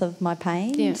avoidance of my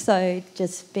pain. Yeah. So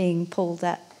just being pulled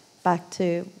back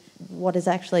to what is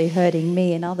actually hurting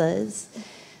me and others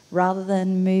rather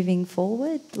than moving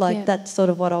forward. That's sort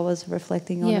of what I was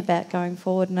reflecting on about going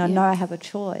forward, and I know I have a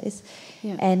choice.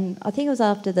 Yeah. And I think it was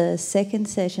after the second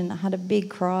session I had a big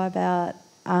cry about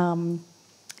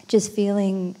just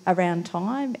feeling around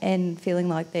time and feeling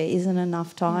like there isn't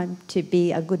enough time to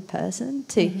be a good person,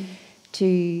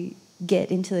 to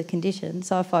get into the condition.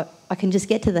 So if I can just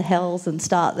get to the hells and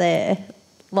start there,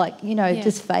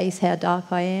 just face how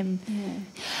dark I am. Yeah.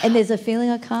 And there's a feeling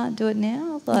I can't do it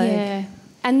now.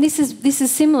 And this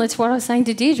is similar to what I was saying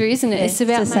to Deirdre, isn't it? Yeah, it's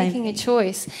about making a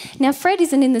choice. Now, Fred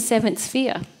isn't in the seventh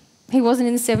sphere. He wasn't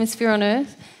in the seventh sphere on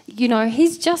Earth.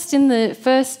 He's just in the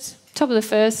top of the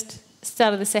first,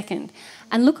 start of the second.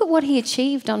 And look at what he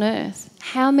achieved on Earth.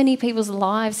 How many people's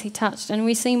lives he touched. And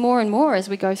we see more and more as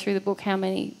we go through the book how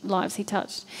many lives he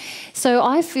touched. So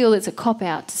I feel it's a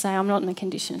cop-out to say I'm not in a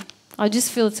condition. I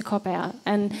just feel it's a cop-out.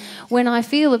 And when I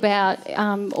feel about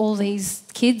all these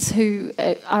kids who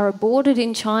are aborted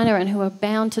in China and who are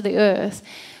bound to the earth,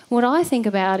 what I think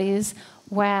about is,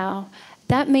 wow,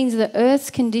 that means the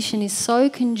Earth's condition is so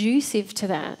conducive to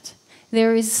that.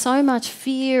 There is so much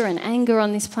fear and anger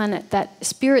on this planet that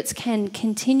spirits can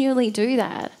continually do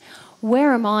that.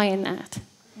 Where am I in that?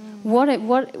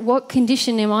 What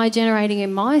condition am I generating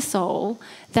in my soul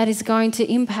that is going to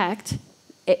impact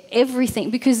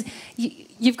everything? Because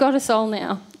you've got a soul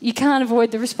now. You can't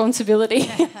avoid the responsibility.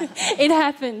 It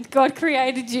happened. God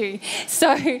created you.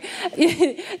 So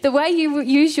the way you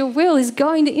use your will is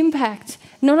going to impact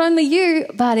not only you,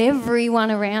 but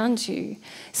everyone around you.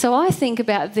 So I think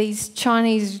about these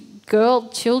Chinese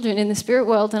children in the spirit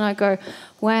world and I go,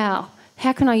 wow,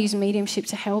 how can I use mediumship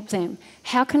to help them?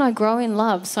 How can I grow in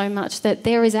love so much that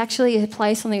there is actually a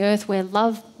place on the earth where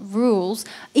love rules,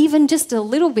 even just a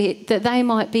little bit, that they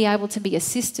might be able to be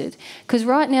assisted? Because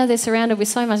right now they're surrounded with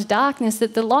so much darkness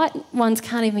that the light ones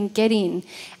can't even get in.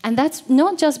 And that's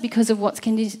not just because of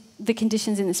the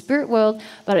conditions in the spirit world,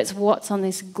 but it's what's on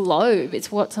this globe,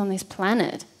 it's what's on this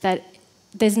planet, that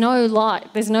there's no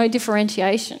light, there's no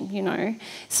differentiation,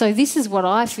 So this is what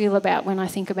I feel about when I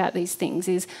think about these things,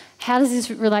 is how does this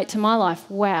relate to my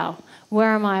life? Wow,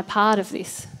 where am I a part of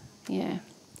this? Yeah.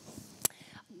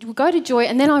 We'll go to Joy,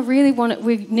 and then I really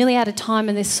we're nearly out of time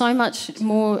and there's so much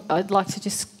more I'd like to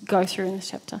just go through in this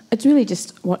chapter. It's really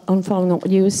just on following up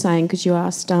what you were saying, because you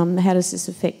asked, how does this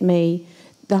affect me?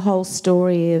 The whole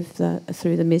story of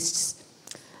Through the Mists,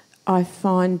 I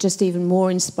find just even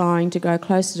more inspiring to go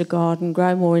closer to God and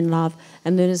grow more in love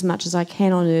and learn as much as I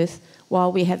can on earth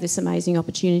while we have this amazing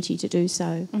opportunity to do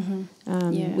so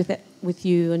with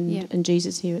you and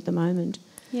Jesus here at the moment.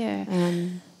 Yeah.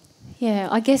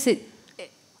 I guess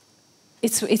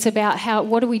it's about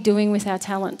what are we doing with our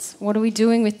talents? What are we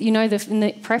doing with, in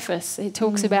the preface it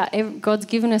talks about God's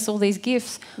given us all these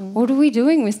gifts. What are we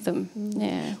doing with them?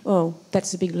 Yeah. Well,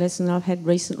 that's a big lesson I've had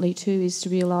recently too, is to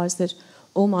realise that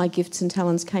all my gifts and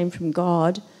talents came from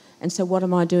God, and so what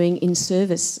am I doing in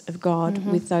service of God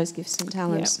with those gifts and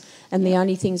talents? Yep. And the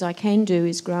only things I can do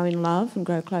is grow in love and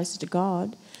grow closer to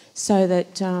God, so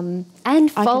that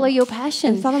and follow your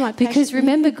passion. And follow my passion. Because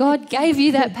remember, God gave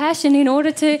you that passion in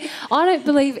order to. I don't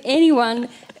believe anyone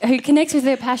who connects with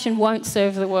their passion won't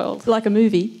serve the world. Like a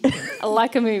movie.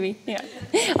 Like a movie. Yeah.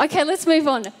 Okay, let's move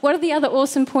on. What are the other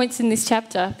awesome points in this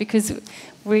chapter? Because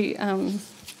we.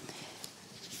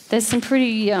 There's some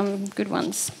pretty good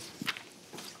ones.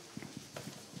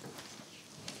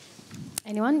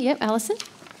 Anyone? Yep, Alison.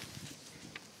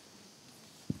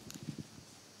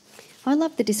 I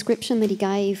love the description that he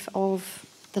gave of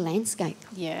the landscape.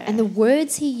 Yeah. And the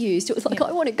words he used. It was like,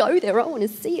 I want to go there. I want to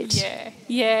see it. Yeah.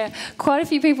 Yeah. Quite a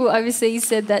few people overseas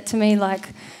said that to me,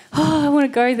 like, oh, I want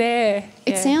to go there.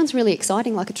 It sounds really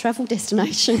exciting, like a travel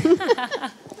destination.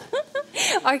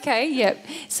 Okay, yep.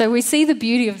 So we see the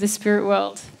beauty of the spirit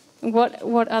world.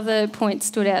 What other points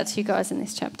stood out to you guys in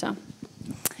this chapter?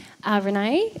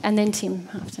 Renee, and then Tim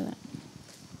after that.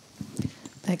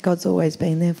 That God's always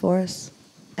been there for us.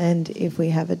 And if we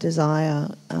have a desire,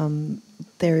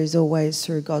 there is always,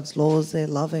 through God's laws, they're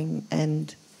loving,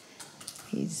 and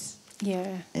it's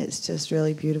just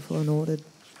really beautiful and ordered.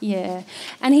 Yeah.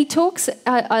 And he talks,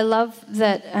 I love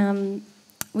that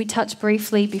we touched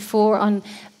briefly before on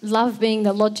love being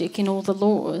the logic in all the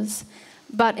laws.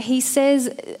 But he says,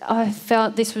 I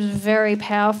felt this was very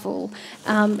powerful.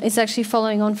 It's actually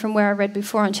following on from where I read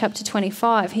before on chapter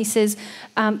 25. He says,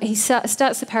 he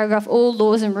starts the paragraph, all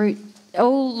laws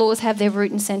have their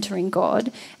root and centre in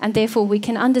God, and therefore we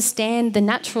can understand the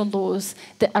natural laws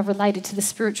that are related to the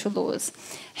spiritual laws.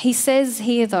 He says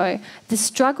here, though, the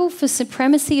struggle for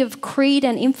supremacy of creed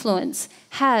and influence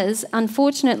has,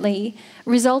 unfortunately,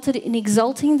 resulted in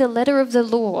exalting the letter of the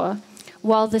law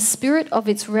while the spirit of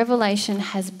its revelation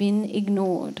has been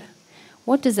ignored.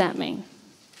 What does that mean?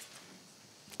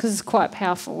 Because it's quite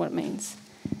powerful what it means.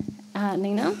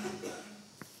 Nina?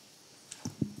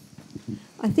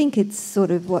 I think it's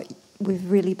sort of what we've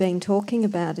really been talking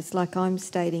about. It's like I'm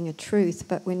stating a truth,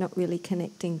 but we're not really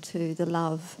connecting to the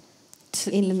love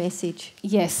in the message.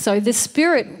 Yes, so the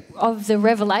spirit of the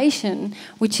revelation,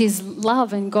 which is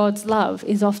love and God's love,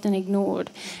 is often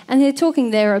ignored. And they're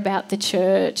talking there about the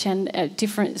church and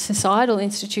different societal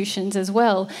institutions as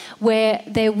well, where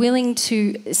they're willing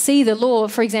to see the law,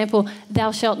 for example,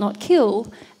 thou shalt not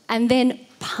kill, and then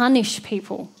punish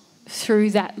people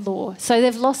through that law. So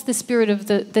they've lost the spirit of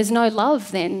there's no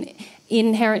love then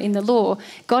inherent in the law.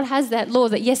 God has that law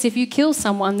that, yes, if you kill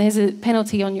someone, there's a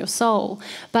penalty on your soul.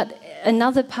 But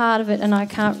another part of it, and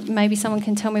maybe someone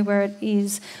can tell me where it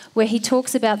is, where he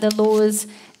talks about the laws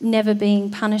never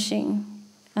being punishing.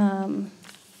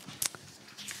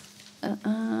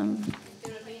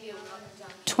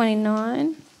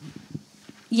 29.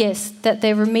 Yes, that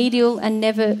they're remedial and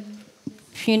never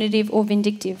punitive or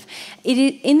vindictive.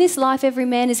 In this life, every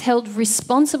man is held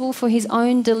responsible for his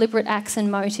own deliberate acts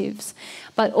and motives,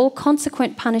 but all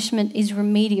consequent punishment is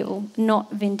remedial,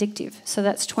 not vindictive. So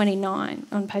that's 29,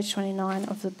 on page 29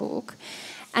 of the book.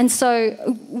 And so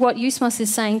what Eusmos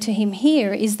is saying to him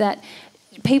here is that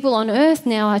people on earth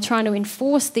now are trying to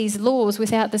enforce these laws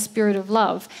without the spirit of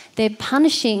love. They're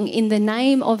punishing in the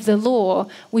name of the law,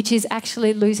 which is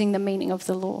actually losing the meaning of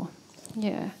the law.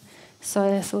 Yeah.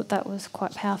 So I thought that was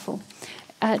quite powerful.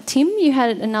 Tim, you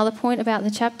had another point about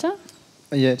the chapter?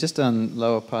 Yeah, just on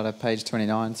lower part of page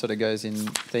 29, sort of goes in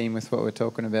theme with what we're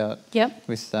talking about. Yep.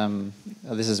 With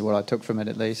this is what I took from it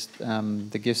at least,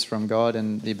 the gifts from God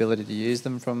and the ability to use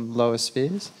them from lower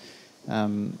spheres.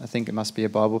 I think it must be a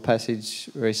Bible passage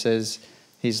where he says,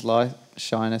 his light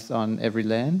shineth on every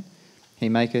land. He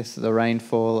maketh the rain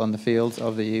fall on the fields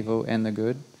of the evil and the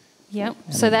good. Yep.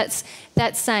 So that's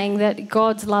saying that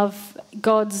God's love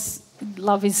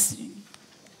is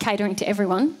catering to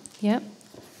everyone. Yep.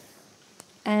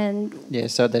 And yeah,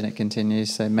 so then it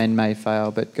continues. So men may fail,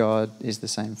 but God is the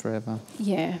same forever.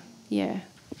 Yeah,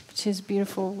 which is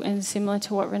beautiful and similar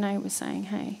to what Renee was saying.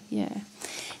 Hey, yeah.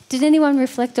 Did anyone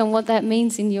reflect on what that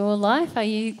means in your life? Are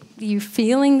you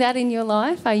feeling that in your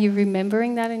life? Are you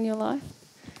remembering that in your life?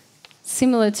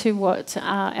 Similar to what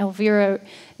Elvira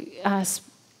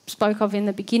spoke of in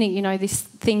the beginning, this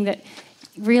thing that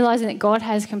realising that God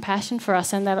has compassion for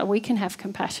us and that we can have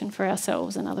compassion for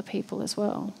ourselves and other people as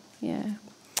well. Yeah.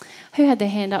 Who had their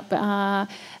hand up?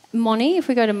 Moni, if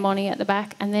we go to Moni at the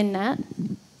back, and then Nat.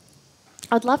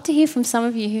 I'd love to hear from some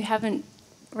of you who haven't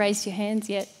raised your hands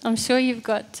yet. I'm sure you've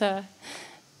got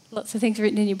lots of things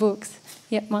written in your books.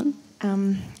 Yep, Mon.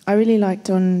 I really liked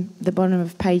on the bottom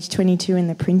of page 22 in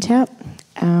the printout,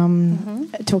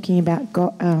 talking about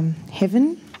God,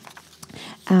 heaven.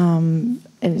 And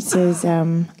it says,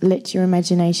 let your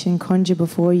imagination conjure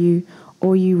before you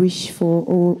all you wish for,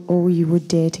 all you would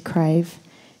dare to crave.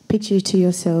 Picture to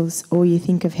yourselves all you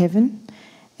think of heaven,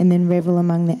 and then revel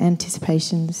among the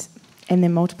anticipations, and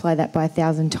then multiply that by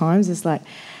 1,000 times. It's like,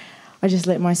 I just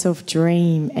let myself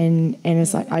dream, and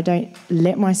it's like I don't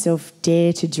let myself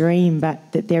dare to dream,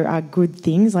 but that there are good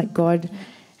things. Like God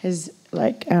has,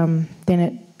 then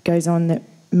it goes on that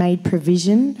made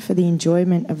provision for the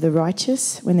enjoyment of the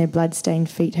righteous when their blood-stained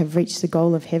feet have reached the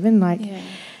goal of heaven.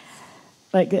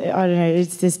 like, I don't know,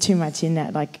 there's too much in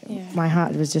that. Like, my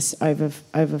heart was just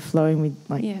overflowing with,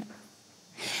 like... Yeah.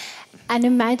 And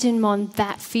imagine, Mon,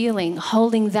 that feeling,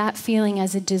 holding that feeling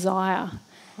as a desire,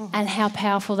 and how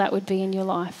powerful that would be in your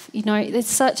life. You know, it's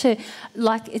such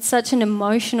an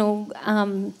emotional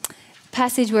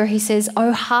passage where he says,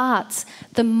 "O hearts,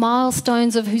 the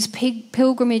milestones of whose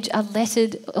pilgrimage are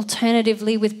lettered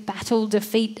alternatively with battle,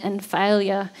 defeat and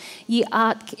failure. Ye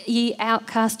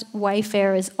outcast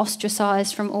wayfarers,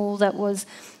 ostracised from all that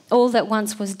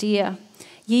once was dear.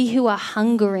 Ye who are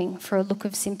hungering for a look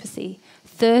of sympathy,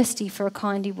 thirsty for a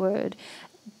kindly word,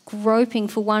 groping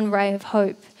for one ray of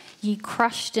hope, ye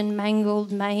crushed and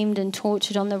mangled, maimed and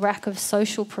tortured on the rack of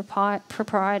social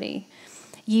propriety.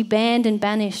 Ye banned and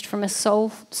banished from a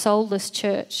soulless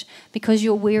church because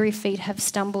your weary feet have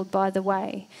stumbled by the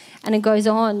way." And it goes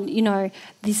on, you know,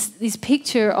 this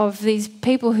picture of these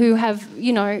people who have,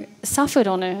 you know, suffered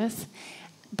on earth,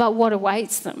 but what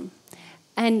awaits them.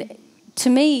 And to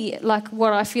me, like,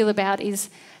 what I feel about is,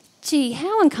 gee,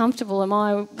 how uncomfortable am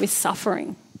I with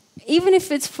suffering? Even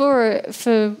if it's for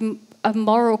a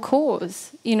moral cause,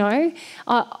 you know.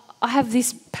 I have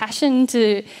this passion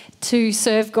to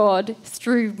serve God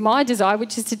through my desire,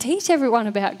 which is to teach everyone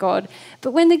about God.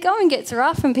 But when the going gets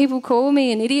rough and people call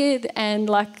me an idiot and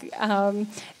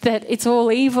that it's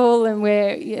all evil and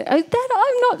I'm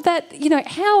not that, you know,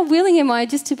 how willing am I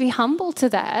just to be humble to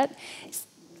that?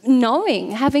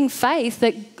 Knowing, having faith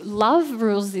that love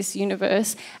rules this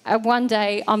universe, one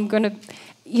day I'm going to,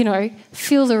 you know,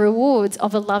 feel the rewards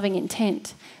of a loving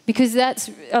intent. Because that's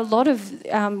a lot of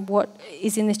what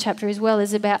is in this chapter as well,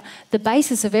 is about the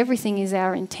basis of everything is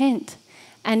our intent.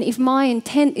 And if my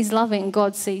intent is loving,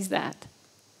 God sees that.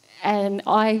 And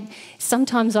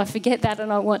sometimes I forget that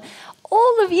and I want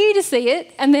all of you to see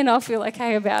it, and then I'll feel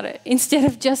okay about it, instead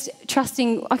of just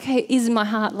trusting, okay, is my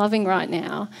heart loving right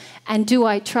now? And do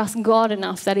I trust God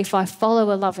enough that if I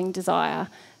follow a loving desire,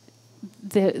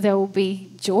 there will be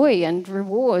joy and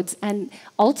rewards and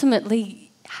ultimately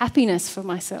happiness for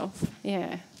myself?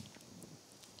 Yeah.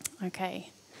 Okay.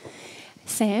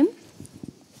 Sam?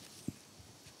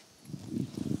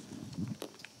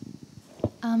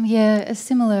 A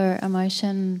similar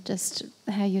emotion, just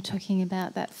how you're talking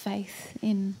about that faith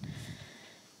in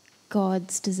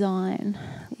God's design.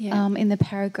 Yeah. In the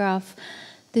paragraph,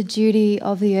 the duty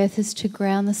of the earth is to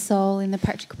ground the soul in the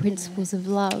practical principles of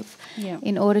love,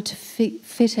 in order to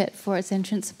fit it for its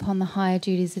entrance upon the higher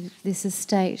duties of this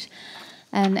estate.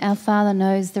 And our Father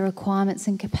knows the requirements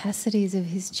and capacities of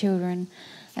his children,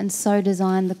 and so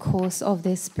designed the course of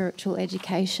their spiritual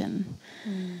education.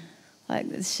 Like,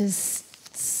 it's just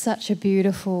such a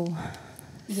beautiful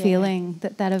feeling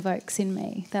that evokes in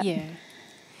me. That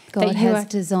God that you has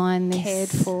designed this, cared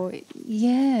for.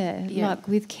 Like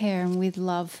with care and with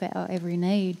love for our every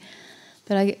need.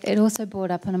 But it also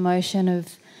brought up an emotion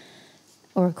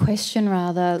or a question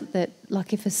rather, that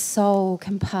like if a soul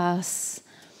can pass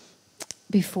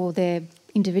before they're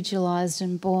individualised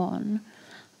and born.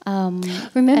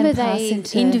 Remember, they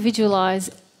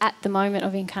individualise at the moment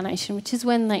of incarnation, which is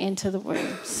when they enter the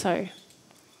womb. So,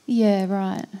 yeah,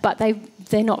 right. But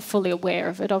they're not fully aware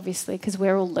of it, obviously, because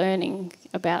we're all learning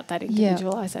about that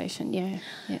individualisation. Yeah.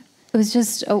 It was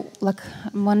just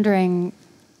I'm wondering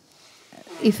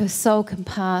if a soul can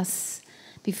pass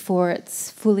before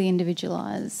it's fully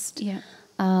individualised.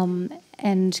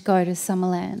 And go to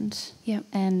Summerland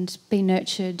and be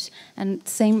nurtured and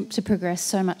seem to progress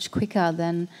so much quicker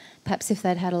than perhaps if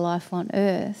they'd had a life on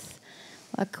Earth.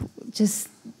 Like, just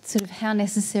sort of how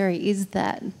necessary is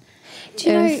that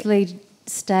earthly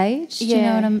stage? Do you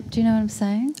know what I'm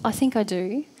saying? I think I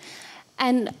do.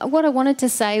 And what I wanted to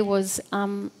say was,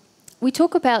 we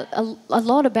talk about a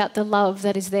lot about the love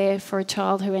that is there for a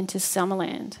child who enters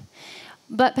Summerland,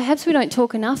 but perhaps we don't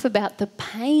talk enough about the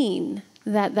pain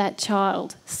that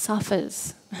child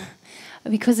suffers,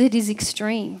 because it is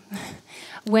extreme.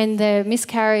 When they're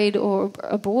miscarried or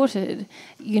aborted,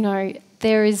 you know,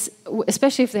 there is,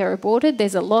 especially if they're aborted,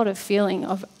 there's a lot of feeling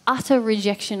of utter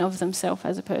rejection of themselves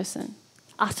as a person.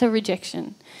 Utter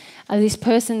rejection. This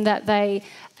person that they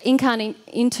incarnate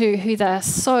into, who they're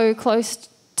so close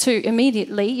to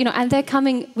immediately, you know, and they're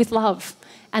coming with love,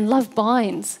 and love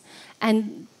binds,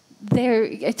 and they're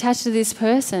attached to this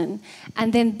person,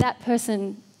 and then that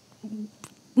person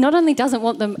not only doesn't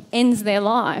want them, ends their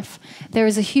life. There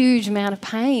is a huge amount of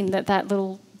pain that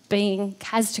little being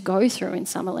has to go through in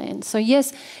Summerland. So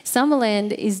yes,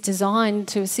 Summerland is designed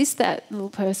to assist that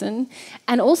little person,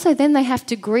 and also then they have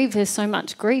to grieve. There's so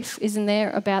much grief, isn't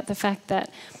there, about the fact that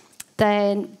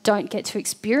they don't get to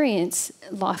experience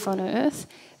life on Earth.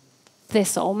 Their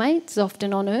soulmates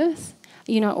often on Earth.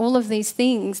 all of these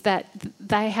things that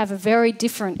they have a very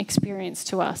different experience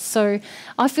to us. So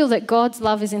I feel that God's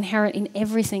love is inherent in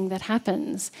everything that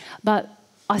happens, but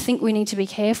I think we need to be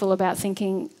careful about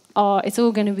thinking, oh, it's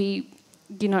all going to be,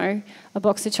 a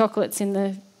box of chocolates in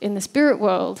the spirit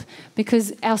world,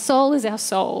 because our soul is our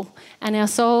soul, and our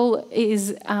soul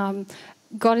is...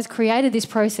 God has created this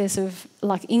process of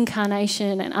like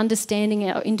incarnation and understanding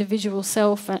our individual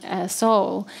self and our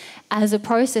soul as a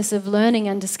process of learning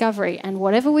and discovery, and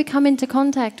whatever we come into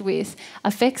contact with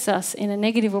affects us in a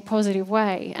negative or positive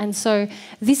way. And so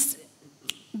this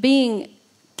being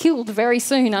killed very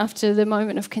soon after the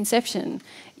moment of conception,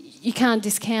 you can't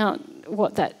discount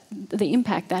the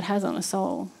impact that has on a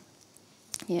soul.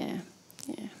 Yeah.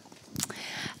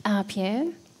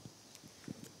 Pierre?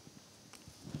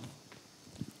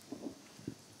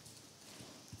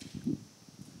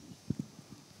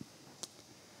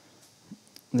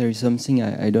 There is something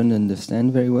I don't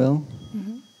understand very well.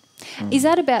 Mm-hmm.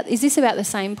 Is this about the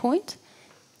same point?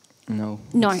 No.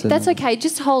 No, that's okay.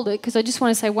 Just hold it, because I just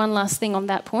want to say one last thing on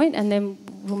that point, and then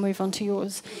we'll move on to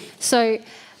yours. So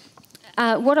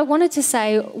what I wanted to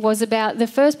say was about the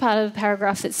first part of the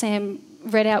paragraph that Sam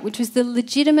read out, which was the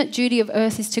legitimate duty of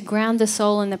earth is to ground the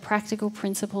soul in the practical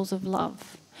principles of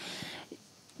love.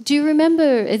 Do you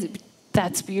remember?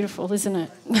 That's beautiful, isn't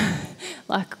it?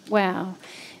 Like, wow.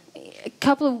 A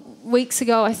couple of weeks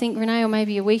ago, I think, Renee, or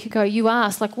maybe a week ago, you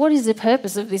asked, like, what is the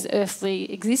purpose of this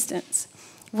earthly existence?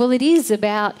 Well, it is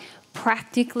about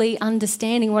practically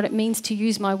understanding what it means to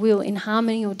use my will in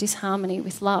harmony or disharmony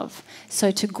with love, so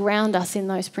to ground us in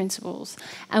those principles.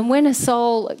 And when a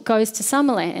soul goes to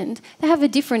Summerland, they have a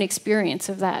different experience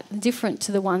of that, different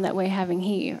to the one that we're having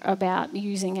here, about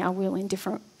using our will in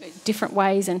different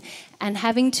ways and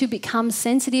having to become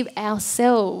sensitive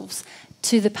ourselves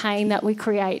to the pain that we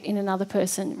create in another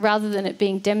person, rather than it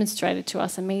being demonstrated to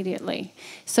us immediately.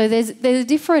 So there's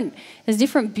different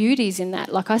beauties in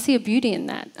that. Like, I see a beauty in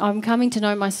that. I'm coming to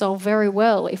know my soul very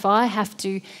well if I have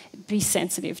to be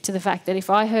sensitive to the fact that if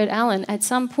I hurt Alan, at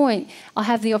some point I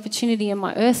have the opportunity in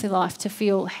my earthly life to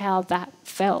feel how that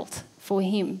felt for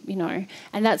him,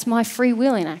 and that's my free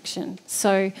will in action.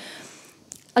 So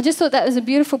I just thought that was a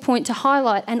beautiful point to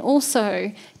highlight, and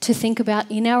also to think about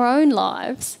in our own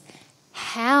lives,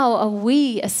 how are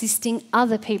we assisting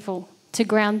other people to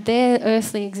ground their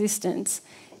earthly existence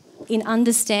in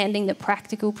understanding the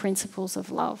practical principles of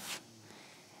love?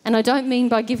 And I don't mean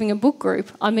by giving a book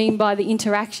group, I mean by the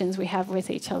interactions we have with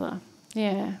each other.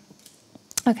 Yeah.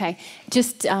 Okay,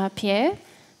 just Pierre?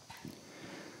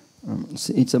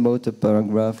 It's about a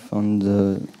paragraph on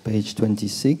the page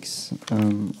 26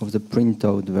 of the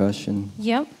printout version.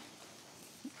 Yep.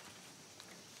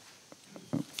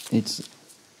 It's...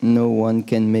 No one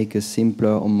can make a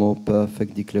simpler or more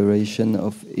perfect declaration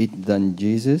of it than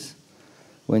Jesus,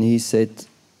 when he said,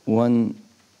 "One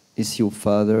is your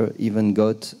Father, even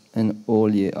God, and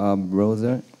all ye are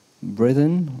brethren."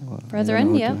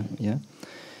 Brethren, yeah.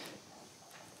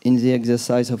 In the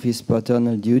exercise of his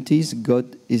paternal duties, God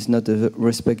is not a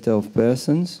respecter of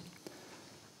persons.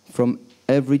 From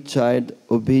every child,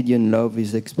 obedient love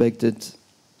is expected.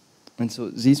 And so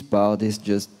this part is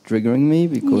just triggering me,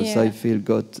 because I feel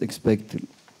God expects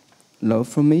love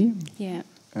from me. Yeah.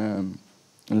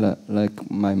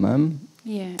 Like my mum.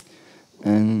 Yeah.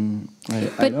 And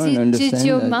I don't understand. Did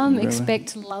your mum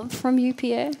expect love from you,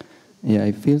 Pierre? Yeah,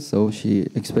 I feel so. She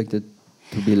expected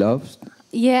to be loved.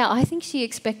 Yeah, I think she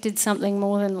expected something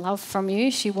more than love from you.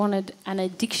 She wanted an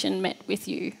addiction met with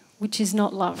you, which is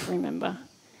not love, remember?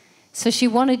 So she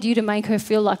wanted you to make her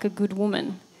feel like a good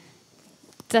woman.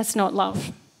 That's not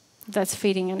love. That's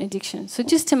feeding an addiction. So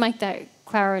just to make that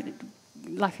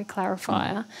like a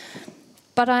clarifier.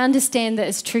 But I understand that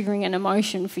it's triggering an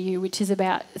emotion for you, which is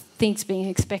about things being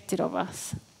expected of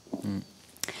us. Mm.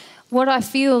 What I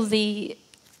feel the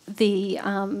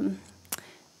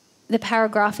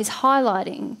paragraph is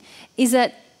highlighting is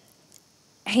that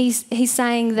he's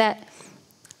saying that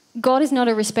God is not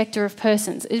a respecter of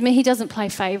persons. I mean, he doesn't play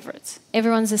favourites.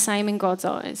 Everyone's the same in God's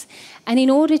eyes. And in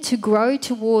order to grow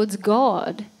towards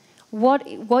God,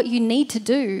 what you need to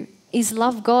do is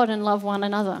love God and love one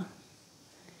another.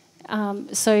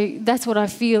 So that's what I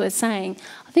feel it's saying.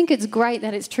 I think it's great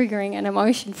that it's triggering an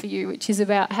emotion for you, which is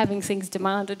about having things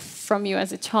demanded from you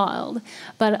as a child.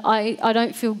 But I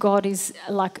don't feel God is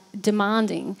like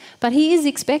demanding. But he is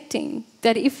expecting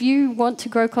that if you want to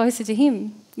grow closer to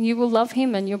him, you will love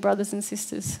him and your brothers and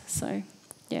sisters. So,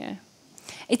 yeah.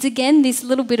 It's again this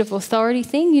little bit of authority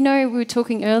thing. We were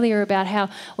talking earlier about how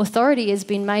authority has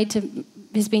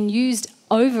been used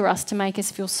over us to make us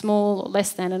feel small or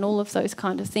less than and all of those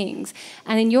kind of things.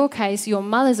 And in your case, your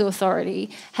mother's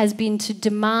authority has been to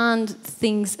demand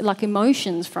things like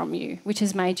emotions from you, which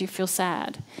has made you feel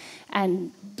sad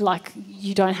and like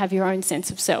you don't have your own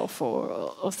sense of self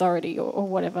or authority or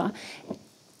whatever.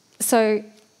 So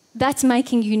that's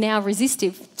making you now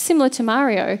resistive, similar to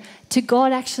Mario, to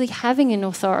God actually having an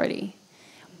authority.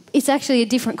 It's actually a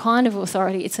different kind of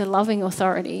authority. It's a loving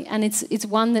authority. And it's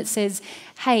one that says,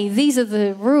 hey, these are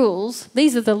the rules,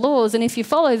 these are the laws, and if you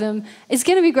follow them, it's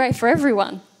going to be great for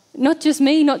everyone. Not just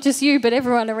me, not just you, but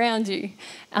everyone around you.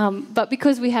 But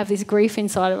because we have this grief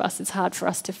inside of us, it's hard for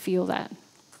us to feel that.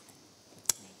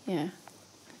 Yeah.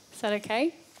 Is that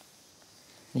okay?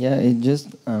 Yeah, it just...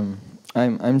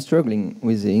 I'm struggling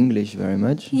with the English very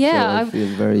much. Yeah, so I feel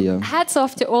very. Hats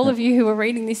off to all of you who are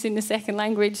reading this in the second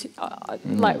language.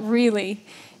 Like really,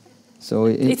 so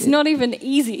it's not even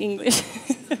easy English.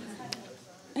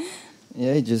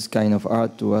 Yeah, it's just kind of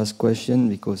hard to ask questions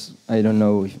because I don't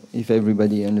know if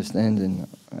everybody understands, and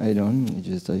I don't.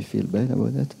 I feel bad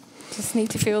about that. Just need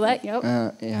to feel that. Yep.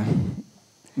 Yeah,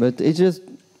 but it's just.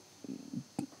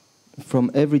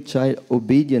 From every child,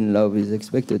 obedient love is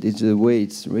expected. It's the way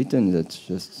it's written that's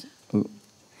just...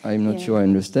 I'm not sure I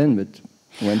understand, but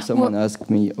when someone asks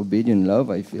me obedient love,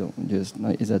 I feel just...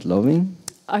 Is that loving?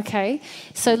 Okay,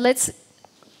 so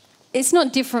it's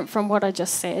not different from what I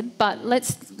just said, but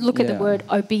let's look at the word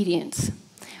obedience.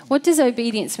 What does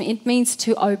obedience mean? It means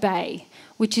to obey,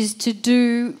 which is to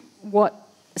do what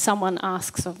someone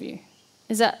asks of you.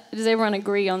 Does everyone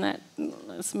agree on that?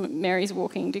 That's Mary's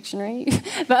walking dictionary.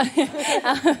 But,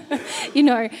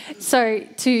 so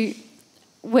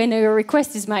when a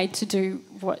request is made to do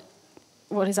what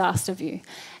is asked of you.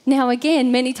 Now,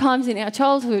 again, many times in our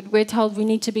childhood, we're told we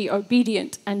need to be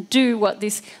obedient and do what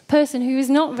this person who is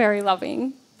not very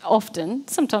loving, often,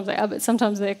 sometimes they are, but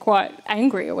sometimes they're quite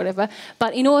angry or whatever,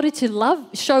 but in order to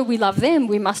show we love them,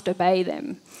 we must obey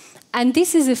them. And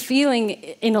this is a feeling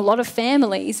in a lot of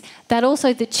families that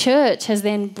also the church has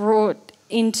then brought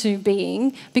into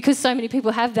being, because so many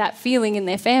people have that feeling in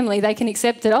their family. They can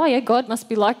accept that, oh yeah, God must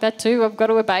be like that too, I've got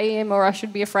to obey him or I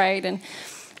should be afraid. And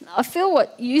I feel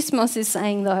what Eusmos is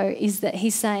saying though is that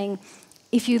he's saying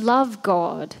if you love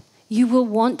God, you will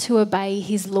want to obey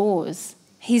his laws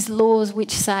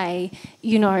which say,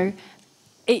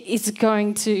 it's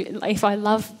going to,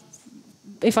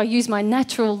 if I use my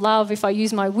natural love, if I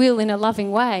use my will in a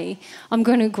loving way, I'm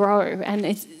going to grow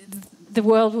and the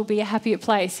world will be a happier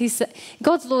place.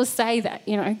 God's laws say that,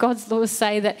 God's laws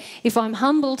say that if I'm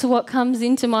humble to what comes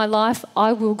into my life,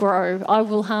 I will grow, I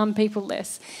will harm people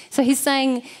less. So he's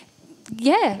saying,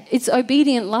 yeah, it's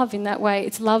obedient love in that way.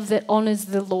 It's love that honours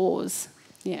the laws.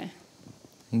 Yeah.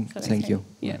 Thank you.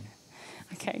 Yeah.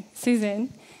 Okay,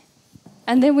 Suzanne.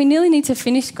 And then we nearly need to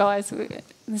finish, guys.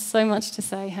 There's so much to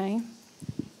say, hey?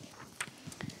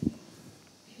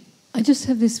 I just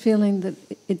have this feeling that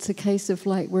it's a case of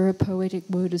like where a poetic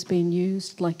word is being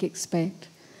used, like expect.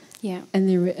 Yeah.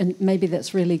 And maybe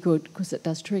that's really good because it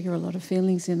does trigger a lot of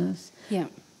feelings in us. Yeah.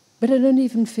 But I don't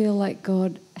even feel like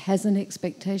God has an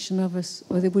expectation of us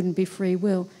or there wouldn't be free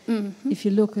will. Mm-hmm. If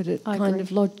you look at it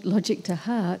of logic to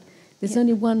heart, there's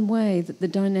only one way that the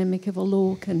dynamic of a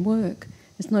law can work.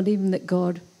 It's not even that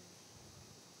God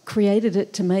created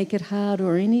it to make it hard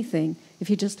or anything. If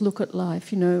you just look at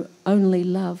life, only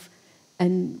love.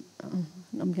 And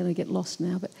I'm going to get lost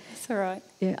now, but that's all right.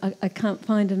 Yeah, I can't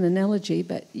find an analogy,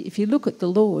 but if you look at the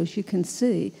laws, you can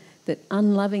see that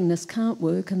unlovingness can't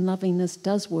work and lovingness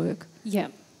does work. Yeah.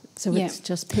 So it's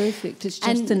just perfect. It's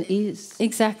just an is.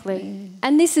 Exactly. Yeah.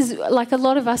 And this is like a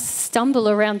lot of us stumble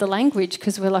around the language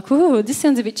because we're like, oh, this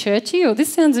sounds a bit churchy, or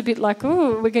this sounds a bit like,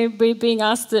 oh, we're going to be being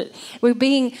asked that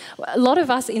a lot of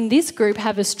us in this group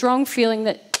have a strong feeling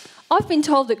that I've been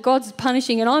told that God's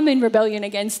punishing and I'm in rebellion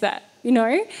against that.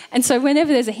 And so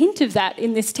whenever there's a hint of that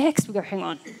in this text, we go, hang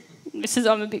on,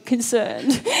 I'm a bit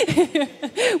concerned.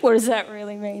 What does that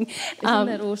really mean? Isn't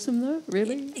that awesome though,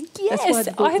 really? Yes, that's why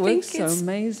the book I think works so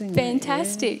amazing.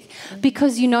 Fantastic. Yeah.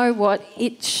 Because you know what?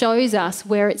 It shows us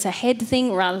where it's a head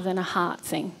thing rather than a heart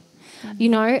thing.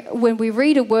 Mm-hmm. When we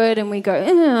read a word and we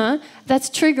go, that's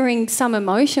triggering some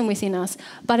emotion within us.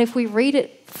 But if we read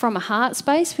it from a heart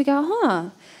space, we go,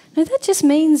 no, that just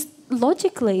means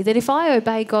logically that if I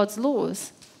obey God's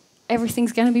laws,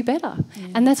 everything's going to be better. Yeah.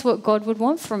 And that's what God would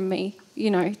want from me.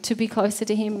 To be closer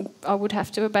to him, I would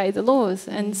have to obey the laws.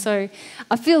 And so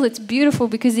I feel it's beautiful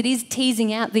because it is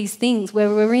teasing out these things where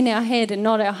we're in our head and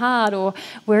not our heart, or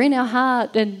we're in our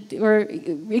heart and we're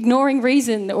ignoring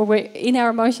reason, or we're in our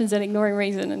emotions and ignoring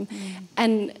reason.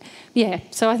 And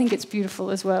so I think it's beautiful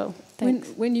as well.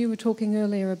 When you were talking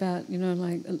earlier about,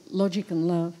 like logic and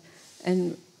love,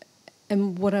 and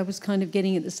what I was kind of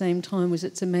getting at the same time was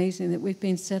it's amazing that we've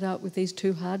been set up with these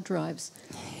two hard drives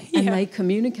and they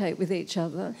communicate with each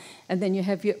other, and then you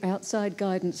have your outside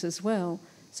guidance as well.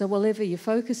 So whatever you're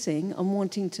focusing on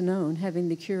wanting to know and having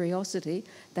the curiosity,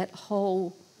 that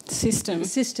whole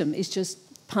system is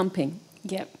just pumping.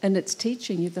 Yep. And it's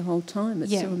teaching you the whole time.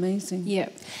 It's so amazing.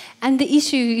 Yep. And the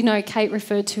issue, Kate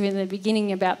referred to in the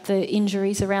beginning about the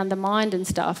injuries around the mind and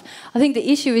stuff, I think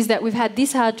the issue is that we've had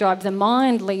this hard drive, the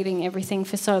mind leading everything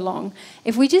for so long.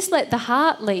 If we just let the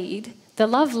heart lead, the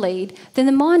love lead, then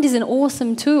the mind is an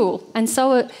awesome tool. And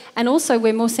also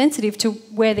we're more sensitive to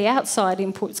where the outside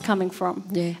input's coming from.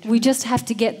 Yeah. We just have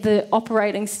to get the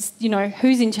operating,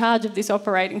 who's in charge of this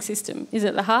operating system? Is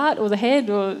it the heart or the head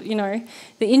or, the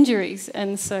injuries?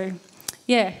 And so,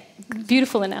 yeah,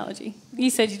 beautiful analogy. You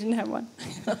said you didn't have one.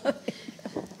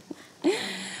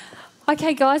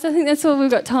 Okay, guys, I think that's all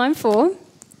we've got time for.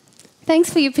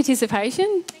 Thanks for your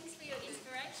participation. Thanks for your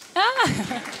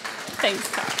inspiration.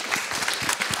 Thanks, Carl.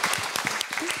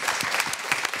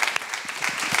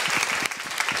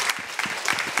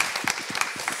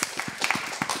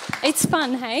 It's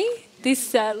fun, hey?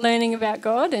 This learning about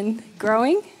God and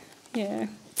growing. Yeah.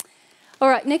 All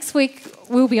right, next week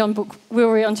we'll be on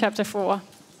chapter 4.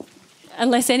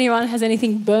 Unless anyone has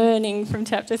anything burning from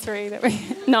chapter 3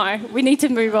 No, we need to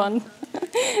move on.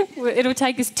 It'll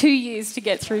take us 2 years to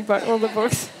get through all the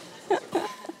books.